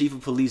confirming the chief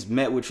of police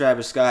met with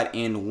Travis Scott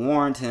and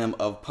warned him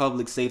of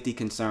public safety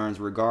concerns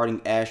regarding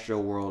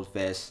Astroworld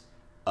Fest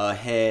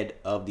ahead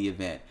of the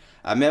event.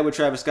 I met with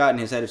Travis Scott and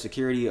his head of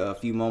security a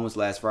few moments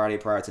last Friday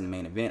prior to the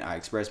main event. I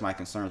expressed my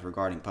concerns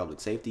regarding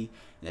public safety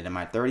and that in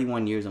my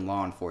 31 years of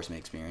law enforcement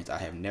experience, I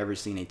have never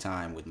seen a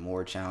time with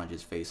more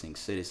challenges facing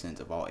citizens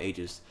of all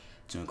ages,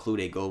 to include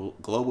a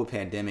global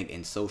pandemic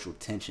and social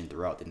tension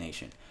throughout the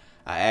nation.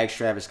 I asked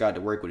Travis Scott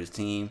to work with his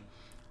team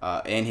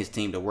and his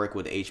team to work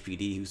with the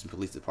HPD, Houston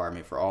Police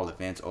Department, for all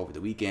events over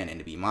the weekend and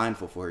to be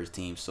mindful for his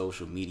team's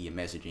social media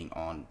messaging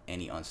on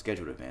any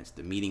unscheduled events.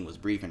 The meeting was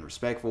brief and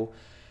respectful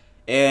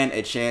and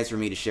a chance for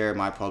me to share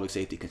my public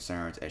safety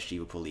concerns as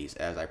chief of police.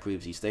 As I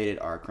previously stated,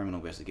 our criminal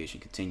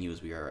investigation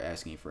continues. We are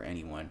asking for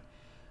everyone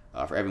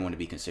to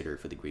be considerate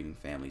for the grieving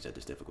families at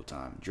this difficult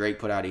time. Drake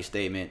put out a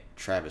statement.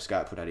 Travis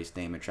Scott put out a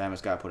statement. Travis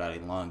Scott put out a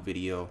long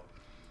video.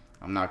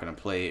 I'm not going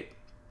to play it.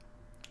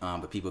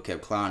 But people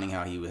kept clowning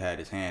how he had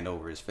his hand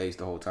over his face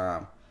the whole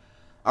time.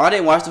 I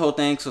didn't watch the whole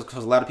thing because a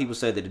lot of people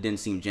said that it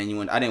didn't seem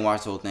genuine. I didn't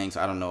watch the whole thing, so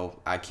I don't know.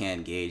 I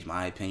can't gauge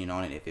my opinion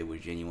on it if it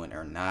was genuine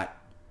or not.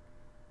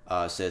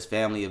 It says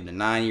family of the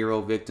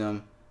 9-year-old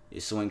victim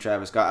is suing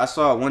Travis Scott. I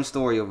saw one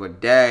story of a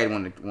dad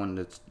when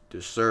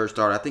the surge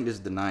started. I think this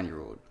is the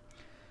 9-year-old.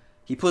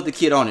 He put the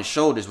kid on his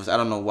shoulders, which I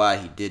don't know why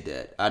he did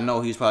that. I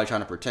know he was probably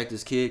trying to protect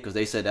his kid because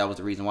they said that was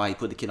the reason why he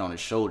put the kid on his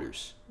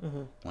shoulders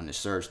when the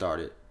surge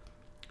started.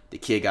 The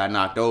kid got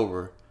knocked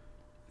over,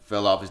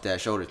 fell off his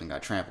dad's shoulders, and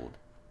got trampled.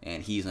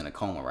 And he's in a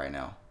coma right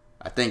now.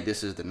 I think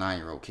this is the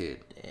 9-year-old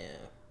kid. Damn.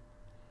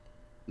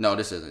 No,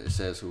 this isn't. It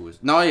says who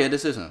was... No, yeah,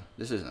 this isn't.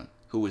 This isn't.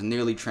 Who was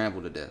nearly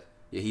trampled to death.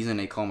 Yeah, he's in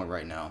a coma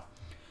right now.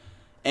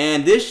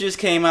 And this just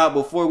came out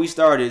before we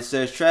started. It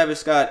says Travis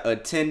Scott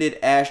attended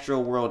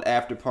Astroworld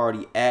after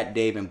party at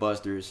Dave &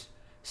 Buster's.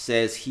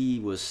 Says he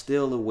was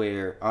still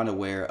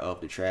unaware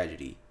of the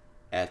tragedy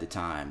at the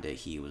time that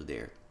he was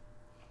there.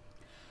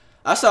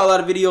 I saw a lot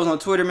of videos on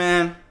Twitter,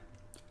 man.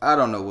 I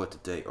don't know what to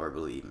take or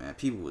believe, man.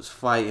 People was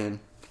fighting.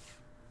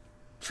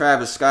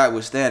 Travis Scott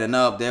was standing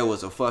up. There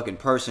was a fucking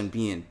person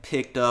being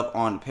picked up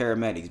on the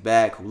paramedics'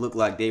 back who looked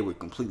like they were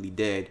completely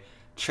dead.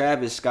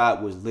 Travis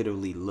Scott was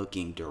literally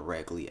looking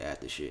directly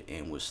at the shit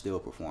and was still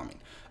performing.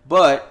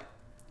 But,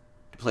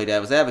 to play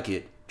devil's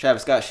advocate,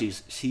 Travis Scott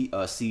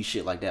sees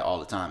shit like that all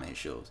the time in his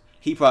shows.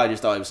 He probably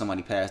just thought it was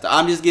somebody passed out.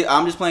 I'm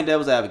just playing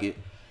devil's advocate.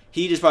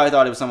 He just probably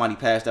thought it was somebody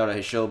passed out at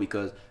his show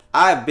because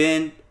I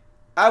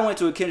went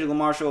to a Kendrick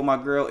Lamar show with my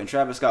girl and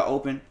Travis Scott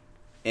opened,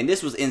 and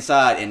this was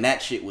inside, and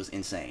that shit was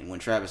insane when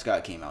Travis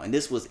Scott came out, and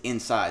this was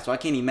inside, so I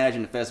can't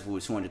imagine the festival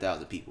with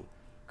 200,000 people.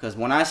 Because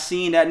when I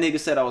seen that nigga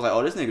set, I was like,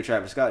 oh, this nigga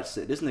Travis Scott,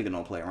 this nigga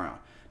don't play around.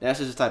 That's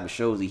just the type of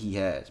shows that he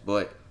has.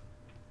 But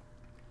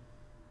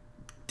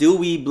do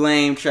we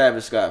blame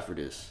Travis Scott for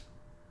this?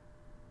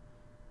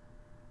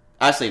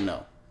 I say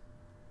no.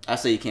 I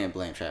say you can't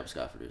blame Travis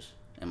Scott for this,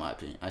 in my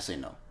opinion. I say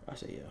no. I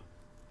say yeah.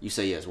 You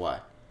say yes, why?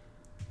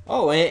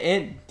 Oh,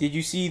 and did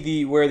you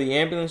see where the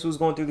ambulance was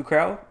going through the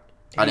crowd?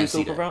 I didn't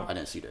see that. I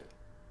didn't see that.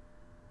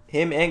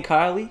 Him and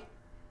Kylie,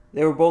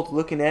 they were both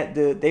looking at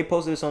they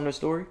posted this on their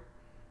story.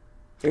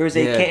 There was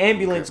a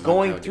ambulance my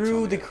going girl just through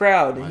told me the that.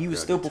 crowd, My and he was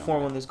girl still just told me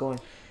performing that. this going.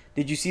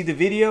 Did you see the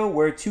video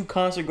where 2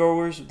 concert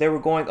goers, they were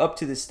going up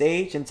to the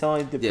stage and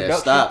telling the Yeah,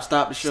 production,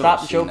 stop the show.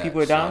 stop the show, Seen that.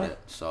 people are dying?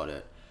 Saw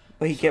that.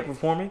 But he kept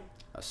performing?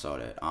 I saw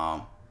that.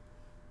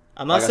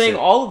 I'm not Like I saying said,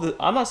 all of it.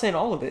 I'm not saying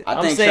all of it. I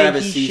I'm think saying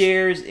Travis he sees-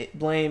 shares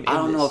blame. I in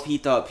don't know this. if he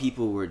thought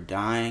people were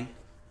dying.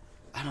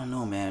 I don't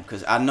know, man,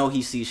 because I know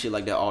he sees shit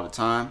like that all the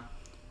time.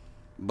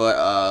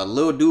 But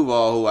Lil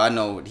Duval, who I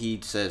know,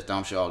 he says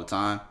dumb shit all the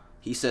time.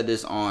 He said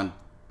this on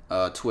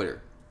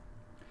Twitter.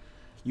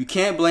 You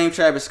can't blame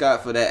Travis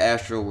Scott for that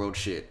Astro World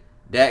shit.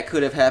 That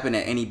could have happened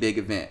at any big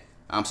event.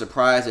 I'm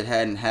surprised it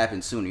hadn't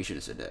happened sooner. You should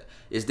have said that.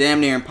 It's damn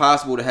near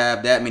impossible to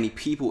have that many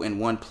people in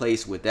one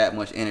place with that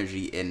much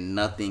energy and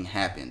nothing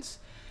happens.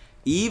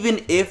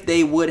 Even if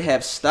they would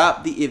have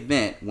stopped the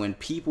event when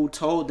people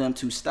told them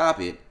to stop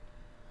it,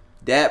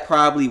 that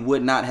probably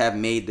would not have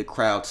made the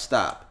crowd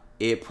stop.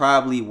 It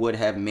probably would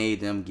have made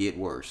them get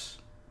worse.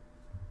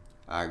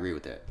 I agree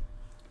with that.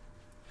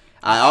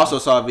 I also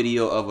saw a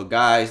video of a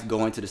guy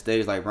going to the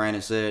stage, like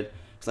Brandon said.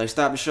 It's like,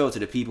 stop the show to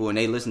the people, and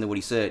they listened to what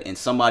he said. And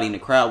somebody in the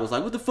crowd was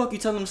like, what the fuck you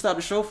telling them to stop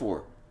the show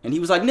for? And he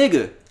was like,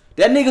 nigga,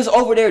 that nigga's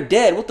over there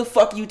dead. What the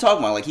fuck are you talking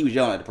about? Like, he was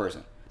yelling at the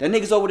person. That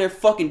nigga's over there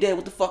fucking dead.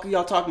 What the fuck are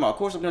y'all talking about? Of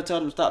course I'm going to tell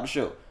them to stop the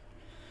show.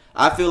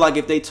 I feel like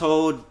if they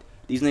told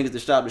these niggas to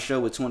stop the show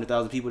with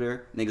 200,000 people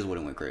there, niggas would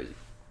have went crazy.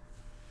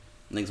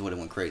 Niggas would have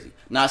went crazy.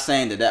 Not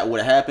saying that would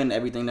have happened,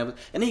 everything never.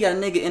 And then you got a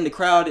nigga in the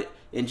crowd that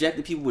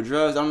injected people with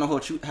drugs. I don't know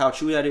how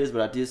true that is,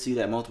 but I did see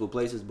that multiple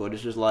places. But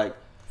it's just like,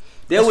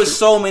 there was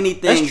so many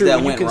things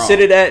that went wrong. You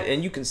consider that,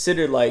 and you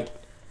consider like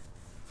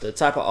the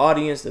type of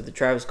audience that the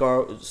Travis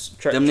Scott,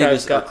 them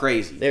niggas are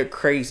crazy. They're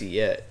crazy,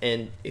 yeah.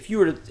 And if you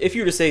were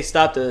to say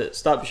stop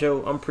the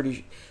show, I'm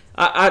pretty.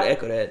 I'd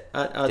echo that.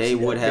 They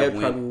would have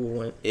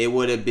went. It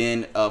would have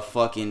been a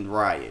fucking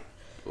riot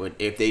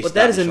if they. But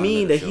that doesn't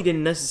mean that he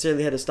didn't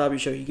necessarily have to stop your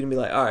show. He can be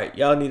like, all right,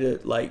 y'all need to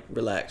like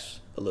relax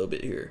a little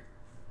bit here.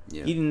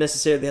 Yeah. He didn't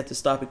necessarily have to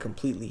stop it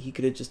completely. He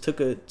could have just took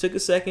a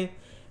second,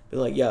 be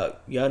like,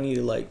 y'all need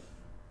to like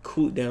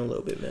cool it down a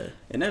little bit, man.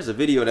 And there's a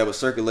video that was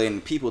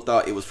circulating. People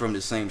thought it was from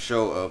the same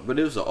show, but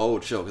it was an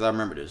old show because I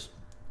remember this.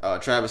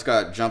 Travis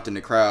Scott jumped in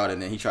the crowd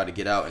and then he tried to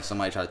get out and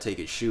somebody tried to take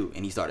his shoe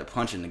and he started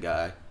punching the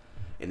guy.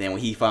 And then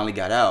when he finally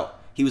got out,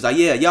 he was like,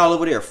 yeah, y'all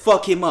over there,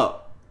 fuck him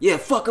up. Yeah,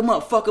 fuck him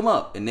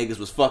up. And niggas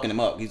was fucking him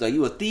up. He's like,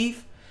 you a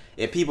thief?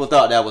 And people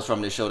thought that was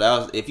from this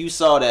show. If you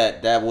saw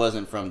that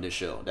wasn't from this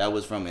show. That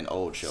was from an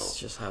old show. It's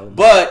just how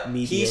but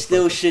he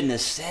still shouldn't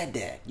have said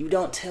that. You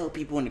don't tell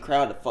people in the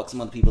crowd to fuck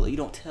some other people. You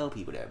don't tell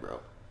people that,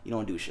 bro. You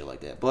don't do shit like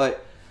that.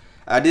 But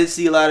I did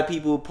see a lot of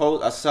people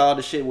post. I saw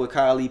the shit with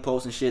Kylie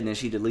posting shit, and then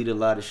she deleted a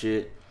lot of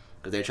shit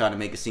because they're trying to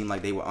make it seem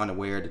like they were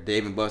unaware. The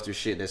Dave and Buster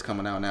shit that's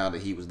coming out now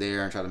that he was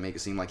there and trying to make it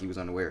seem like he was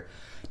unaware.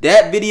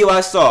 That video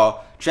I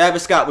saw,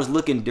 Travis Scott was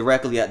looking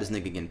directly at this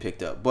nigga getting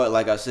picked up. But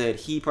like I said,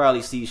 he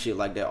probably sees shit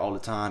like that all the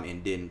time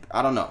and didn't.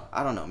 I don't know.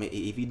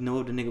 If you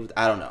know the nigga was,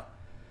 I don't know.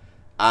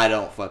 I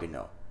don't fucking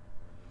know.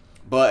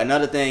 But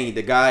another thing,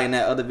 the guy in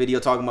that other video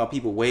talking about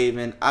people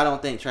waving, I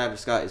don't think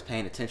Travis Scott is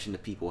paying attention to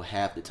people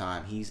half the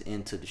time. He's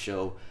into the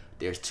show.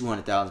 There's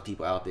 200,000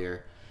 people out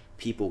there.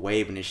 People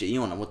waving and shit. You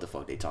don't know what the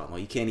fuck they talking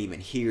about. You can't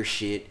even hear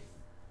shit.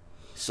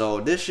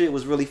 So this shit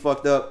was really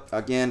fucked up.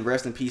 Again,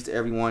 rest in peace to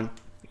everyone.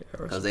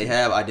 Because they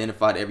have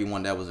identified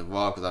everyone that was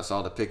involved. Because I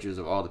saw the pictures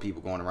of all the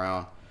people going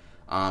around.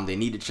 They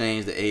need to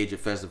change the age of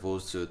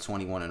festivals to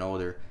 21 and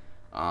older.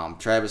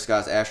 Travis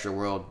Scott's Astro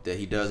World that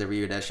he does every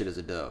year, that shit is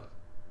a dub.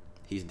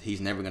 He's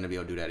never going to be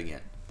able to do that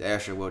again. The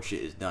Astro World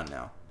shit is done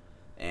now.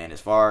 And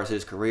as far as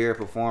his career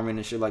performing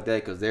and shit like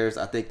that, because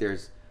I think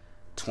there's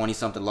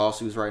 20-something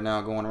lawsuits right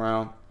now going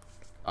around.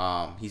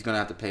 He's going to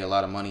have to pay a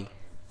lot of money.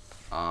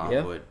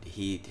 But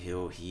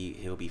he'll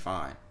be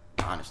fine,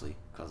 honestly.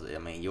 Because, I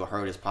mean, you'll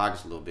hurt his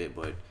pockets a little bit,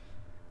 but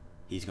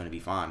he's going to be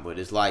fine. But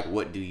it's like,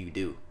 what do you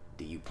do?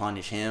 Do you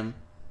punish him?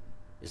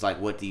 It's like,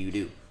 what do you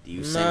do? Do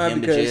you send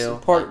him to jail?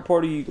 Part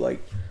of you,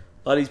 like,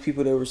 a lot of these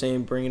people that were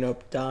saying, bringing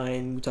up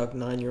dying, we talk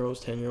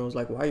 9-year-olds, 10-year-olds,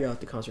 like, why are you at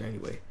the concert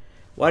anyway?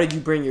 Why did you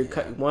bring your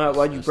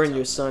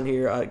your son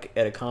here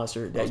at a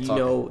concert that you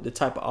know the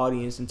type of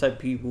audience and type of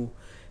people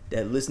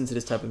that listen to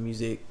this type of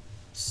music?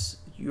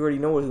 You already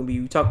know what it's gonna be.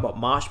 We talk about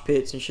mosh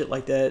pits and shit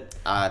like that.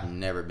 I've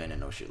never been in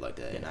no shit like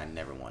that, and I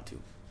never want to.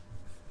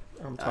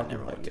 I'm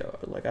talking like, yo,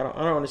 like I don't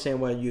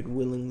understand why you'd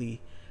willingly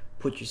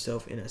put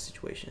yourself in that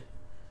situation.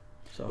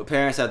 So, but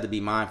parents have to be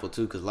mindful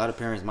too, because a lot of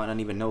parents might not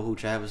even know who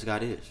Travis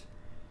Scott is.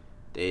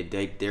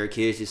 Their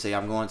kids just say,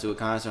 I'm going to a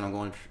concert, I'm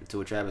going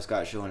to a Travis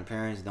Scott show, and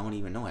parents don't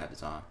even know half the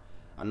time.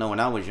 I know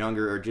when I was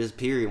younger, or just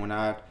period, when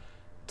I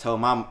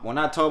told my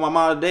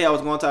mom today I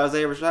was going to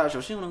Isaiah Rashad show,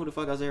 she don't know who the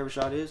fuck Isaiah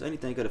Rashad is.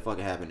 Anything could have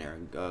fucking happened there.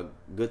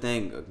 Good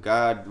thing,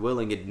 God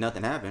willing,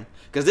 nothing happened.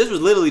 Because this was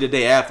literally the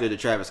day after the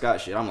Travis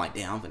Scott shit. I'm like,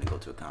 damn, I'm gonna go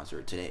to a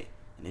concert today,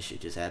 and this shit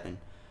just happened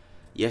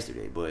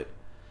yesterday. But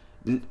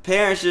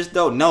parents just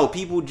don't know.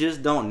 People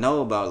just don't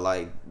know about,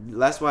 like,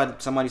 that's why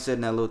somebody said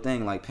in that little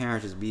thing, like,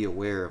 parents just be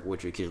aware of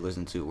what your kids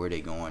listen to, where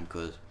they going,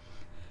 because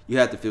you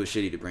have to feel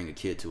shitty to bring a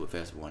kid to a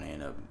festival and they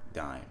end up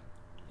dying.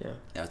 Yeah.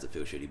 That's to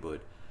feel shitty,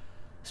 but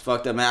it's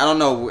fucked up, man. I don't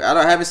know.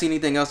 I haven't seen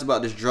anything else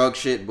about this drug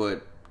shit,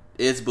 but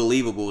it's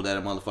believable that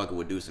a motherfucker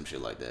would do some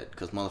shit like that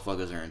because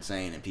motherfuckers are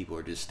insane and people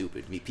are just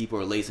stupid. People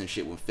are lacing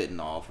shit with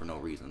fentanyl for no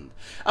reason.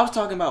 I was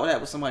talking about that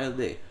with somebody the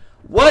other day.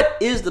 What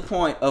is the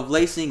point of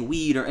lacing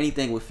weed or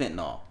anything with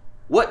fentanyl?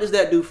 What does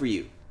that do for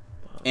you?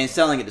 And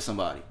selling it to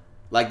somebody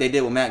like they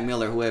did with Mac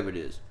Miller, whoever it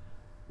is.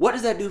 What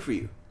does that do for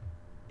you?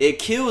 It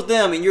kills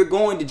them and you're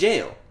going to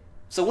jail.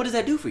 So what does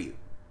that do for you?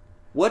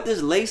 What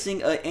does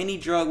lacing any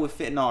drug with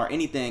fentanyl or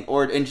anything,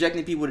 or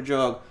injecting people with a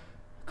drug?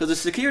 Because the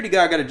security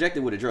guy got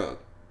injected with a drug,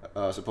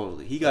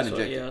 supposedly. He got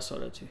injected. Yeah, I saw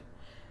that too.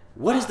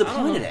 What is the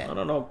point of that? I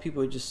don't know.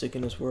 People are just sick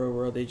in this world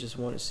where they just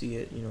want to see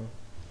it,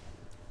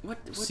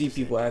 What see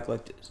people act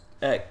like this,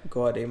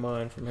 go out their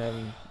mind from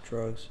having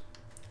drugs.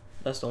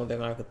 That's the only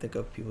thing I could think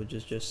of. People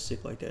just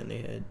sick like that in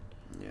their head.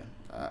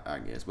 Yeah, I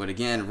guess. But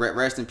again,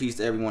 rest in peace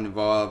to everyone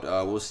involved.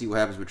 We'll see what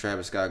happens with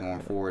Travis Scott going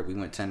forward. We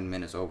went 10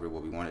 minutes over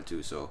what we wanted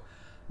to, so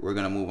we're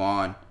going to move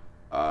on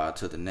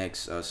to the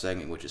next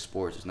segment, which is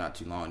sports. It's not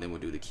too long. Then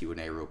we'll do the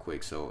Q&A real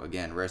quick. So,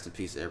 again, rest in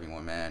peace to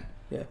everyone, man.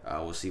 Yeah.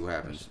 We'll see what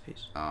happens. Rest in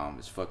peace.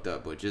 It's fucked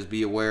up. But just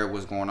be aware of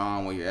what's going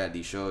on when you're at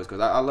these shows.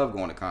 Because I love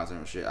going to concerts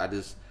and shit.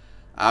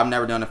 I've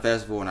never done a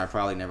festival, and I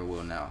probably never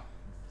will now.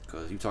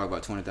 Because you talk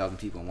about 20,000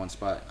 people in one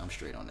spot, I'm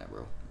straight on that,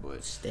 bro.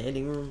 But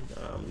standing room?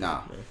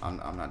 Nah, I'm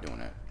not doing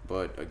that.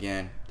 But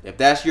again, if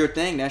that's your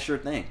thing, that's your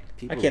thing.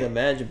 I can't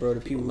imagine, bro,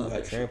 the people who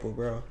got trampled,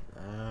 bro.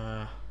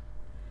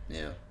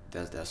 Yeah,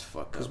 that's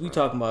fucked up. Because we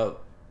talking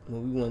about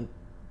when we went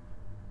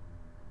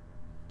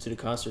to the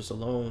concerts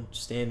alone,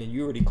 standing,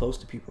 you're already close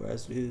to people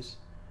as it is.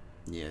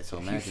 Yeah, so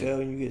if imagine. you fail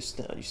and you get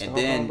stomped and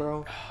then, on,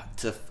 bro.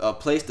 A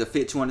place to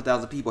fit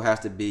 200,000 people has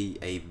to be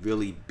a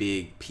really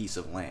big piece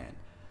of land.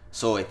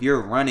 So if you're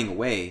running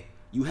away,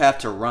 you have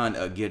to run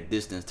a good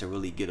distance to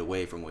really get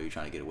away from what you're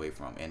trying to get away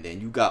from. And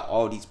then you got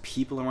all these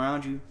people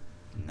around you.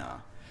 Nah.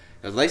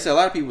 Because like I said, a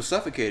lot of people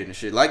suffocated and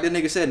shit. Like the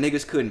nigga said,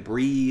 niggas couldn't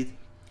breathe.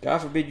 God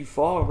forbid you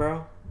fall,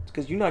 bro.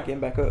 Because you're not getting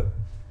back up.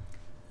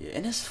 Yeah,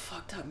 and it's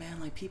fucked up,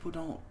 man. Like, people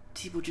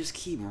just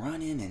keep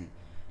running and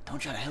don't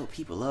try to help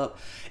people up.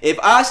 If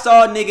I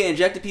saw a nigga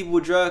injecting people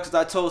with drugs, because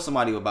I told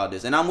somebody about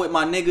this, and I'm with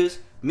my niggas,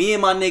 me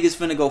and my niggas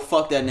finna go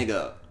fuck that nigga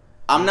up.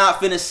 I'm not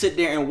finna sit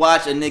there and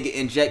watch a nigga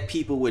inject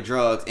people with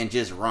drugs and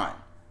just run.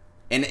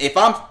 And if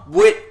I'm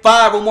with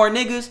 5 or more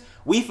niggas,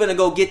 we finna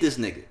go get this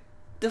nigga.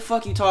 The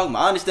fuck you talking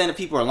about? I understand if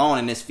people are alone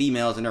and it's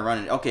females and they're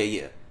running. Okay,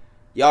 yeah.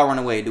 Y'all run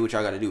away and do what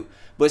y'all gotta do.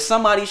 But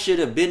somebody should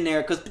have been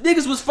there, because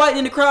niggas was fighting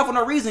in the crowd for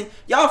no reason.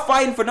 Y'all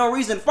fighting for no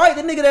reason. Fight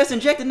the nigga that's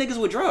injecting niggas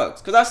with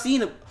drugs. Because I've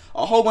seen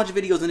a whole bunch of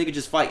videos of niggas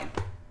just fighting.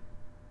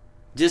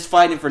 Just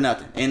fighting for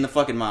nothing in the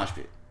fucking mosh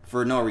pit.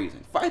 For no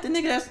reason. Fight the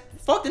nigga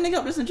fuck the nigga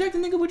up that's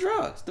injecting nigga with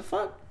drugs. The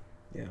fuck?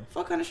 Yeah.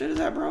 Fuck kind of shit is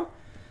that, bro?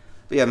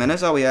 But yeah, man,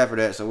 that's all we have for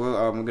that. So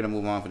we're gonna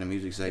move on from the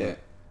music segment.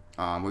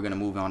 Yeah. We're gonna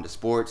move on to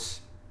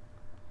sports.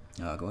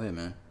 Go ahead,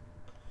 man.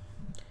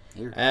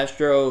 Here.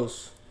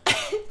 Astros.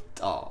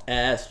 Oh.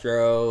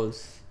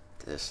 Astros.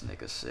 This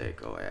nigga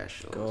sick. Go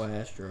Astros. Go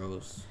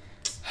Astros.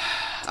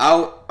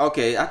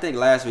 I think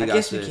last week I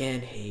guess we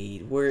can't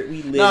hate.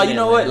 We live. No, you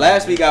know what?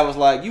 Last week I was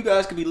like, you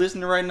guys could be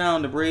listening right now,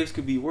 and the Braves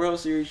could be World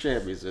Series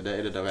champions. So that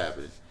ended up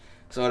happening.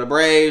 So the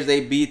Braves,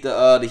 they beat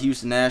the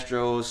Houston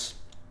Astros.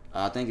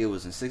 I think it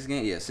was in 6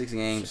 games. Yeah, 6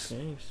 games. 6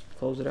 games.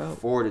 Close it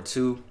out.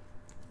 4-2.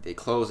 They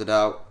closed it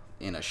out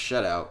in a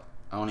shutout.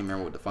 I don't even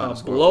remember what the final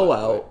score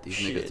blowout. was. These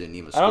niggas didn't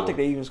even score. I don't think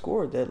they even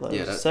scored that.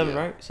 Like, 7,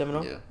 right?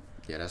 7-0?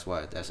 Yeah, that's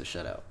why. That's a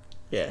shutout.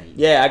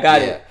 Yeah, I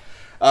got it.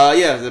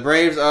 The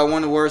Braves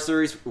won the World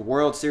Series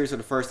for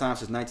the first time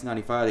since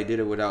 1995. They did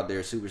it without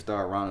their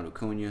superstar Ronald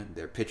Acuna.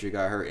 Their pitcher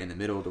got hurt in the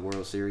middle of the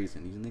World Series,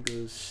 and these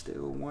niggas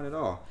still won it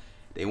all.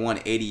 They won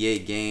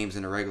 88 games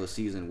in the regular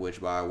season,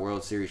 which by a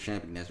World Series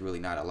champion, that's really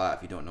not a lot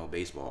if you don't know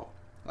baseball.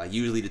 Like,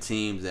 usually the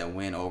teams that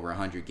win over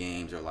 100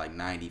 games are like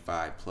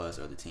 95 plus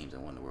are the teams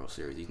that won the World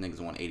Series. These niggas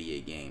won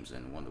 88 games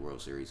and won the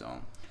World Series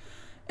on.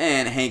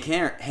 And Hank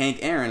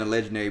Aaron, a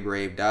legendary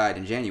Brave, died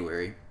in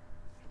January.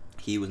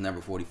 He was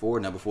number 44.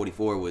 Number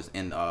 44 was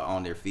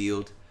on their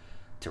field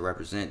to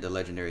represent the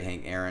legendary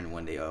Hank Aaron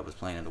when they was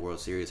playing in the World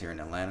Series here in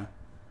Atlanta.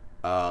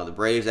 The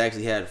Braves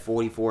actually had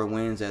 44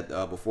 wins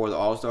before the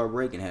All-Star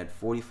break and had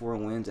 44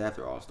 wins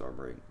after All-Star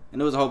break. And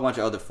there was a whole bunch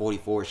of other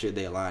 44 shit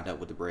they lined up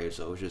with the Braves,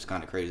 so it was just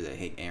kind of crazy that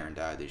Hank Aaron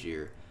died this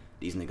year.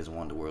 These niggas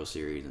won the World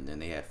Series, and then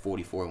they had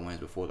 44 wins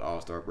before the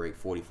All-Star break,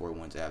 44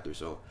 wins after,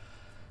 so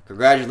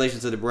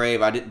congratulations to the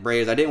Braves. I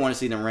didn't want to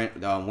see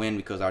them win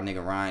because our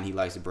nigga Ryan, he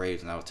likes the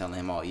Braves, and I was telling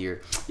him all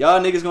year, y'all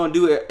niggas gonna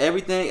do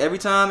everything every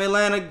time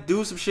Atlanta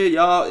do some shit.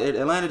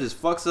 Atlanta just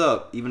fucks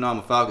up. Even though I'm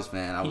a Falcons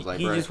fan, I was like,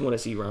 he just want to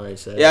see Ryan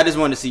sad. Yeah, I just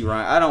wanted to see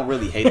Ryan. I don't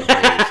really hate the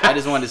Braves. I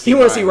just wanted to see. He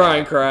want to see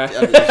Ryan cry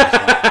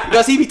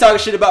because he be talking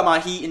shit about my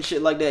Heat and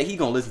shit like that. He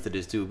gonna listen to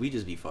this too. We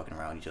just be fucking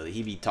around each other.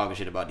 He be talking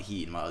shit about the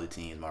Heat and my other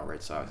teams, my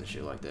Red Sox and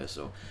shit like that.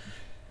 So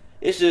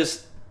it's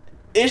just.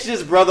 It's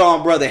just brother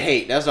on brother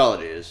hate. That's all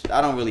it is.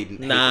 I don't really hate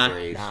the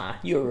Braves. Nah,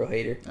 you a real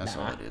hater. That's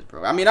all it is,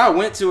 bro. I mean, I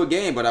went to a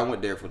game, but I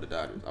went there for the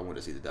Dodgers. I went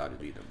to see the Dodgers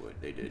beat them, but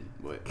they didn't.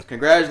 But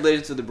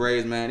congratulations to the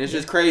Braves, man. It's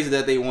just crazy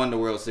that they won the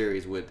World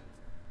Series with.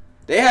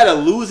 They had a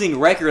losing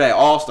record at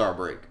All-Star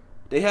break.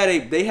 They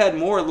had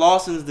more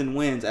losses than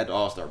wins at the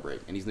All-Star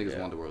break, and these niggas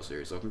won the World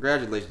Series. So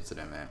congratulations to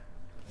them, man.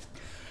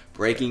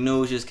 Breaking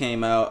news just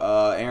came out.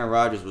 Aaron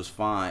Rodgers was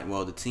fined.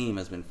 Well, the team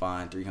has been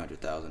fined $300,000.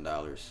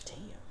 Damn.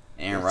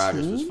 Aaron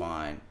Rodgers was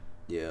fined.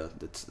 Yeah,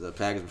 the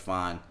Packers were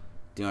fined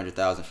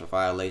 $300,000 for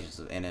violations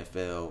of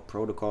NFL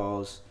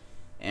protocols.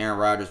 Aaron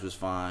Rodgers was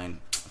fined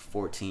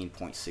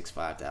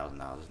 $14.65 thousand.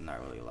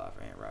 Not really a lot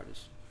for Aaron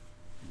Rodgers.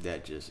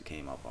 That just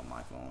came up on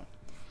my phone.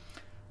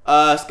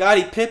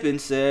 Scottie Pippen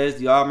says,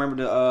 do y'all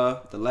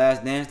remember the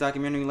Last Dance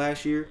documentary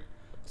last year?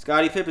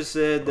 Scottie Pippen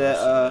said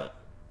that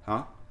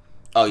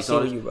Oh, you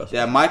saw it?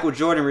 Yeah, Michael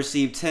Jordan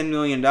received $10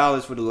 million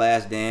for The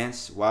Last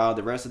Dance, while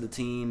the rest of the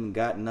team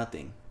got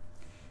nothing.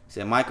 He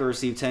said, Michael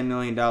received $10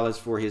 million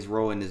for his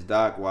role in this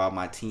doc, while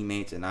my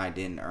teammates and I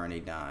didn't earn a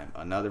dime.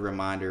 Another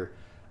reminder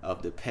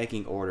of the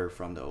pecking order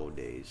from the old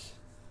days.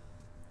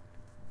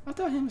 I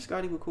thought him and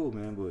Scotty were cool,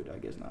 man, but I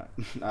guess not.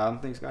 I don't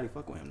think Scotty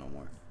fuck with him no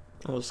more.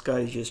 Well,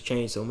 Scotty's just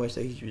changed so much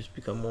that he's just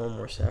become more and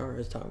more sour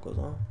as time goes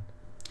on.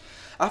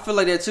 I feel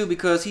like that too,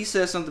 because he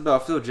said something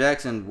about Phil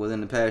Jackson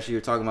within the past year,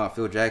 talking about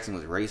Phil Jackson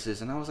was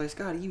racist, and I was like,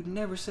 Scotty, you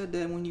never said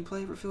that when you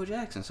played for Phil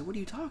Jackson, so what are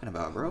you talking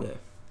about, bro? Yeah.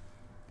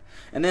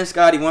 And then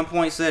Scotty one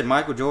point said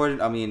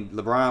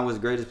LeBron was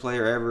the greatest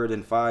player ever.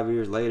 Then 5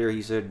 years later,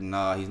 he said,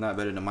 nah, he's not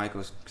better than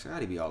Michael.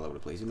 Scotty be all over the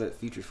place. He let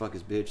Future fuck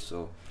his bitch,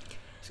 so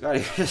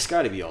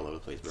Scotty be all over the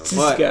place, bro.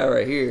 This guy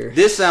right here.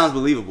 This sounds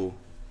believable.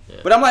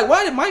 Yeah. But I'm like,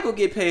 why did Michael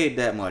get paid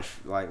that much?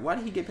 Like, why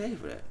did he get paid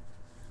for that?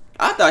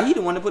 I thought he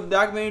the one to put the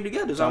documentary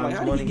together. So I'm like,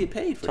 how did he get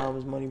paid for that? Time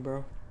is money,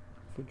 bro.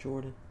 For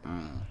Jordan.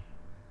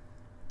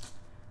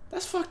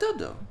 That's fucked up,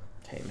 though.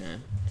 Hey,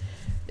 man.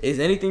 Is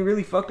anything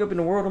really fucked up in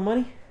the world of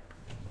money?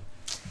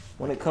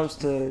 When it comes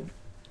to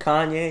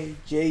Kanye,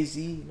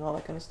 Jay-Z, and all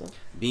that kind of stuff?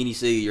 Beanie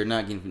Siegel, you're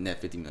not getting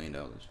that $50 million.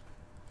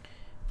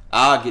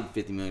 I'll get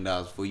 $50 million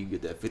before you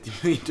get that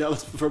 $50 million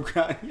from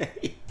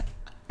Kanye.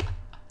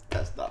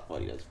 That's not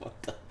funny. That's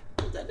fucked up.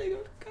 That nigga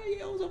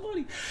Kanye owes some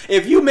money.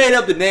 If you made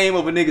up the name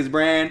of a nigga's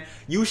brand,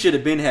 you should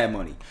have been had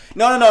money.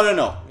 No.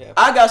 Yeah.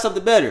 I got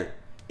something better.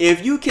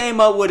 If you came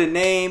up with a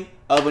name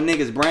of a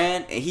nigga's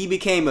brand and he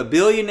became a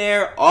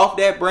billionaire off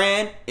that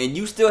brand and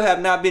you still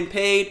have not been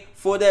paid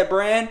for that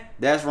brand,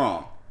 that's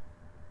wrong.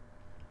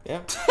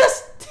 Yeah.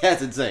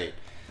 That's insane.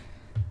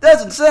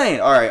 That's insane.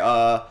 All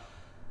right.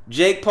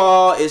 Jake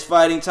Paul is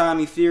fighting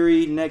Tommy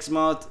Fury next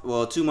month.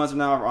 Well, 2 months from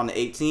now on the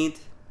 18th.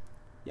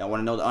 Y'all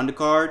want to know the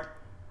undercard?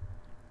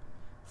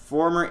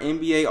 Former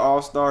NBA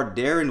All-Star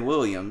Darren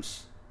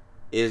Williams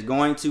is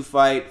going to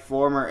fight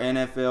former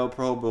NFL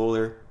Pro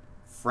Bowler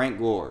Frank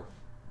Gore.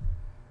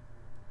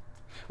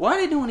 Why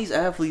are they doing these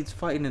athletes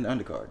fighting in the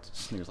undercards?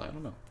 Niggas like, I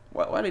don't know.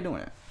 Why are they doing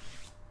that?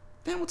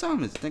 Damn, what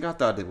time is it? I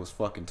thought it was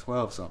fucking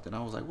 12 something.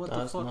 I was like, what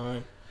the fuck?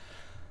 9.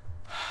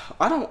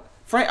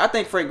 I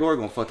think Frank Gore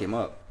gonna fuck him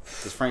up.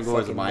 Because Frank Gore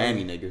is a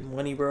Miami nigga.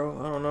 Money, bro.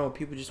 I don't know.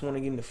 People just want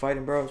to get into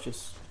fighting, bro. It's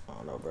just, I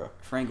don't know, bro.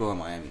 Frank Gore a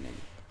Miami nigga.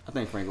 I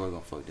think Frank Gore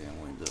gonna fuck Darren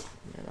Williams up.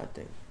 Man, I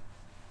think.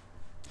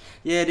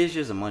 Yeah, it is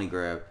just a money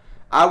grab.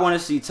 I want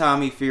to see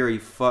Tommy Fury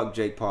fuck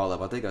Jake Paul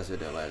up. I think I said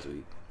that last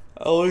week.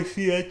 I want to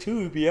see that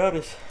too, to be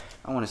honest.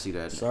 I want to see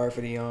that. Sorry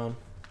for the yawn.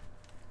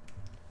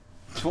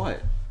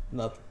 What?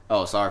 Nothing.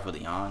 Oh, sorry for the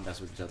yawn?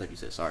 That's what I think you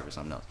said. Sorry for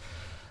something else.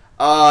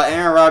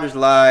 Aaron Rodgers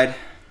lied.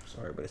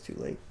 Sorry, but it's too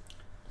late.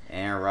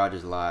 Aaron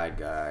Rodgers lied,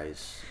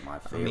 guys. My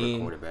favorite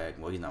quarterback.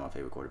 Well, he's not my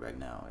favorite quarterback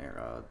now.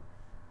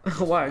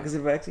 Why? Because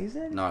of the vaccine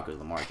said? No, because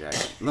Lamar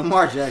Jackson.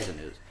 Lamar Jackson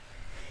is.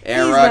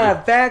 Aaron Rodgers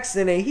not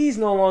vaccinated. He's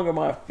no longer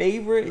my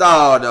favorite.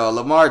 No.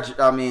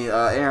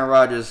 Aaron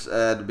Rodgers,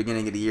 at the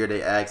beginning of the year,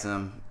 they asked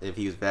him if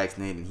he was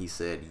vaccinated, and he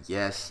said,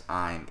 yes,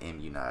 I'm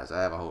immunized.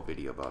 I have a whole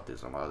video about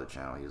this on my other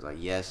channel. He was like,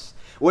 yes.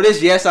 What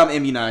does yes, I'm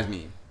immunized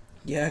mean?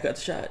 Yeah, I got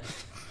the shot.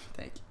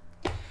 Thank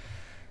you.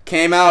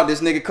 Came out,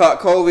 this nigga caught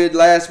COVID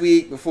last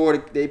week before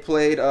they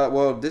played,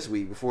 this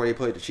week before they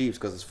played the Chiefs,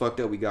 because it's fucked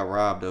up. We got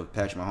robbed of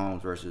Patrick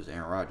Mahomes versus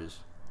Aaron Rodgers,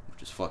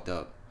 which is fucked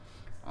up,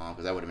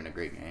 because that would have been a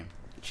great game.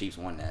 Chiefs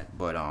won that,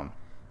 but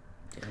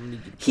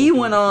he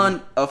went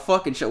on a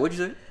fucking show. What'd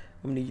you say? I'm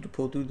gonna need you to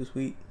pull through this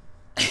week.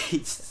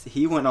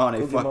 He went on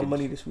get my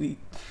money this week.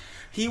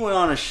 He went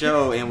on a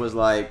show and was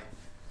like,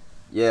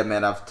 "Yeah,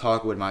 man, I've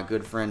talked with my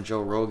good friend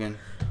Joe Rogan.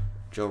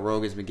 Joe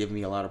Rogan's been giving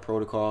me a lot of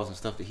protocols and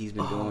stuff that he's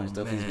been doing, and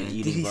stuff he's been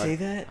eating." Did he say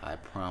that? I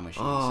promise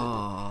you, he said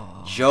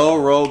that.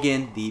 Joe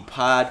Rogan, the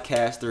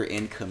podcaster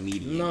and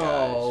comedian.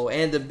 No, guys.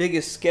 And the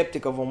biggest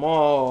skeptic of them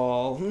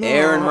all. No.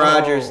 Aaron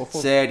Rodgers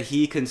said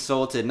he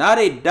consulted not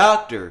a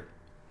doctor,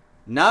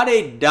 not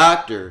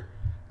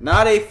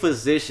a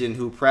physician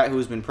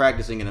who's been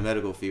practicing in the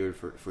medical field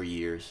for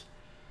years.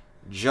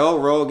 Joe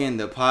Rogan,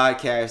 the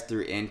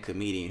podcaster and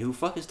comedian, who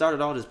fucking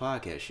started all this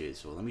podcast shit.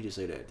 So let me just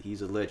say that.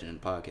 He's a legend in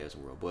the podcast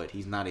world, but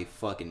he's not a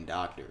fucking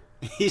doctor.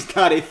 He's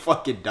not a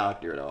fucking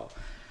doctor at all.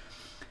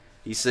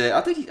 He said,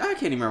 I can't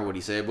even remember what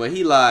he said, but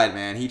he lied,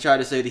 man. He tried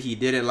to say that he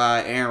didn't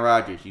lie. Aaron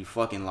Rodgers, you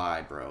fucking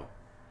lied, bro.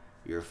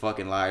 You're a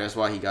fucking liar. That's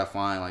why he got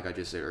fined. Like I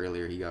just said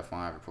earlier, he got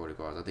fined for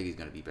protocols. I think he's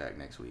gonna be back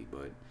next week,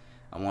 but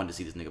I wanted to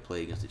see this nigga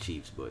play against the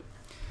Chiefs. But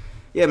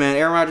yeah, man,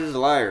 Aaron Rodgers is a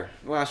liar.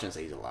 Well, I shouldn't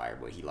say he's a liar,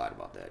 but he lied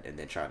about that, and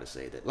then tried to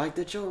say that like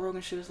the Joe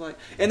Rogan shit is like.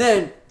 And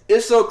then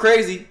it's so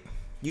crazy.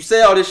 You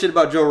say all this shit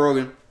about Joe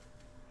Rogan,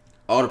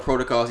 all the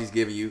protocols he's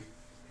giving you.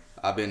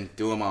 I've been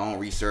doing my own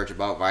research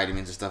about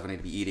vitamins and stuff I need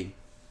to be eating.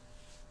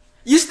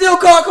 You still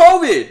caught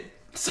COVID.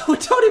 So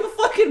it don't even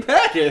fucking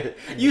matter.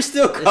 You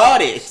still caught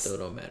it. Still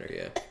don't matter,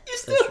 yeah. You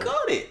still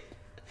caught it.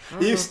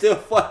 You still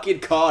fucking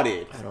caught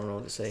it. I don't know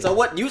what to say. So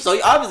what? So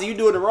obviously you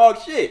doing the wrong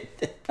shit.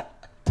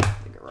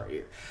 Nigga right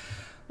here.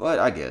 But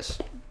I guess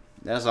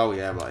that's all we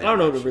have about it. I don't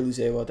know what to really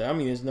say about that. I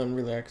mean, there's nothing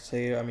really I can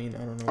say. I mean,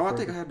 I don't know. Oh, I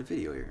think I have the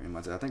video here.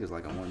 I think it's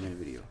like a 1 minute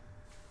video.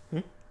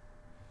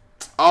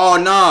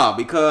 Oh, nah,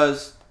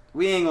 because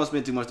we ain't gonna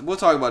spend too much. We'll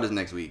talk about this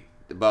next week.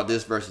 About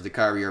this versus the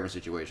Kyrie Irving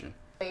situation.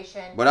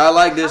 But I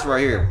like this right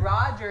here. The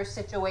Rodgers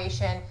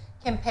situation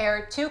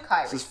compared to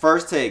Kyrie. This is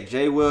First Take.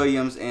 Jay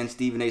Williams and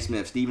Stephen A.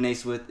 Smith. Stephen A.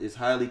 Smith is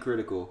highly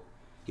critical.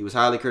 He was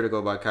highly critical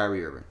about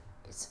Kyrie Irving.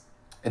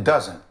 It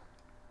doesn't.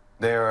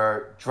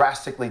 They're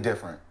drastically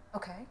different.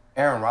 Okay.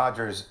 Aaron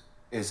Rodgers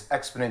is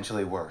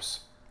exponentially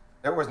worse.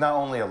 There was not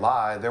only a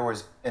lie, there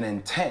was an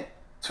intent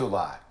to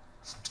lie.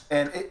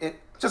 And it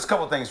just a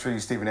couple things for you,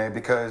 Stephen A.,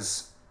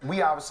 because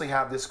we obviously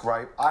have this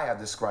gripe. I have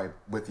this gripe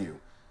with you.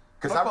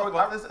 Because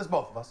it's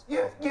both of us.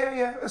 Yeah,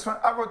 that's fine.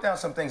 I wrote down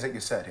some things that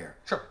you said here.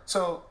 Sure.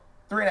 So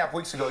 3.5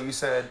 weeks ago, you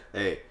said...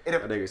 Hey,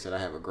 that nigga said I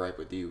have a gripe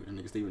with you. And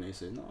nigga Stephen A.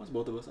 said, no, it's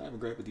both of us. I have a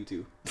gripe with you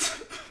too.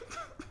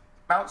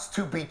 Amounts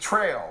to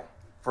betrayal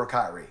for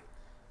Kyrie.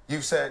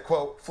 You said,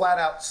 quote, flat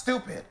out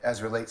stupid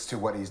as relates to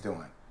what he's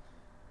doing.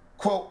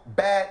 Quote,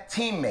 bad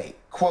teammate.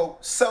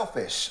 Quote,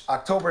 selfish.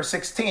 October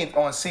 16th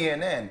on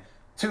CNN.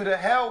 To the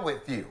hell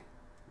with you.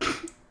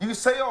 You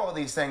say all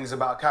these things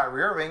about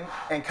Kyrie Irving,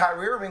 and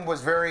Kyrie Irving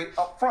was very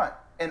upfront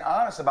and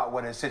honest about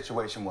what his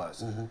situation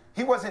was. Mm-hmm.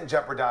 He wasn't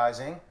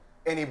jeopardizing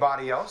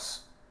anybody else.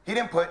 He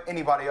didn't put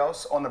anybody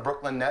else on the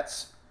Brooklyn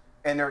Nets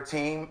and their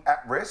team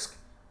at risk.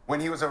 When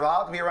he was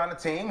allowed to be around the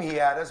team, he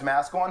had his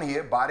mask on. He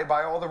abided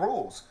by all the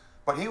rules.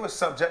 But he was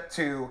subject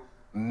to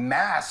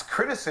mass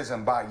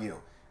criticism by you,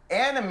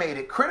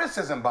 animated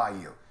criticism by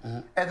you.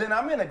 Mm-hmm. And then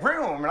I'm in a green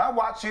room, and I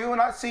watch you, and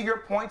I see your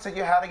points that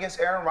you had against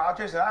Aaron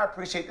Rodgers, and I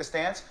appreciate the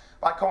stance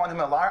by calling him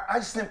a liar. I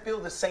just didn't feel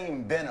the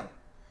same venom.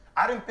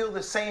 I didn't feel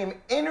the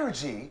same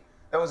energy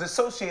that was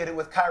associated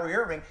with Kyrie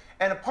Irving.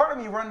 And a part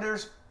of me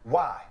wonders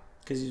why.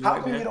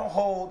 How come you don't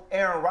hold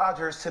Aaron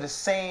Rodgers to the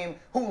same,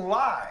 who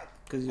lied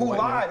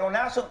on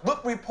national,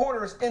 looked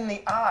reporters in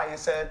the eye and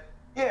said,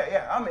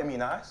 yeah, I'm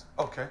immunized.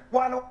 Okay.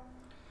 Why don't?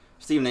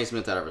 Stephen A.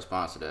 Smith had a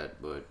response to that,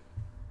 but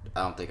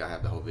I don't think I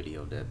have the whole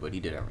video of that, but he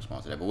did have a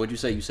response to that. But what'd you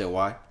say? You said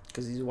why?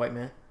 Because he's a white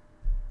man.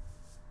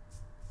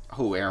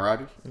 Who, Aaron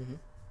Rodgers? Mm-hmm.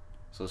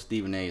 So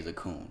Stephen A. is a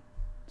coon.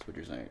 That's what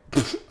you're saying.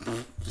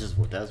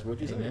 That's what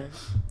you're saying. Man.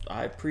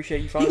 I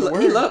appreciate you finding the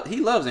word. He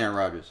loves Aaron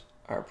Rodgers.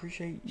 I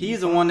appreciate you.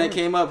 He's the one that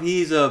came up.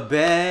 He's a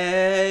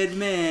bad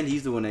man.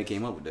 He's the one that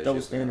came up with that.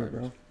 Double standard,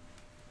 bro.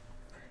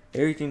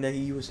 Everything that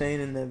he was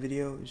saying in that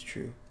video is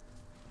true.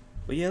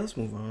 But yeah, let's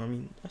move on.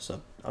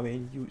 I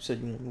mean, you said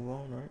you want to move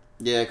on, right?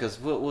 Yeah, because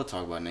we'll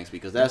talk about it next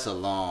week, because that's a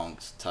long,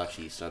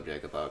 touchy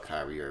subject about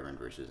Kyrie Irving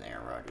versus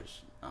Aaron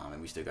Rodgers.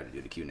 And we still got to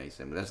do the Q&A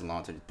segment. That's a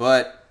long time.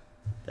 But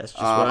that's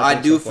just what I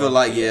do feel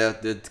like,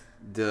 the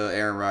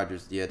Aaron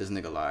Rodgers, this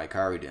nigga lied.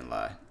 Kyrie didn't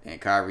lie. And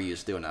Kyrie is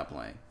still not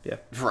playing. Yeah.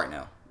 Right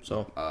now.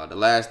 So the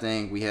last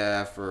thing we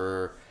have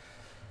for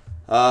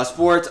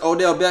sports,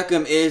 Odell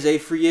Beckham is a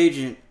free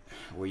agent.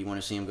 Where you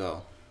want to see him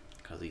go?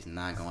 Because he's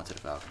not going to the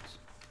Falcons.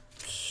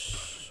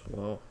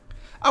 Well,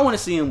 I want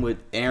to see him with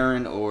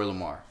Aaron or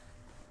Lamar.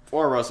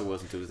 Or Russell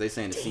Wilson, too. They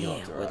saying the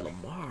Seahawks are with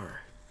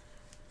Lamar.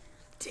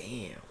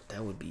 Damn,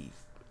 that would be...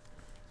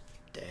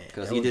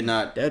 Because he did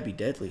not... That'd be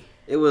deadly.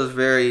 It was a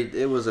very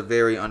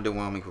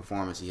underwhelming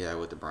performance he had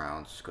with the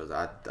Browns. Because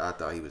I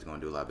thought he was going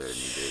to do a lot better than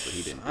he did, but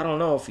he didn't. I don't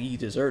know if he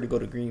deserved to go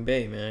to Green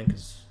Bay, man,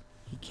 because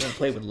he can't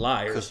play with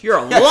liars. You're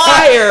a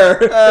liar!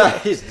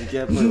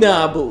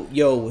 But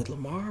yo, with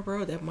Lamar,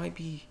 bro, that might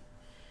be...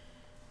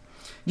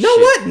 You know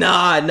what?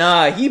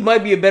 Nah. He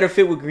might be a better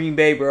fit with Green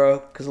Bay, bro.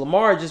 Because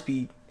Lamar he'd just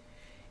be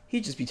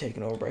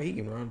taking over, bro. He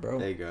can run, bro.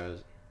 Hey, guys.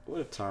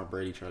 What if Tom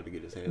Brady tried to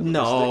get his hands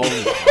No.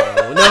 Hey.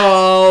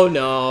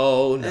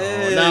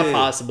 Not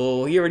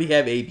possible. He already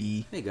have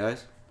AB. Hey,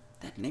 guys.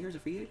 That nigger's a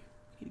free agent.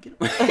 You need to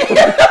get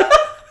him.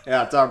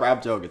 Yeah,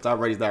 I'm joking. Tom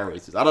Brady's not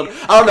racist. I don't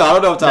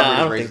know if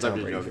Tom Brady's racist. I'm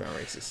just joking.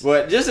 Racist.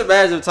 But just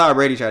imagine if Tom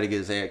Brady tried to get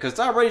his hand. Because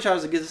Tom Brady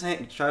tries to get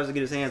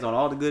his hands on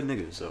all the good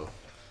niggas. So,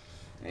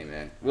 hey,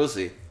 man. We'll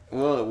see.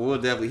 He'll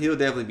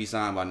definitely be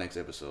signed by next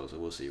episode, so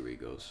we'll see where he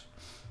goes.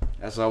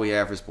 That's all we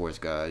have for sports,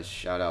 guys.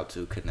 Shout out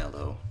to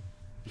Canelo.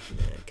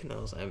 Man,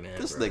 Canelo's that man.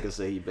 This nigga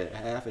say he bet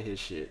half of his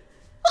shit.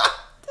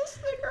 This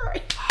nigga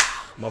right.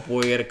 My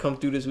boy got to come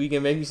through this week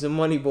and make me some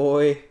money,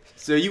 boy.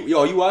 So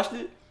you watched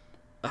it?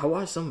 I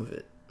watched some of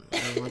it.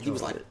 He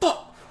was like,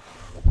 fuck.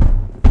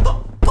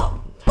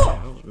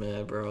 was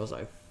mad, bro. I was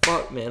like,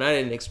 fuck, man. I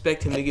didn't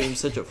expect him to give him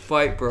such a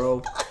fight,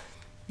 bro.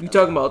 You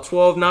talking about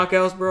 12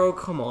 knockouts, bro?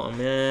 Come on,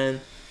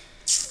 man.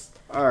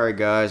 All right,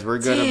 guys. We're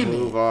going to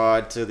move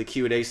on to the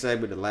Q&A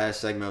segment, the last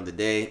segment of the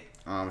day.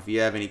 If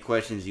you have any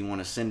questions you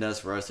want to send us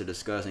for us to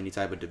discuss, any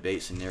type of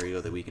debate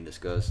scenario that we can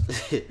discuss,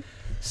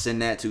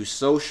 send that to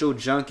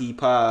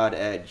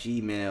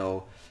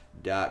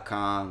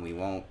socialjunkiepod@gmail.com. We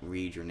won't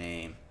read your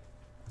name.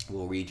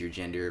 We'll read your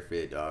gender if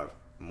it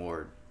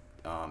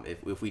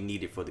if we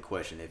need it for the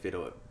question. If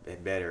it'll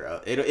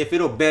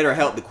better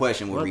help the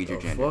question, we'll read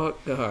your gender.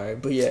 Fuck? All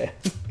right, but yeah.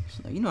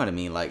 You know what I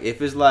mean? Like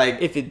if it's like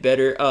if it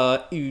better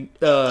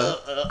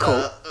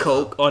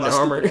Coke on the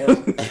Armor.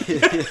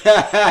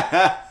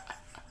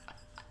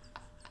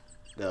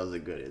 That was a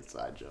good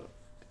inside joke.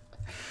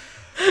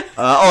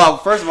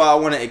 First of all, I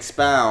want to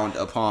expound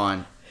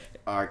upon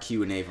our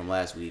Q&A from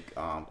last week.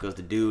 Because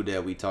the dude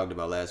that we talked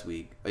about last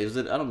week, I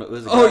don't know, it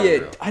was a guy or a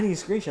girl? I need a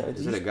screenshot.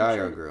 Is it a guy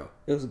or a girl?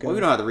 It was a guy. Well, we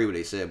don't have to read what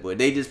they said, but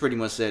they just pretty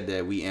much said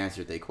that we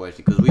answered their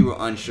question because we were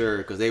unsure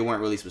because they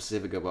weren't really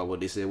specific about what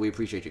they said. We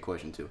appreciate your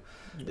question too.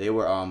 They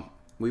were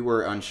we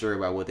were unsure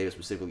about what they were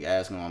specifically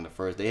asking on the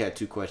first. They had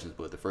two questions,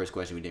 but the first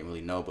question we didn't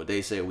really know. But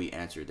they said we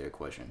answered their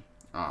question.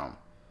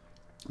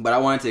 But I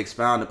wanted to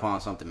expound upon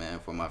something, man,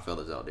 for my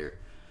fellas out there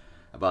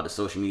about the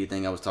social media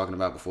thing I was talking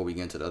about before we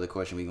get into the other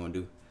question we're gonna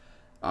do.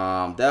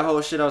 That whole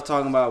shit I was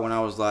talking about when I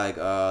was like,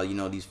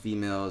 these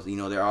females,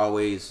 they're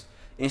always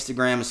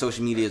Instagram and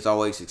social media is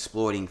always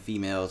exploiting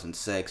females and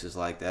sex is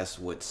like that's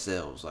what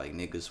sells. Like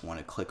niggas want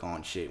to click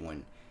on shit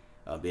when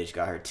a bitch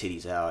got her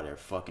titties out, her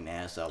fucking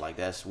ass out. Like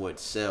that's what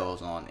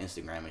sells on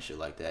Instagram and shit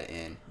like that.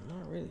 And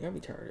not really, I'd be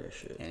tired of that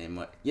shit. And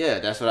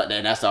that's what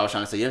I was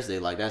trying to say yesterday.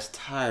 Like that's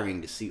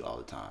tiring to see all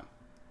the time.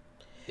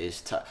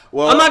 It's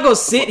well, I'm not gonna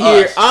sit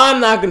here.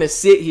 I'm not gonna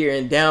sit here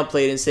and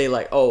downplay it and say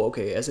like, oh,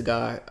 okay, as a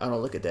guy, I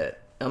don't look at that.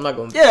 I'm not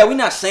gonna. Yeah, we're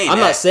not saying. I'm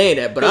not saying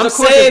that, but I'm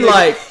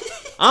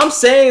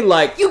saying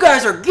like, you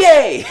guys are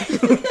gay.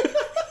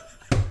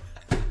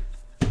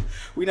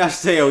 We're not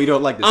saying we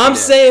don't like this. I'm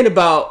saying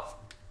about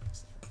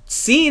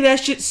seeing that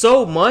shit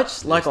so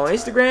much, like on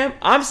Instagram.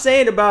 I'm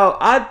saying about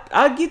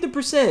I get the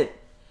percent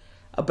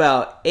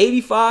about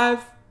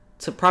 85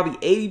 to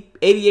probably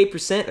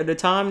 88% of the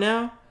time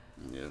now.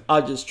 Yeah.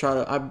 I'll just try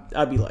to.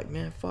 I'd be like,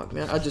 man, fuck,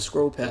 man. I just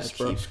scroll past,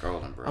 bro. Keep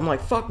scrolling, bro. I'm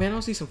like, fuck, man.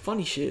 I'll see some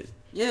funny shit.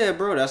 Yeah,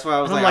 bro. That's why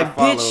I was and like, I'm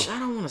like, bitch, I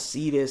don't want to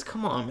see this.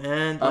 Come on,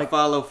 man. I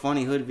follow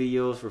funny hood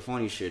videos for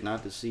funny shit,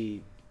 not to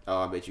see. Oh,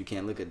 I bet you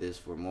can't look at this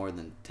for more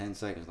than 10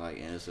 seconds. Like,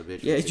 and it's a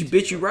bitch. Yeah, you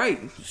bitch, you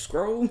right. You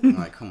scroll. I'm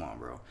like, come on,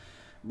 bro.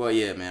 But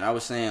yeah, man. I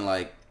was saying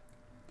like,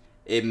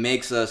 it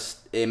makes a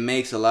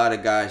lot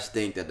of guys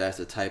think that that's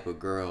the type of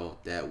girl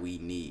that we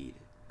need.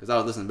 Because I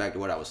was listening back to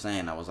what I was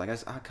saying. I was like, I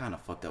kind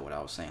of fucked up what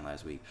I was saying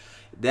last week.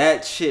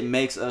 That shit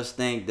makes us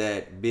think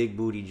that big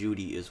booty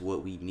Judy is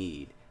what we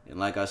need. And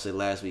like I said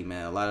last week,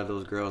 man, a lot of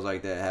those girls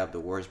like that have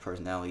the worst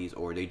personalities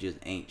or they just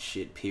ain't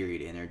shit,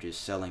 period. And they're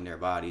just selling their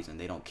bodies and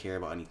they don't care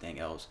about anything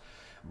else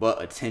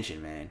but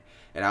attention, man.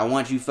 And I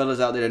want you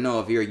fellas out there to know,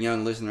 if you're a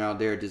young listener out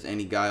there, just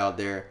any guy out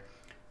there,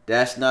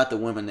 that's not the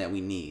women that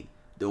we need.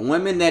 The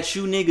women that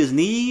you niggas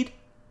need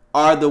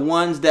are the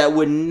ones that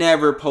would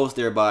never post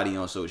their body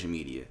on social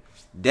media.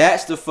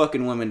 That's the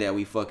fucking women that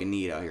we fucking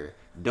need out here.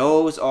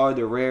 Those are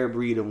the rare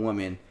breed of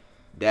women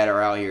that are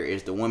out here.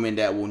 It's the women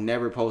that will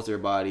never post their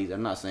bodies.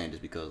 I'm not saying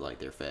just because like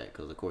they're fat,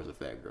 because of course a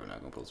fat girl not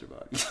gonna post her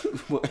body.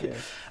 But yeah.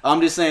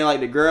 I'm just saying like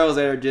the girls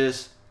that are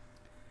just,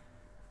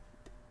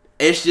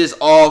 it's just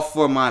all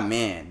for my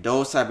man.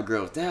 Those type of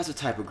girls. That's the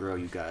type of girl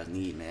you guys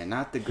need, man.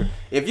 Not the girl.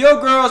 If your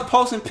girl's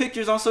posting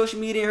pictures on social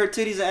media, her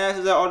titties and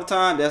asses out all the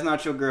time, that's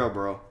not your girl,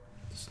 bro.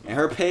 And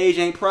her page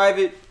ain't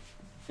private.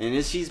 And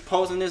if she's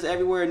posting this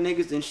everywhere,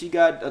 niggas, and she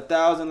got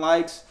 1,000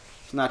 likes,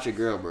 it's not your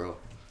girl, bro.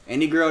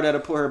 Any girl that'll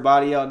put her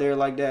body out there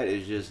like that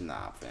is just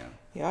nah, fam.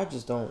 Yeah,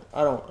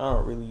 I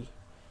don't really.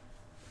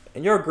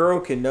 And your girl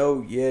can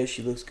know, yeah,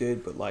 she looks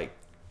good, but like,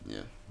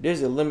 yeah,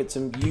 there's a limit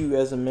to you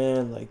as a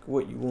man, like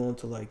what you want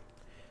to like.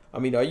 I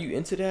mean, are you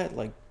into that?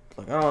 Like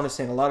I don't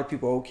understand. A lot of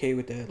people are okay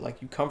with that.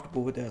 Like, you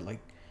comfortable with that? Like,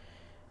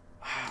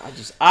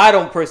 I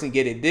don't personally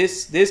get it.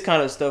 This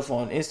kind of stuff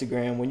on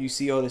Instagram, when you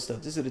see all this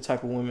stuff, this is the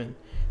type of women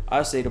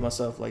I say to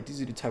myself, like,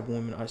 these are the type of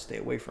women I stay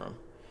away from.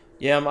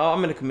 Yeah,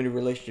 I'm in a committed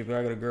relationship.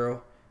 I got a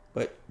girl,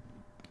 but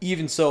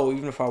even so,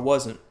 even if I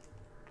wasn't,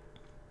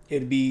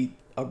 it'd be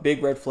a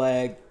big red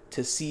flag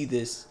to see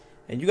this.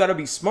 And you got to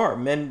be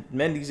smart, men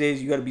these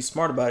days. You got to be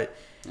smart about it.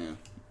 Yeah.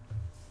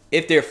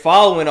 If they're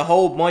following a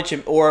whole bunch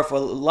of, or if a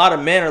lot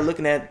of men are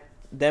looking at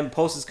them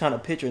post this kind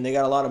of picture, and they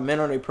got a lot of men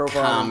on their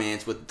profile,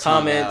 comments with the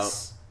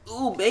comments.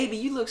 Ooh, baby,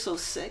 you look so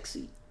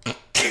sexy.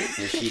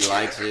 And she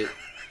likes it.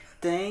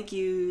 Thank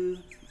you.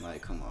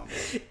 Like, come on, bro.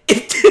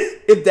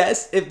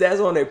 If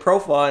that's on their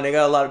profile and they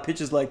got a lot of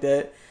pictures like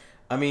that,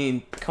 I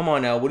mean, come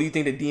on now. What do you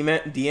think the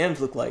DMs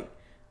look like?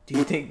 Do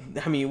you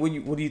think? I mean,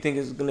 what do you think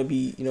is gonna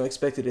be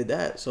expected of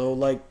that? So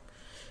like,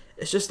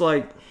 it's just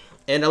like,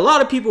 and a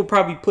lot of people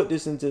probably put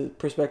this into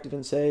perspective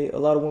and say, a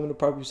lot of women will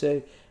probably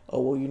say,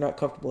 oh well, you're not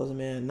comfortable as a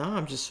man. Nah,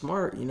 I'm just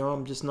smart.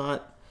 I'm just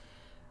not.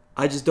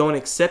 I just don't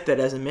accept that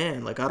as a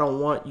man. Like, I don't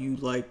want you,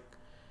 like,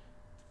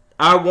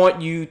 I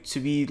want you to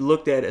be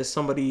looked at as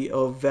somebody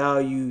of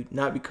value,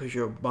 not because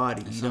you're a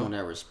body. And someone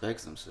that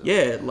respects themselves.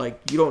 Yeah, like,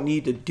 you don't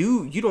need to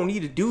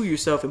do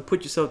yourself and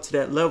put yourself to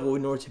that level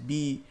in order to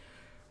be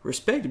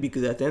respected,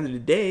 because at the end of the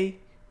day,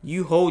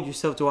 you hold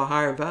yourself to a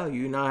higher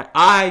value, and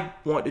I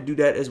want to do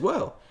that as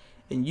well.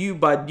 And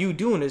by you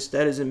doing this,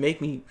 that doesn't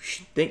make me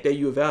think that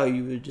you're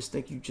value. I just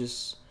think you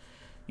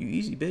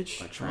easy,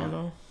 bitch. A tramp. I don't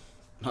know.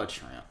 A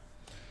tramp.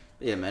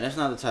 Yeah, man, that's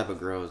not the type of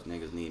girls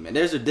niggas need, man.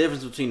 There's a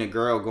difference between a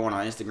girl going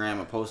on Instagram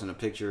and posting a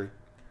picture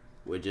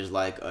with just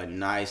like a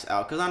nice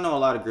out. Because I know a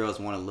lot of girls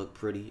want to look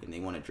pretty and they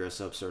want to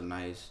dress up so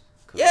nice.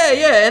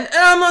 Yeah, and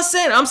I'm not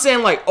saying, I'm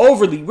saying like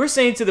overly. We're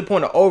saying to the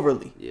point of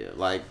overly. Yeah,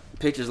 like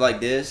pictures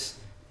like this.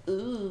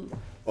 Ooh.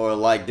 Or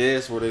like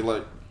this, where they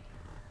look.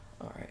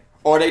 All right.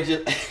 Or they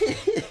just.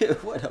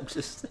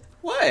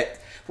 What?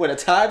 With a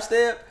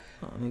timestamp?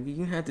 Oh, nigga,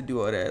 you have to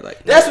do all that.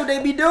 Like that's what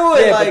they be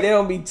doing. Yeah, like, but they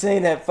don't be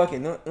saying that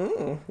fucking.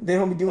 They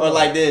don't be doing. Or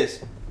like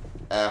this,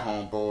 at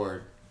home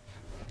bored.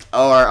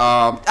 Or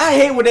I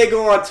hate when they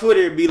go on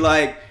Twitter and be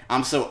like,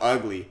 "I'm so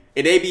ugly,"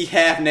 and they be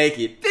half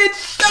naked.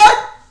 Bitch, shut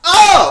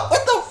up!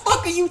 What the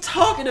fuck are you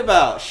talking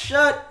about?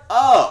 Shut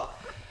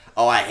up!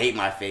 Oh, I hate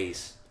my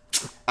face.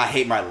 I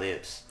hate my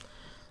lips.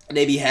 And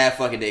they be half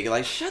fucking naked.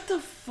 Like, shut the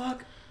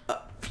fuck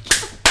up.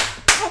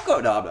 Fuck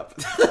up. No, I'm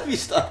not. Let me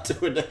stop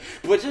doing that.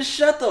 But just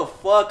shut the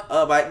fuck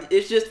up.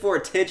 It's just for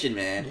attention,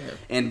 man. Yeah.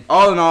 And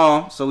all in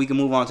all, so we can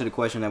move on to the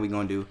question that we're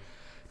going to do.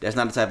 That's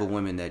not the type of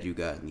women that you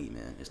guys need,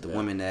 man. It's the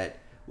women that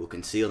will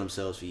conceal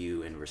themselves for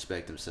you and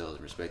respect themselves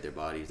and respect their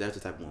bodies. That's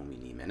the type of woman we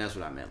need, man. That's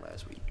what I meant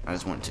last week. I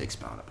just wanted to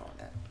expound upon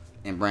that.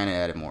 And Brandon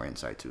added more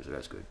insight, too, so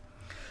that's good.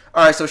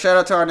 All right, so shout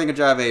out to our nigga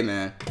Jave,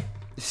 man.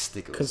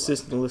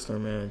 Consistent listener,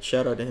 man.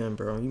 Shout out to him,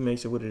 bro. He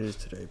makes it what it is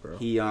today, bro.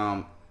 He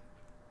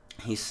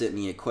sent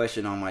me a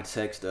question on my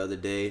text the other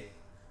day,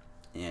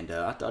 and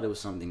I thought it was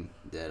something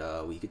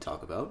that we could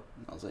talk about.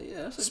 I was like,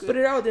 yeah, that's a Spit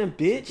it out then,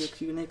 bitch. Good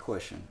Q&A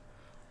question.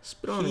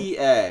 Spit on He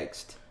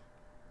asked,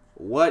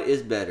 what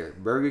is better,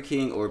 Burger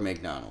King or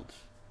McDonald's?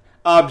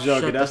 I'm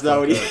joking. That's not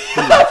what he...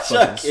 I'm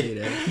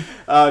joking.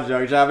 I'm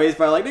joking. Jave's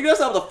probably like, nigga,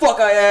 that's not what the fuck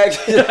I asked.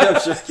 I'm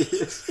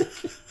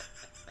joking.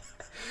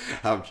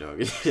 I'm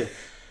joking.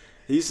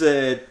 He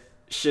said,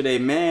 should a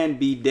man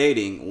be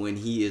dating when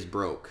he is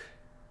broke?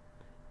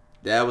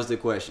 That was the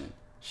question.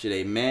 Should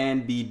a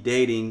man be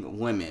dating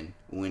women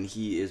when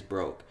he is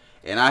broke?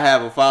 And I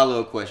have a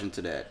follow-up question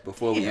to that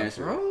before we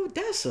answer. Bro,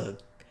 that's a...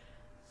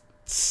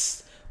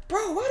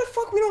 Bro, why the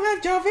fuck we don't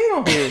have Jave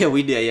on here? Yeah,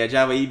 we did. Yeah,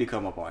 Jave, you need to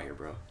come up on here,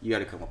 bro. You got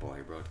to come up on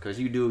here, bro. Because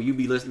you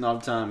be listening all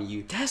the time. And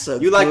you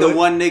like the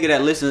one nigga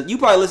that listens. You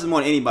probably listen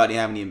more than anybody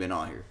haven't even been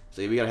on here.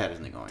 So we got to have this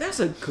nigga on here. That's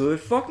a good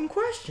fucking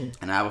question.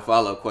 And I have a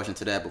follow-up question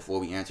to that before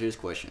we answer his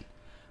question.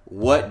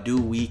 What do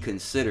we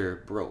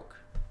consider broke?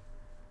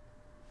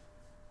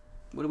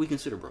 What do we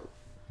consider broke?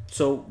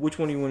 So, which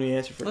one do you want to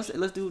answer first?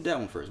 Let's do that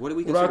one first. What do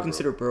we consider broke? What I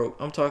consider broke?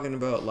 I'm talking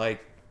about,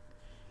 like,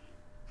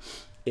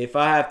 if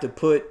I have to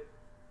put...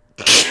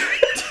 If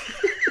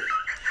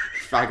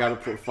I got to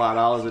put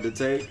 $5 in the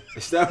tank?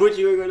 Is that what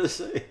you were going to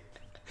say?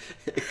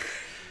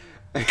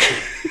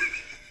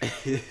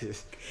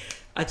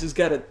 I just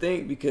got to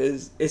think,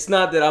 because it's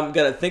not that I'm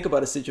going to think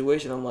about a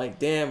situation. I'm like,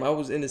 damn, I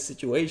was in a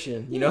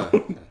situation, you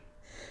know?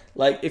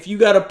 Like, if you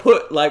got to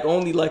put, like,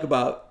 only, like,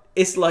 about...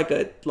 It's like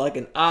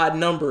an odd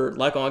number,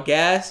 like on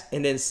gas,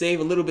 and then save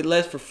a little bit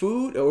less for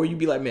food, or you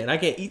be like, man, I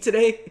can't eat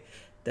today.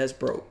 That's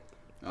broke.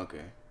 Okay.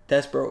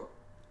 That's broke.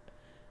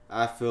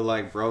 I feel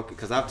like broke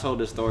because I've told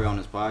this story on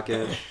this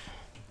podcast.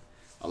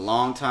 A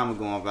long time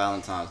ago on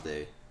Valentine's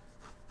Day,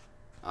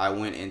 I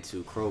went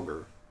into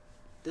Kroger.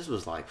 This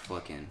was like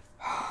fucking.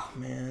 Oh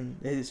man,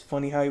 it is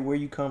funny where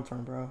you come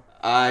from, bro.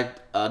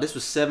 This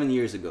was 7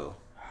 years ago.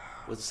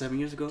 Was it 7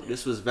 years ago?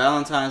 This was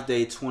Valentine's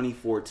Day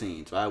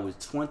 2014. So I was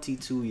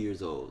 22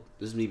 years old.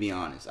 This is me being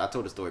honest. I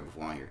told the story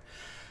before on here.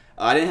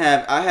 I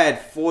had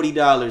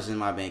 $40 in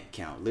my bank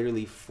account.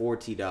 Literally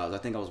 $40. I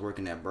think I was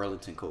working at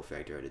Burlington Coat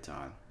Factory at the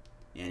time.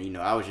 And, you know,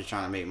 I was just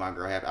trying to make my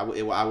girl happy.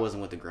 I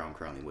wasn't with the girl I'm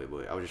currently with,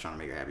 but I was just trying to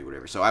make her happy,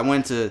 whatever. So I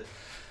went to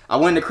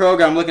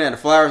Kroger. I'm looking at the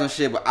flowers and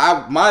shit. But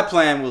my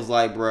plan was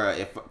like,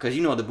 bruh, because,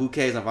 you know, the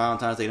bouquets on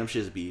Valentine's Day, them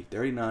shits be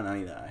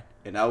 $39.99.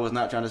 And I was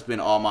not trying to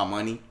spend all my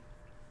money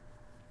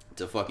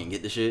to fucking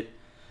get the shit.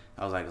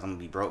 I was like, I'm gonna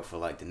be broke for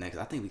like the next.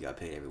 I think we got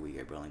paid every week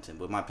at Burlington,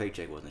 but my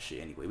paycheck wasn't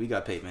shit anyway. We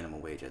got paid minimum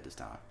wage at this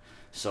time,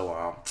 so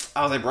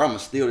I was like, bro, I'm gonna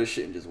steal this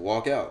shit and just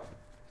walk out.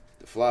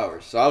 The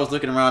flowers. So I was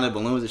looking around at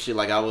balloons and shit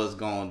like I was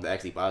going to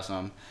actually buy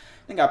something.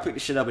 I think I picked the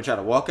shit up and tried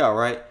to walk out.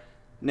 Right,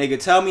 nigga,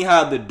 tell me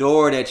how the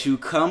door that you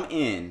come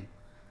in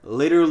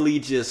literally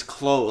just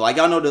closed. Like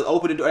y'all know to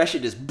open the door, that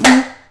shit just boom.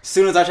 As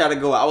soon as I tried to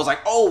go out, I was like,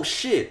 oh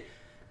shit,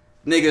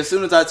 nigga. As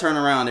soon as I turn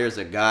around, there's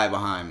a guy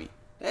behind me.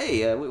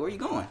 Hey, where you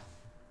going?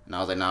 And I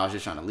was like, nah, I was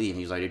just trying to leave. And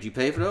he was like, did you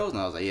pay for those? And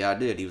I was like, yeah, I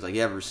did. He was like,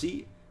 you have a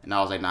receipt? And I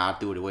was like, nah, I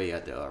threw it away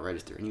at the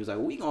register. And he was like,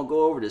 we gonna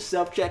go over to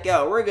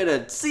self-checkout. We're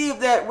gonna see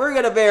if we're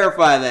gonna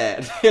verify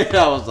that. And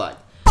I was like,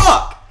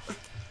 fuck!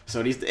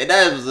 So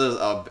that was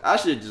just, I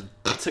should just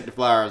took the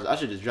flowers. I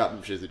should just drop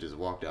them shits and just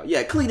walked out.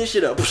 Yeah, clean this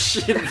shit up.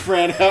 Shit in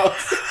Fran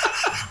house.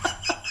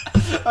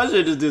 I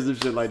should just do some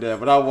shit like that.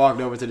 But I walked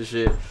over to the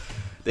shit.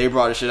 They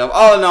brought the shit up.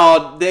 Oh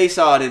no, they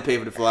saw I didn't pay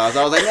for the flowers.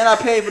 I was like, man, I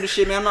paid for the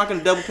shit, man. I'm not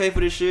gonna double pay for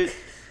this shit.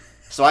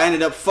 So I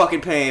ended up fucking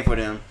paying for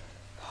them.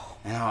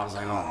 And I was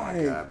like, oh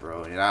my god,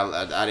 bro. And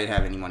I didn't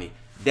have any money.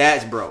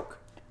 That's broke.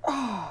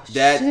 Oh,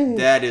 shit.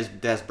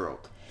 That's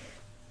broke.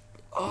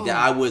 Oh.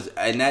 I was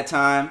in that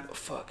time,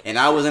 and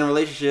I was in a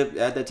relationship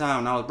at that time,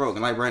 and I was broke.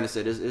 And like Brandon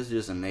said, it's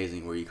just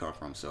amazing where you come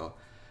from. So,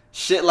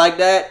 shit like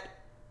that,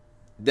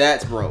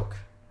 that's broke.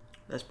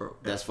 That's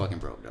broke. That's fucking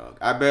broke, dog.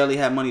 I barely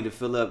had money to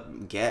fill up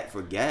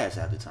for gas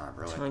at the time,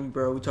 bro. I'm telling you,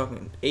 bro, we're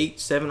talking 8,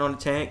 7 on the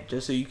tank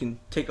just so you can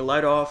take the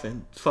light off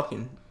and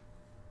fucking.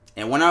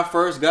 And when I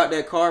first got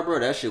that car, bro,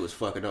 that shit was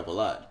fucking up a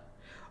lot.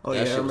 Oh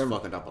that yeah, shit was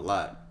fucking up a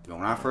lot.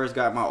 When I first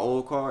got my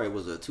old car, it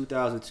was a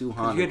 2002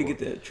 Honda. You had to get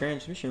the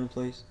transmission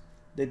replaced.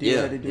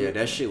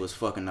 That shit was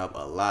fucking up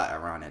a lot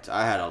around that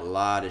time. I had a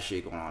lot of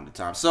shit going on at the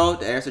time. So,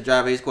 to answer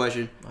Drive A's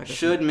question,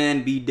 should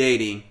men be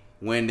dating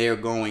when they're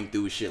going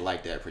through shit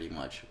like that, pretty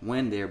much?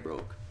 When they're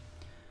broke?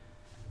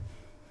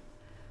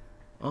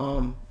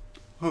 I'm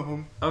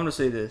gonna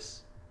say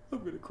this. I'm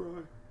gonna cry.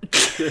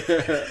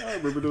 I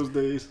remember those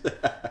days.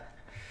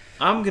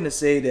 I'm gonna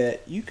say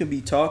that you can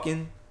be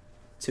talking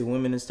to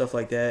women and stuff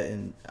like that,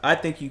 and I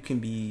think you can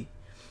be.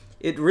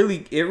 It really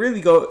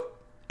go.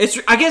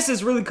 I guess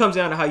this really comes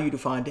down to how you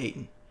define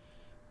dating,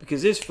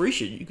 because there's free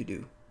shit you could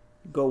do.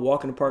 You go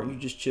walk in the park, you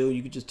just chill,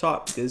 you could just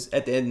talk. Because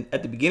at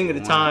the beginning of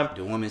the time,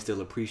 do women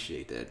still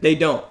appreciate that? They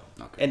don't.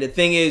 Okay. And the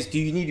thing is, do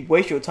you need to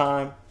waste your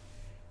time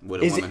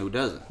with a woman who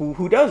doesn't?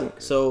 Who doesn't? Okay.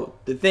 So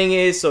the thing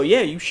is,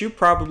 yeah, you should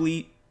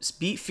probably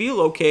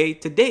feel okay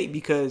to date,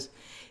 because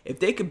if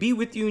they could be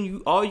with you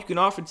and all you can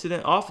offer to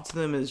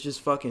them is just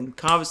fucking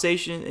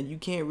conversation, and you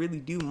can't really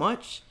do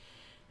much.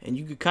 And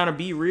you could kind of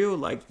be real,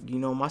 like, you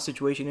know, my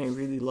situation ain't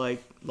really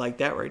like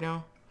that right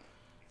now.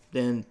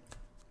 Then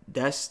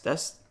that's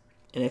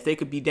and if they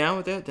could be down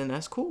with that, then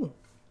that's cool.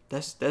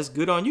 That's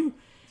good on you.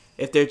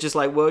 If they're just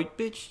like, well,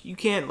 bitch, you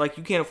can't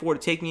afford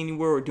to take me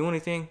anywhere or do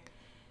anything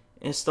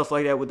and stuff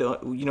like that with the,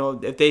 you know,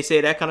 if they say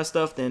that kind of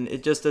stuff, then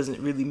it just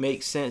doesn't really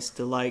make sense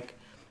to, like,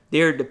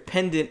 they're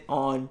dependent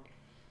on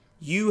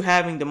you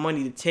having the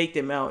money to take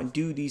them out and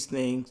do these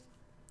things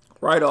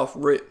right off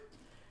rip.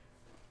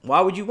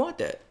 Why would you want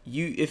that?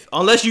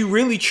 Unless you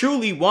really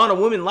truly want a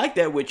woman like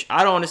that, which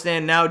I don't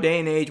understand now day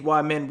and age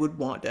why men would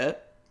want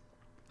that.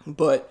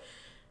 But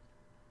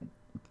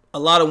a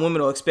lot of women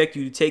will expect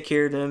you to take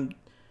care of them,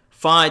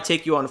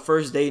 take you on the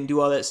first date and do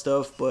all that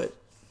stuff. But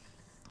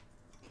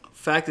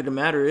fact of the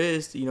matter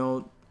is, you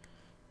know,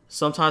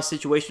 sometimes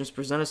situations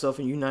present itself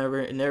and you're not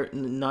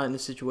in a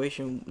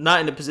situation,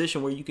 not in a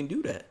position where you can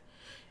do that.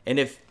 And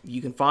if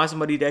you can find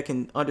somebody that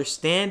can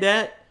understand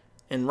that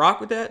and rock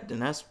with that, then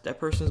that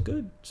person's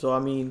good. So I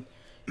mean,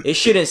 it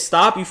shouldn't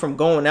stop you from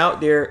going out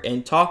there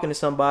and talking to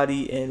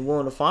somebody and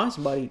willing to find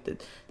somebody.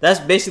 That's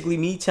basically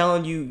me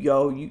telling you,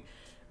 yo,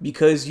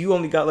 because you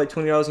only got like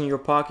 $20 in your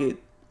pocket,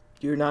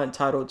 you're not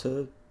entitled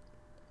to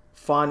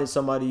finding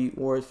somebody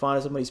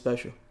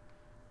special.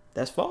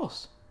 That's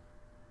false.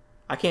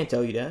 I can't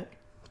tell you that,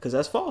 because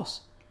that's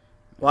false.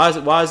 Why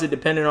is it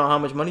dependent on how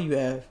much money you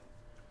have?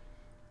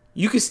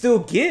 You can still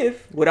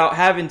give without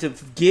having to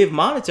give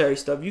monetary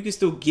stuff. You can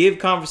still give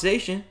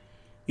conversation.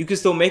 You can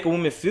still make a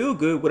woman feel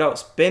good without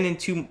spending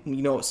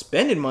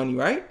money,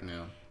 right?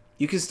 Yeah.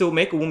 You can still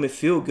make a woman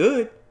feel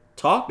good.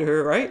 Talk to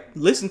her, right?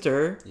 Listen to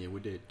her. Yeah,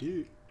 with that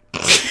dick.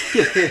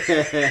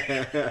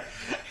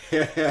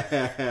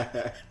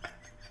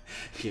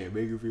 Yeah,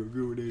 make her feel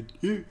good with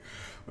that dick.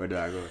 Or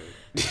nah, go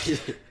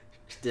ahead.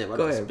 Damn, I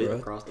go just ahead, spit bro.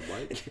 Across the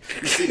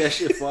bike. You see that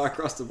shit fly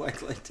across the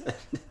bike like that?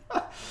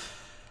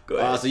 Go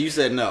ahead. So you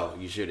said no,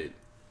 you shouldn't.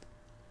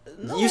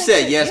 No, you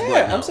said yes, yeah,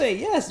 but no. I'm saying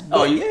yes,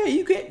 but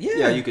you can.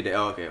 Yeah, you could.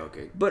 Oh,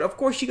 okay. But of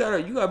course, you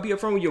gotta be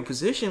upfront with your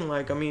position.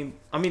 Like, I mean,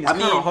 it's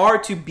kind of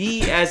hard to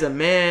be as a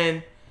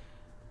man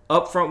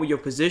upfront with your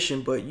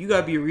position, but you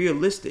gotta be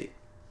realistic.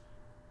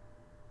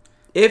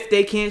 If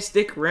they can't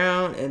stick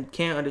around and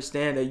can't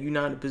understand that you're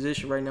not in a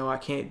position right now, I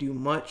can't do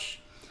much,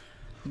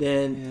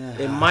 then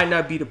it might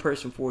not be the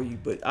person for you.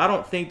 But I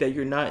don't think that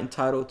you're not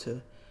entitled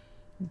to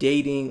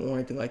dating or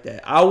anything like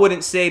that. I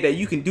wouldn't say that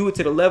you can do it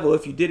to the level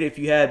if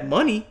you had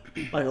money,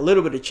 like a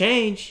little bit of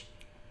change.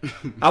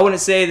 I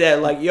wouldn't say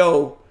that, like,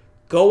 yo,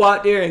 go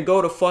out there and go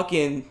to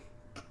fucking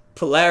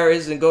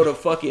Polaris and go to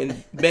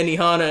fucking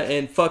Benihana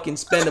and fucking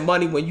spend the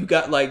money when you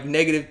got like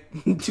negative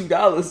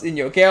 $2 in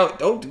your account.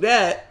 Don't do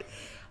that.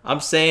 I'm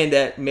saying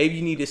that maybe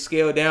you need to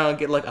scale down,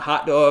 get like a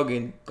hot dog,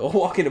 and go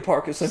walk in the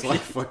park or something. It's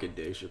like fucking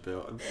Dave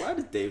Chappelle. Why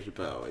does Dave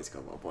Chappelle always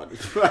come up on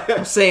this?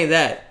 I'm saying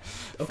that.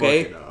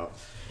 Okay.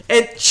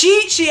 And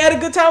she had a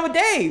good time with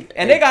Dave,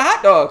 and they got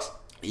hot dogs.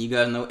 You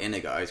guys know, and they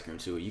got ice cream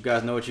too. You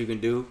guys know what you can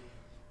do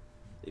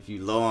if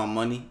you low on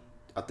money.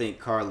 I think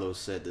Carlos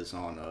said this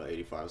on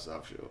 85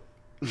 South Show.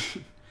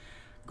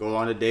 Go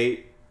on a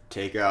date,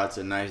 take her out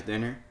to a nice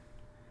dinner.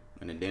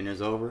 When the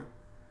dinner's over,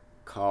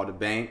 call the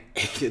bank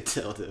and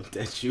tell them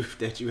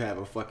that you have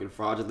a fucking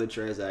fraudulent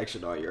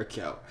transaction on your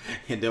account,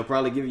 and they'll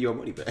probably give you your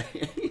money back.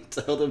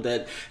 Tell them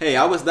that, hey,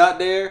 I was not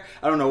there.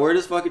 I don't know where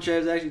this fucking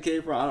transaction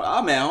came from.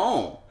 I'm at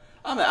home.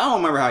 I don't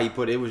remember how you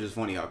put it. It was just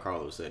funny how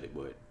Carlos said it,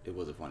 but it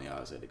wasn't funny how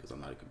I said it because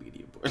I'm not a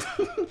comedian. But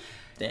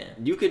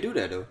damn, you could do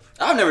that though.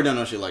 I've never done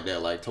no shit like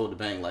that. Like told the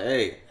bank, like,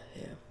 hey,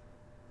 yeah,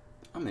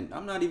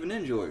 I'm not even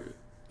in Georgia.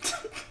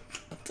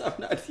 I'm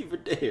not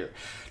even there.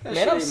 That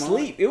man, I'm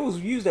asleep. It was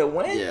used at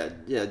when?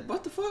 Yeah.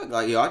 What the fuck?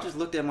 Like, yo, I just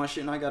looked at my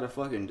shit and I got a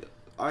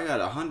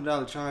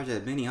 $100 charge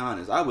at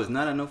Benihana's. I was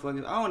not at no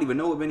fucking. I don't even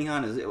know what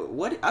Benihana's is.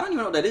 What? I don't even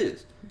know what that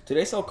is. Do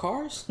they sell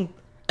cars?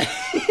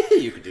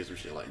 You could do some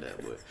shit like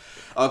that, but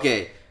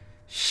okay.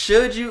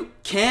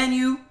 Can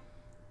you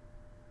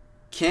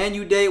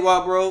date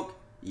while broke?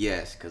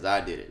 Yes, cause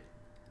I did it.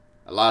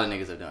 A lot of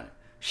niggas have done it.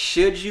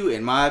 Should you?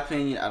 In my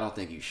opinion, I don't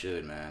think you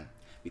should, man.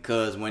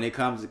 Because when it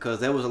comes, because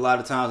there was a lot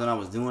of times when I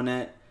was doing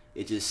that,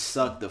 it just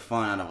sucked the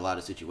fun out of a lot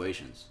of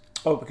situations.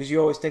 Oh, because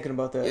you're always thinking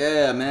about that.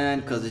 Yeah,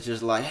 man. Because it's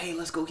just like, hey,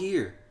 let's go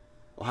here.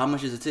 Or how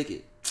much is a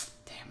ticket?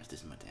 Damn, it's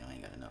this much. Damn, I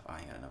ain't got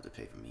enough to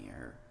pay for me and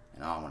her,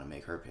 and I don't want to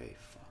make her pay.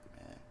 Fuck,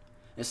 man.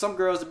 And some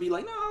girls would be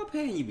like, no, I'll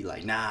pay, and you'd be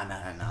like, nah,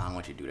 I don't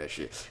want you to do that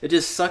shit. It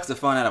just sucks the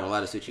fun out of a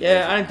lot of situations.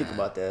 Yeah, I didn't think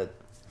about that.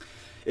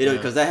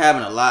 Because that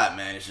happened a lot,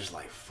 man. It's just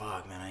like,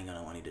 fuck, man, I ain't got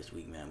no money this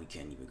week, man. We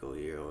can't even go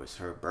here. Or it's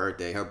her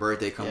birthday. Her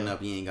birthday coming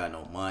up. You ain't got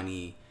no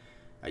money.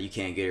 Or you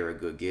can't get her a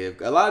good gift.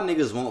 A lot of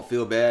niggas won't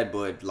feel bad,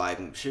 but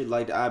like shit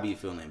like that, I be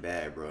feeling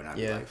bad, bro. And I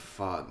be like,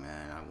 fuck,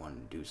 man, I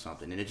want to do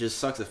something. And it just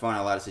sucks to find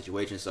a lot of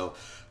situations. So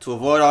to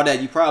avoid all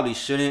that, you probably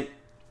shouldn't.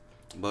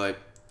 But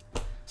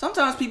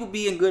sometimes people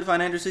be in good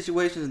financial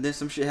situations and then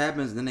some shit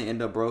happens and then they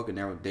end up broke and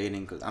they're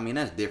dating. Cause I mean,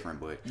 that's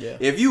different. But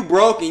if you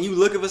broke and you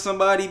looking for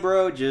somebody,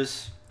 bro,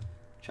 just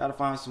try to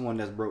find someone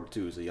that's broke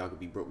too, so y'all could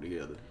be broke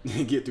together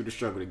and get through the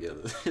struggle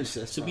together.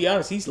 To be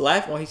honest, he's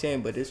laughing while he's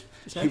saying, but it's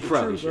not you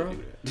probably true, bro. should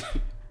do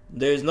that.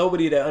 There's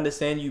nobody that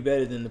understands you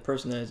better than the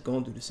person that's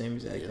going through the same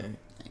exact thing.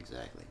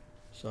 Exactly.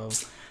 So,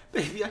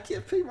 baby, I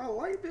can't pay my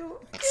light bill.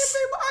 I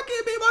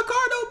can't pay my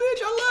car, no,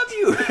 bitch. I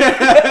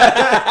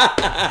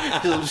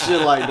love you. Some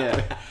shit like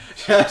that.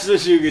 That's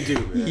what you can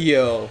do, man.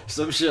 Yo.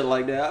 Some shit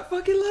like that. I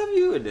fucking love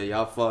you. And then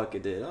y'all fuck.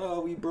 And then,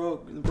 oh, we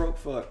broke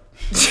fuck.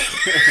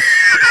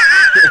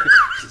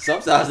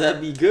 Sometimes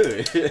that'd be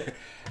good.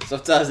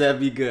 Sometimes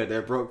that'd be good.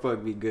 That broke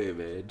fuck be good,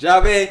 man.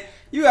 Jabe,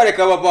 you gotta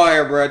come up on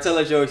here, bro. Tell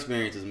us your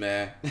experiences,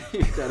 man.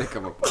 You gotta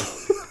come up on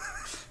here.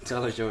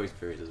 Tell us your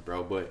experiences,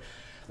 bro. But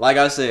like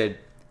I said,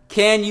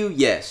 can you?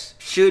 Yes.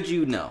 Should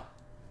you? No.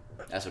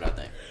 That's what I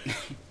think.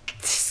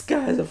 This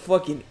guy's a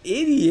fucking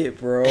idiot,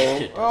 bro.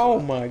 Oh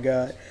my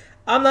god.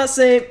 I'm not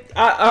saying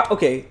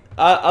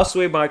I'll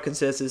sway my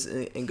consensus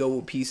and go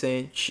with P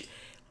saying,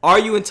 are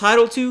you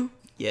entitled to?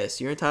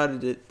 Yes, you're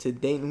entitled to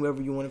dating whoever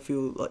you want to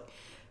feel like.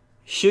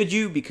 Should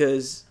you?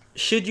 Because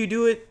should you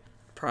do it?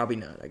 Probably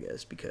not, I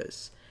guess,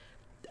 because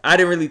I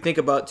didn't really think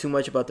about too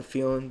much about the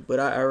feeling, but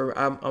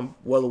I'm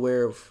well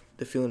aware of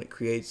the feeling it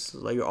creates.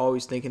 Like, you're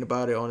always thinking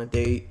about it on a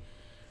date.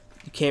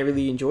 You can't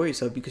really enjoy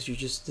yourself because you're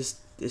just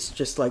it's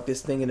just like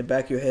this thing in the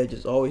back of your head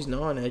just always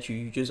gnawing at you.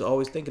 You're just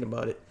always thinking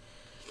about it.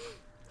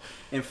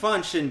 And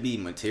fun shouldn't be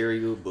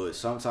material, but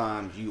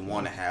sometimes you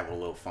want to have a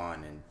little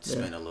fun and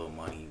spend a little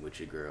money with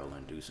your girl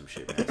and do some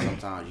shit, man.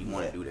 Sometimes you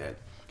want to do that.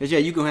 Because,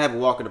 you can have a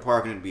walk in the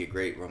park and it'd be a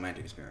great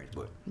romantic experience.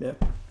 But yeah,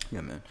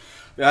 man.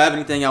 If y'all have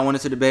anything y'all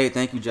wanted to debate,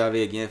 thank you,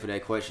 Javi, again for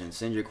that question.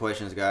 Send your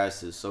questions, guys,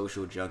 to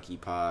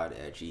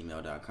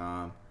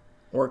socialjunkiepod@gmail.com.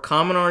 Or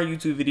comment on a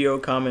YouTube video,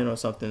 comment on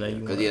something that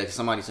you want. Because,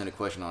 somebody sent a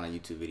question on a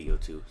YouTube video,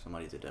 too.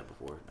 Somebody did that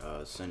before.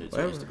 Send it to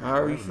Instagram.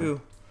 However you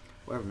feel.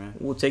 Whatever, man.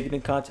 We'll take it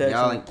in contact.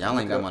 Y'all ain't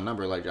got my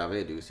number like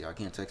Javed do, so y'all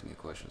can't text me a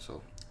question.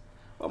 So,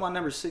 well, my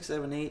number is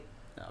 678.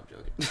 No, I'm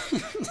joking.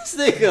 This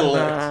nigga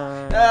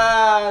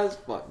looks.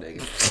 Fuck,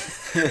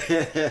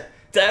 nigga.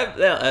 that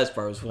last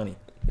part was funny.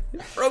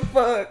 Broke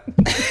fuck. Wait,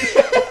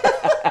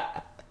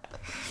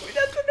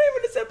 that's the name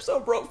of this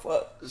episode, Broke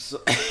Fuck.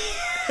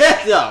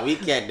 No, we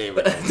can't name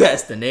it.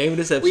 That's the name of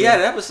this episode. We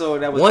had an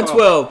episode that was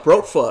 112, called,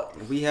 Broke Fuck.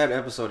 We had an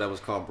episode that was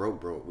called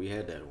Broke. We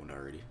had that one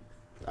already.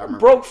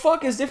 Broke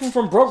Fuck is different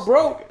from Broke.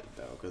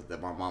 Because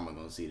my mama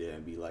gonna see that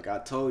and be like, I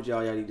told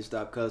y'all need to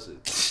stop cussing.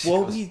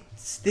 Well, we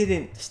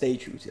didn't stay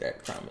true to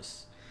that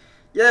promise.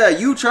 Yeah,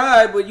 you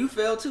tried, but you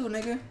failed too,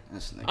 nigga.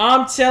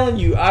 I'm telling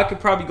you, I could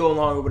probably go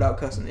longer without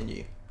cussing than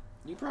you.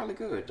 You probably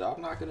could. I'm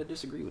not gonna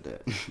disagree with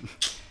that. Damn, I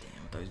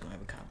thought he was gonna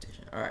have a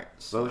competition. All right.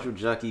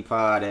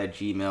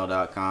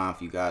 Socialjunkiepod@gmail.com.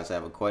 If you guys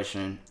have a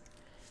question,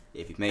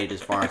 if you made it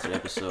this far into the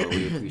episode,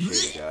 we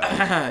appreciate you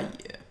guys.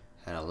 Yeah.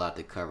 Had a lot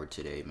to cover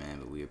today, man,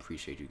 but we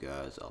appreciate you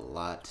guys a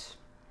lot.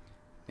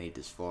 Made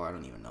this far. I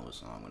don't even know what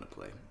song I'm gonna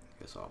play. I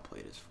guess I'll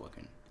play this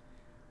fucking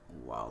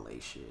Wale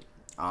shit.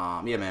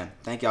 Yeah, man.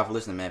 Thank y'all for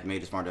listening, man. If you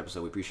made this far into the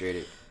episode, we appreciate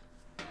it.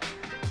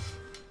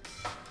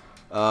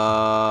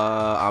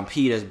 I'm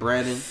Pete. That's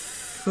Brandon.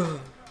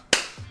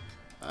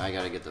 I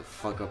gotta get the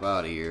fuck up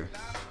out of here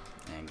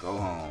and go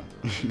home.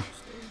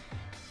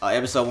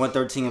 Episode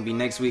 113 will be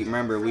next week.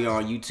 Remember, we are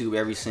on YouTube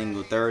every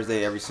single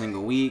Thursday, every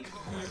single week.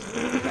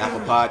 Apple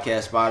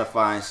Podcast,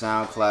 Spotify, and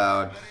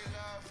SoundCloud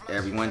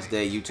every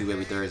Wednesday. YouTube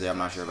every Thursday. I'm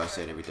not sure if I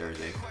said every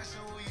Thursday.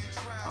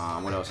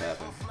 What else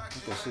happened? I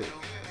think that's it.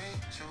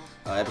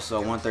 Episode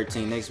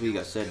 113 next week.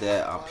 I said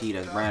that. I'm P.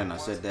 That's Brandon. I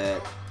said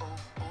that.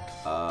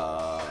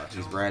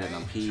 He's Brandon.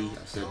 I'm P.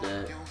 I said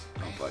that.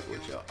 Don't fuck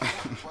with y'all.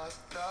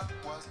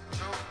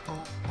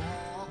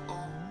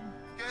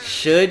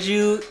 Should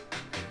you?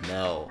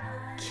 No.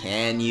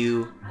 Can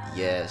you?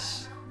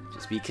 Yes.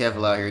 Just be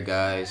careful out here,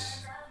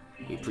 guys.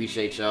 We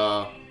appreciate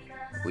y'all.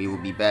 We will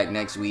be back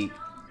next week.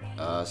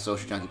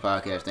 Social Junkie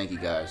Podcast. Thank you,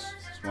 guys.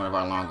 It's one of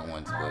our longer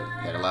ones, but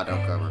we had a lot to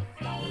uncover.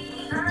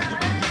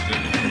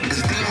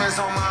 There's demons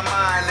on my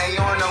mind, they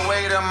on the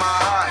way to my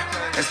heart.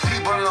 There's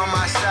people on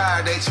my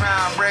side, they try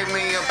and break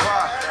me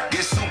apart.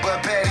 Get super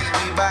petty,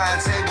 we buying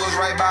tables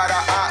right by the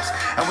ops.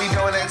 And we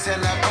don't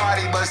attend the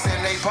party, but send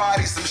they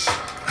party some shit.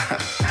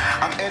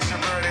 I'm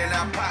introverted,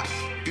 I pop.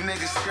 You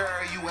niggas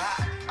scared, you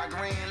hot. I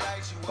green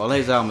light you.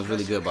 Ole's album is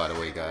really good, by the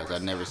way, guys. I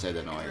never said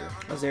that on here.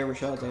 Isaiah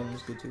Rashad's album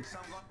was good too.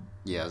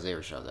 Yeah, Isaiah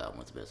Rashad's album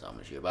was the best album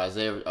this year. But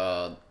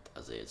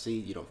Isaiah, see,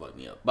 you don't fuck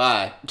me up.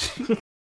 Bye.